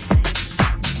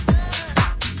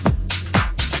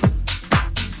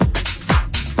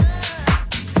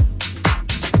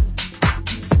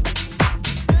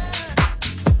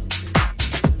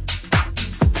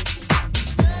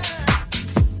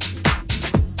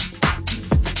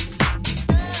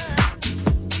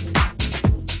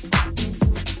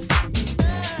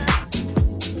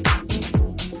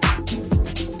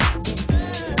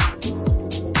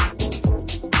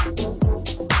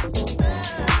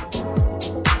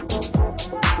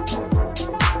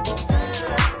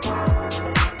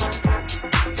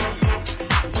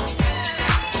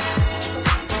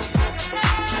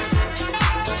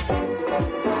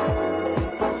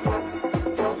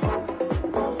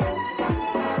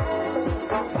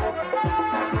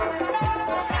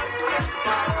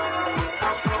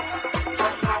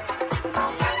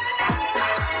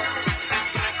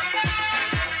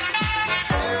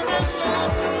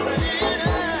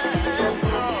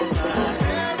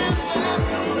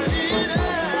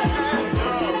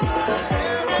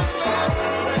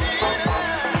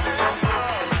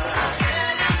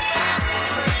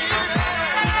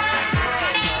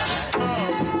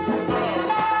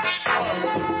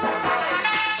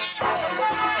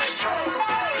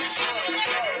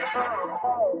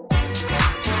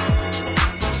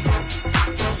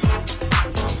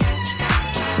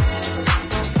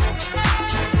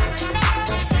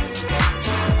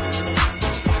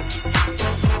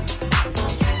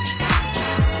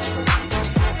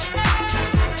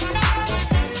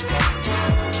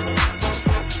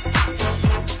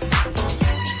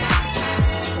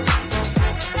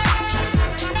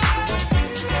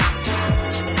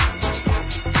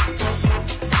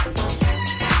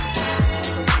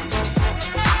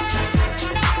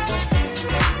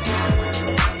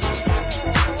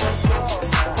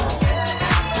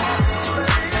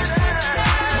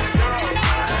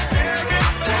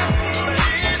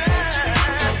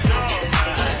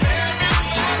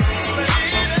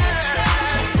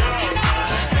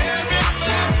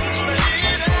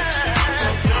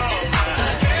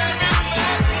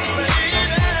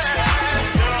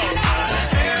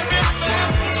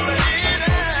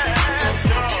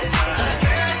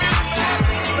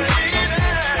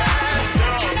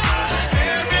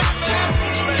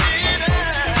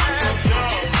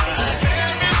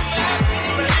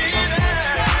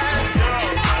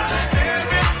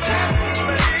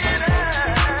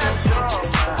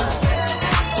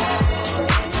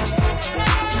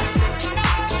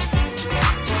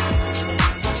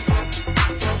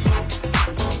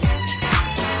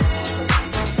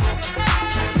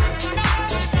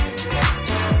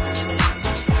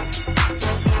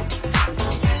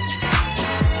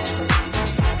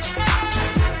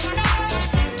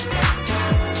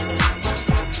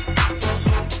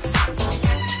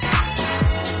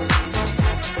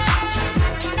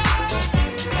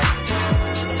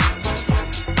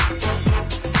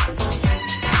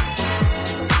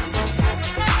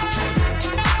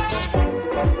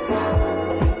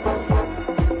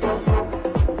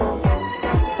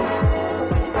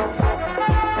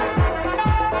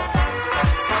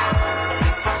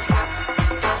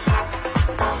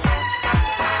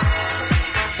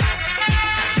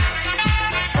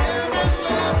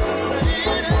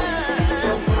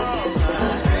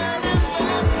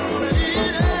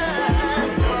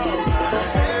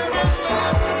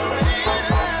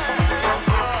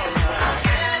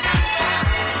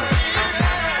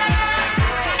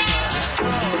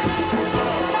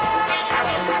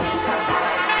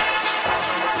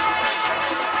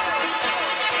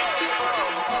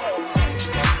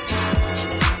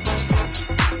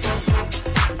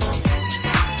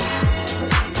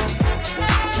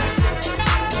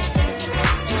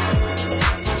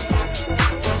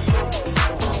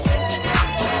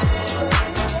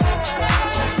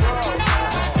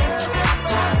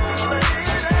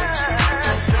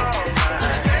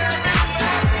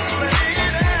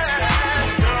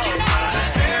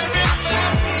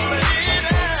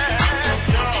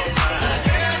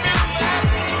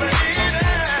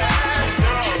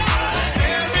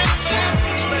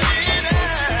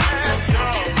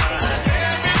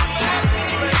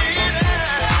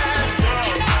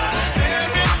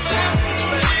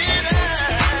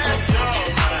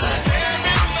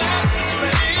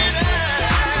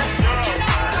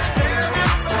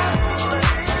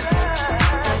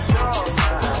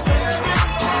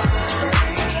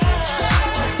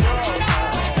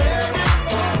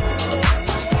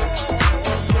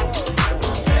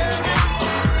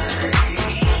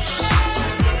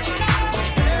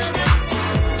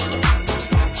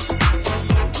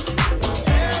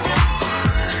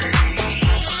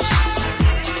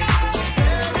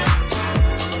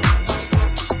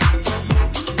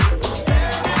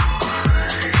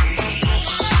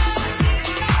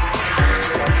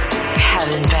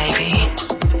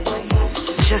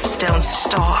 don't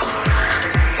stop.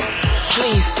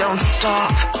 Please don't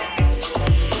stop.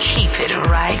 Keep it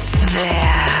right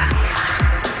there.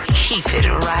 Keep it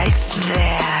right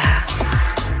there.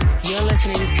 You're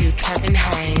listening to Kevin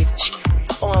Hedge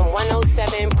on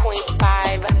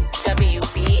 107.5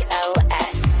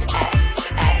 WBLS.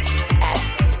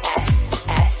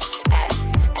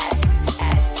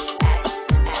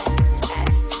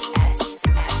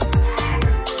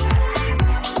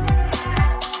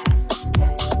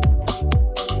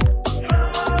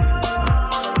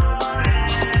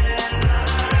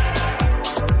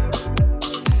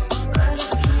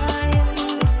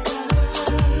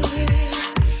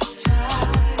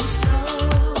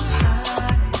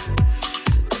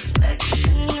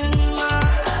 Reflection in my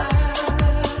eyes.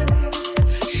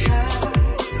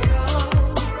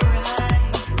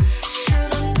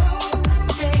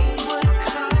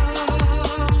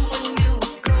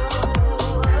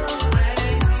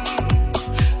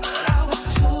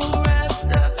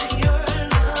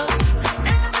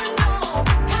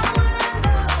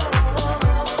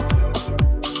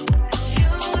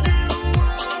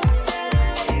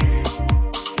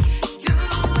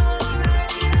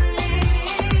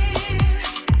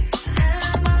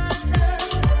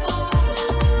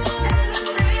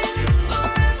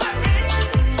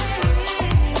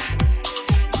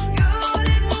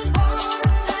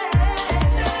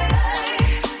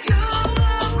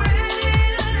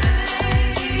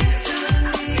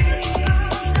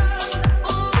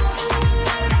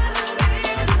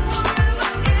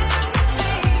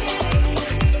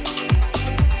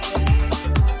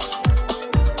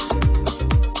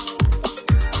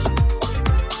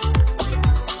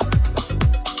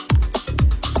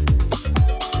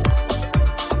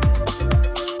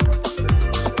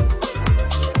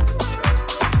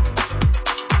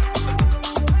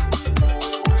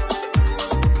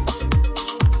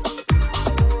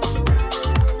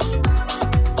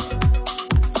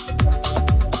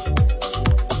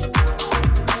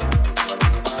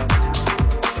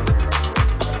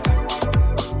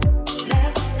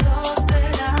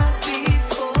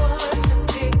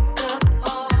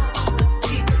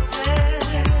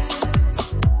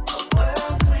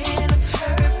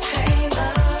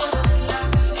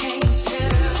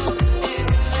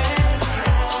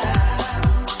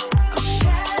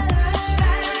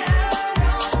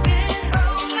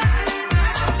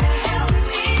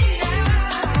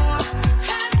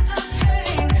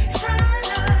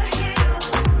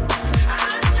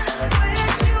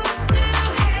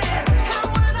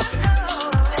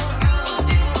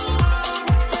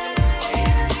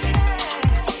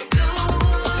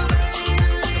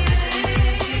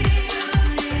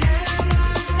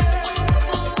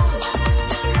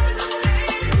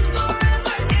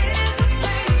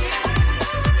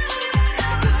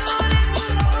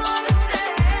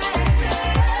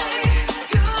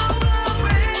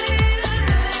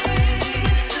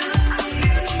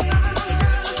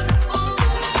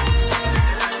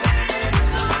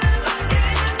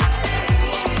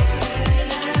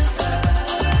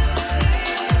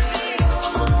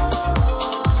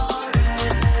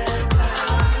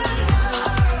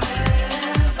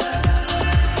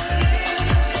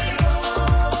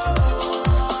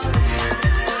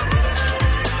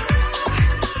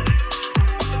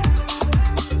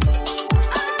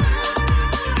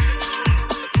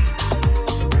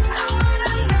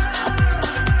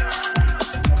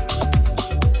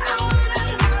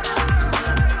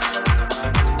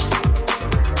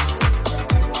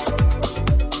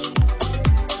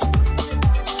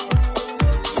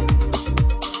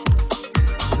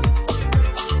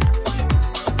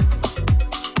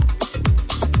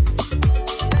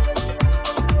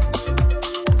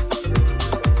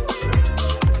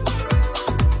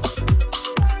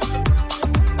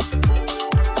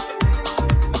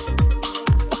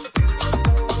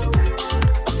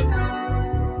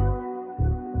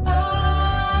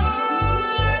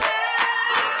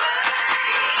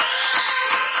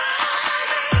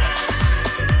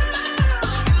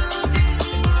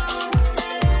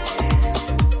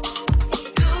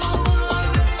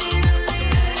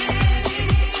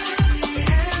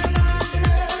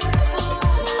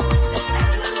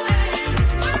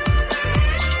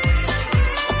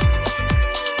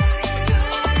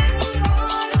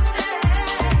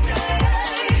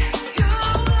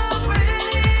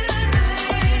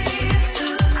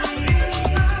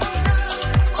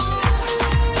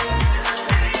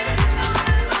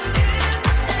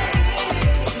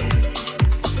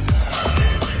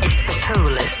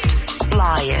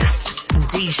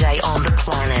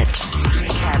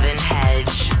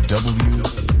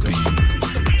 WBLS.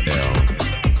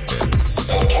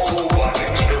 A total black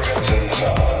experience in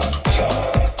sound.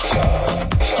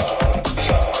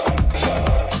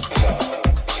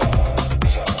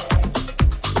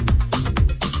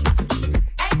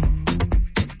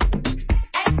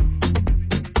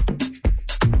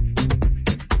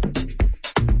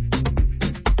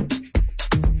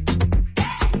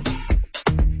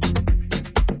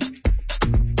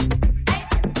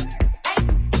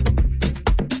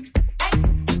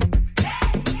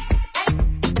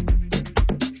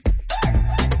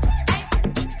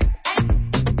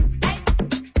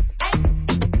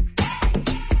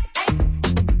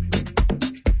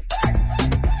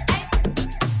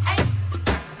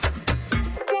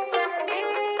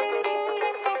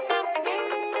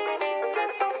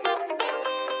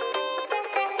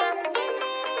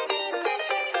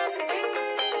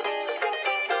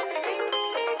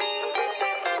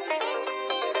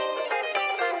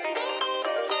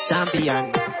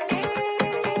 Champion,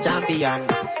 champion,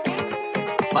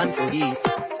 born for this,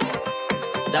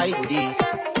 die for this.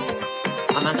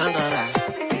 I'm a conqueror.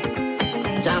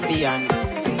 Champion,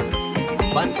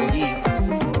 born for this,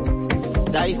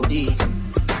 die for this.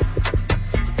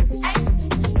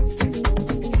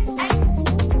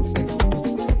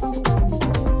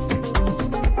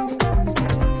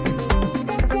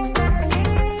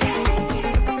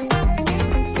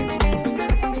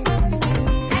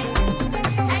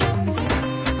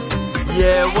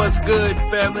 Yeah, what's good,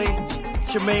 family?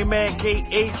 It's your main man,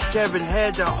 KH, Kevin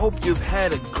Hedge. I hope you've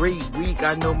had a great week.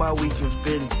 I know my week has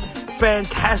been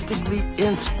fantastically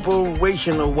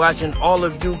inspirational watching all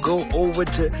of you go over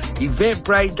to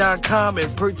eventbrite.com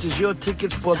and purchase your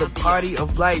tickets for the Party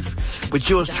of Life with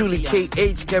yours truly,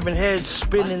 KH, Kevin Hedge,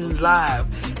 spinning live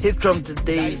hits from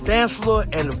today's dance floor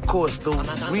and, of course, those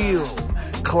real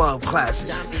club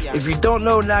classics. If you don't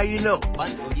know, now you know.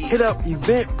 Hit up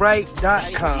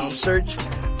eventbrite.com, search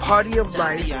Party of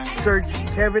Life, search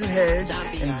Kevin Hedge,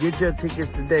 and get your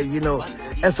tickets today. You know,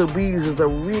 SOBs is a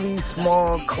really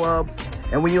small club,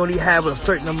 and we only have a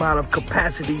certain amount of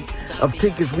capacity of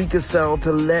tickets we can sell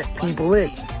to let people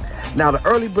in. Now, the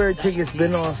early bird tickets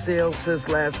been on sale since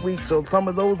last week, so some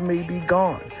of those may be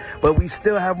gone. But we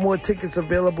still have more tickets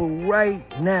available right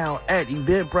now at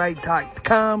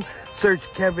eventbrite.com. Search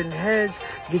Kevin Hedge.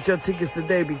 Get your tickets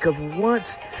today, because once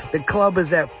the club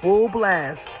is at full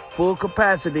blast, full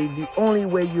capacity, the only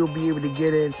way you'll be able to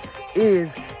get in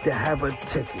is to have a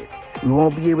ticket. We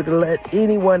won't be able to let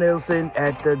anyone else in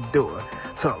at the door.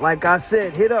 So like I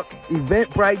said, hit up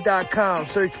eventbrite.com,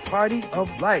 search Party of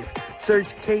Life, search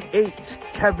KH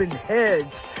Kevin Hedge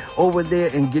over there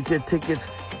and get your tickets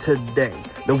today.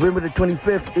 November the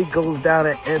 25th, it goes down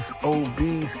at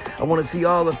SOBs. I want to see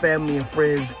all the family and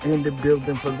friends in the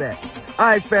building for that. All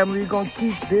right, family, we're going to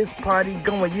keep this party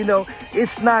going. You know,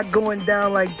 it's not going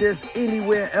down like this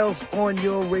anywhere else on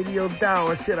your radio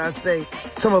dial, or should I say,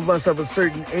 some of us of a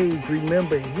certain age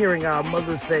remember hearing our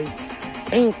mothers say,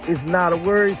 ain't is not a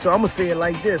word, so I'm going to say it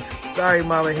like this. Sorry,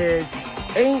 Mama Hedge.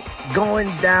 Ain't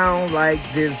going down like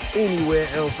this anywhere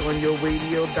else on your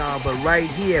radio dial, but right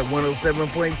here at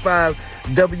 107.5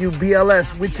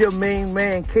 WBLS with your main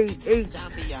man, KH,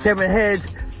 Kevin Hedge.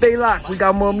 Stay locked. We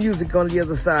got more music on the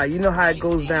other side. You know how it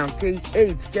goes down.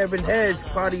 KH, Kevin Hedge,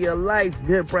 Party of Life,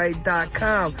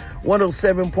 eventbrite.com,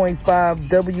 107.5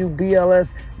 WBLS.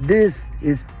 This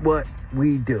is what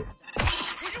we do.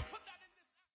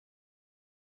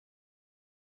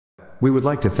 We would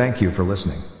like to thank you for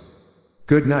listening.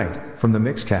 Good night from the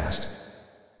MIXCAST.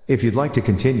 If you'd like to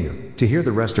continue to hear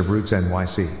the rest of Roots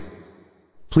NYC,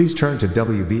 please turn to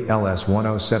WBLS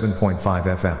 107.5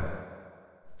 FM.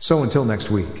 So until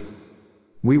next week,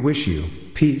 we wish you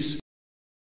peace.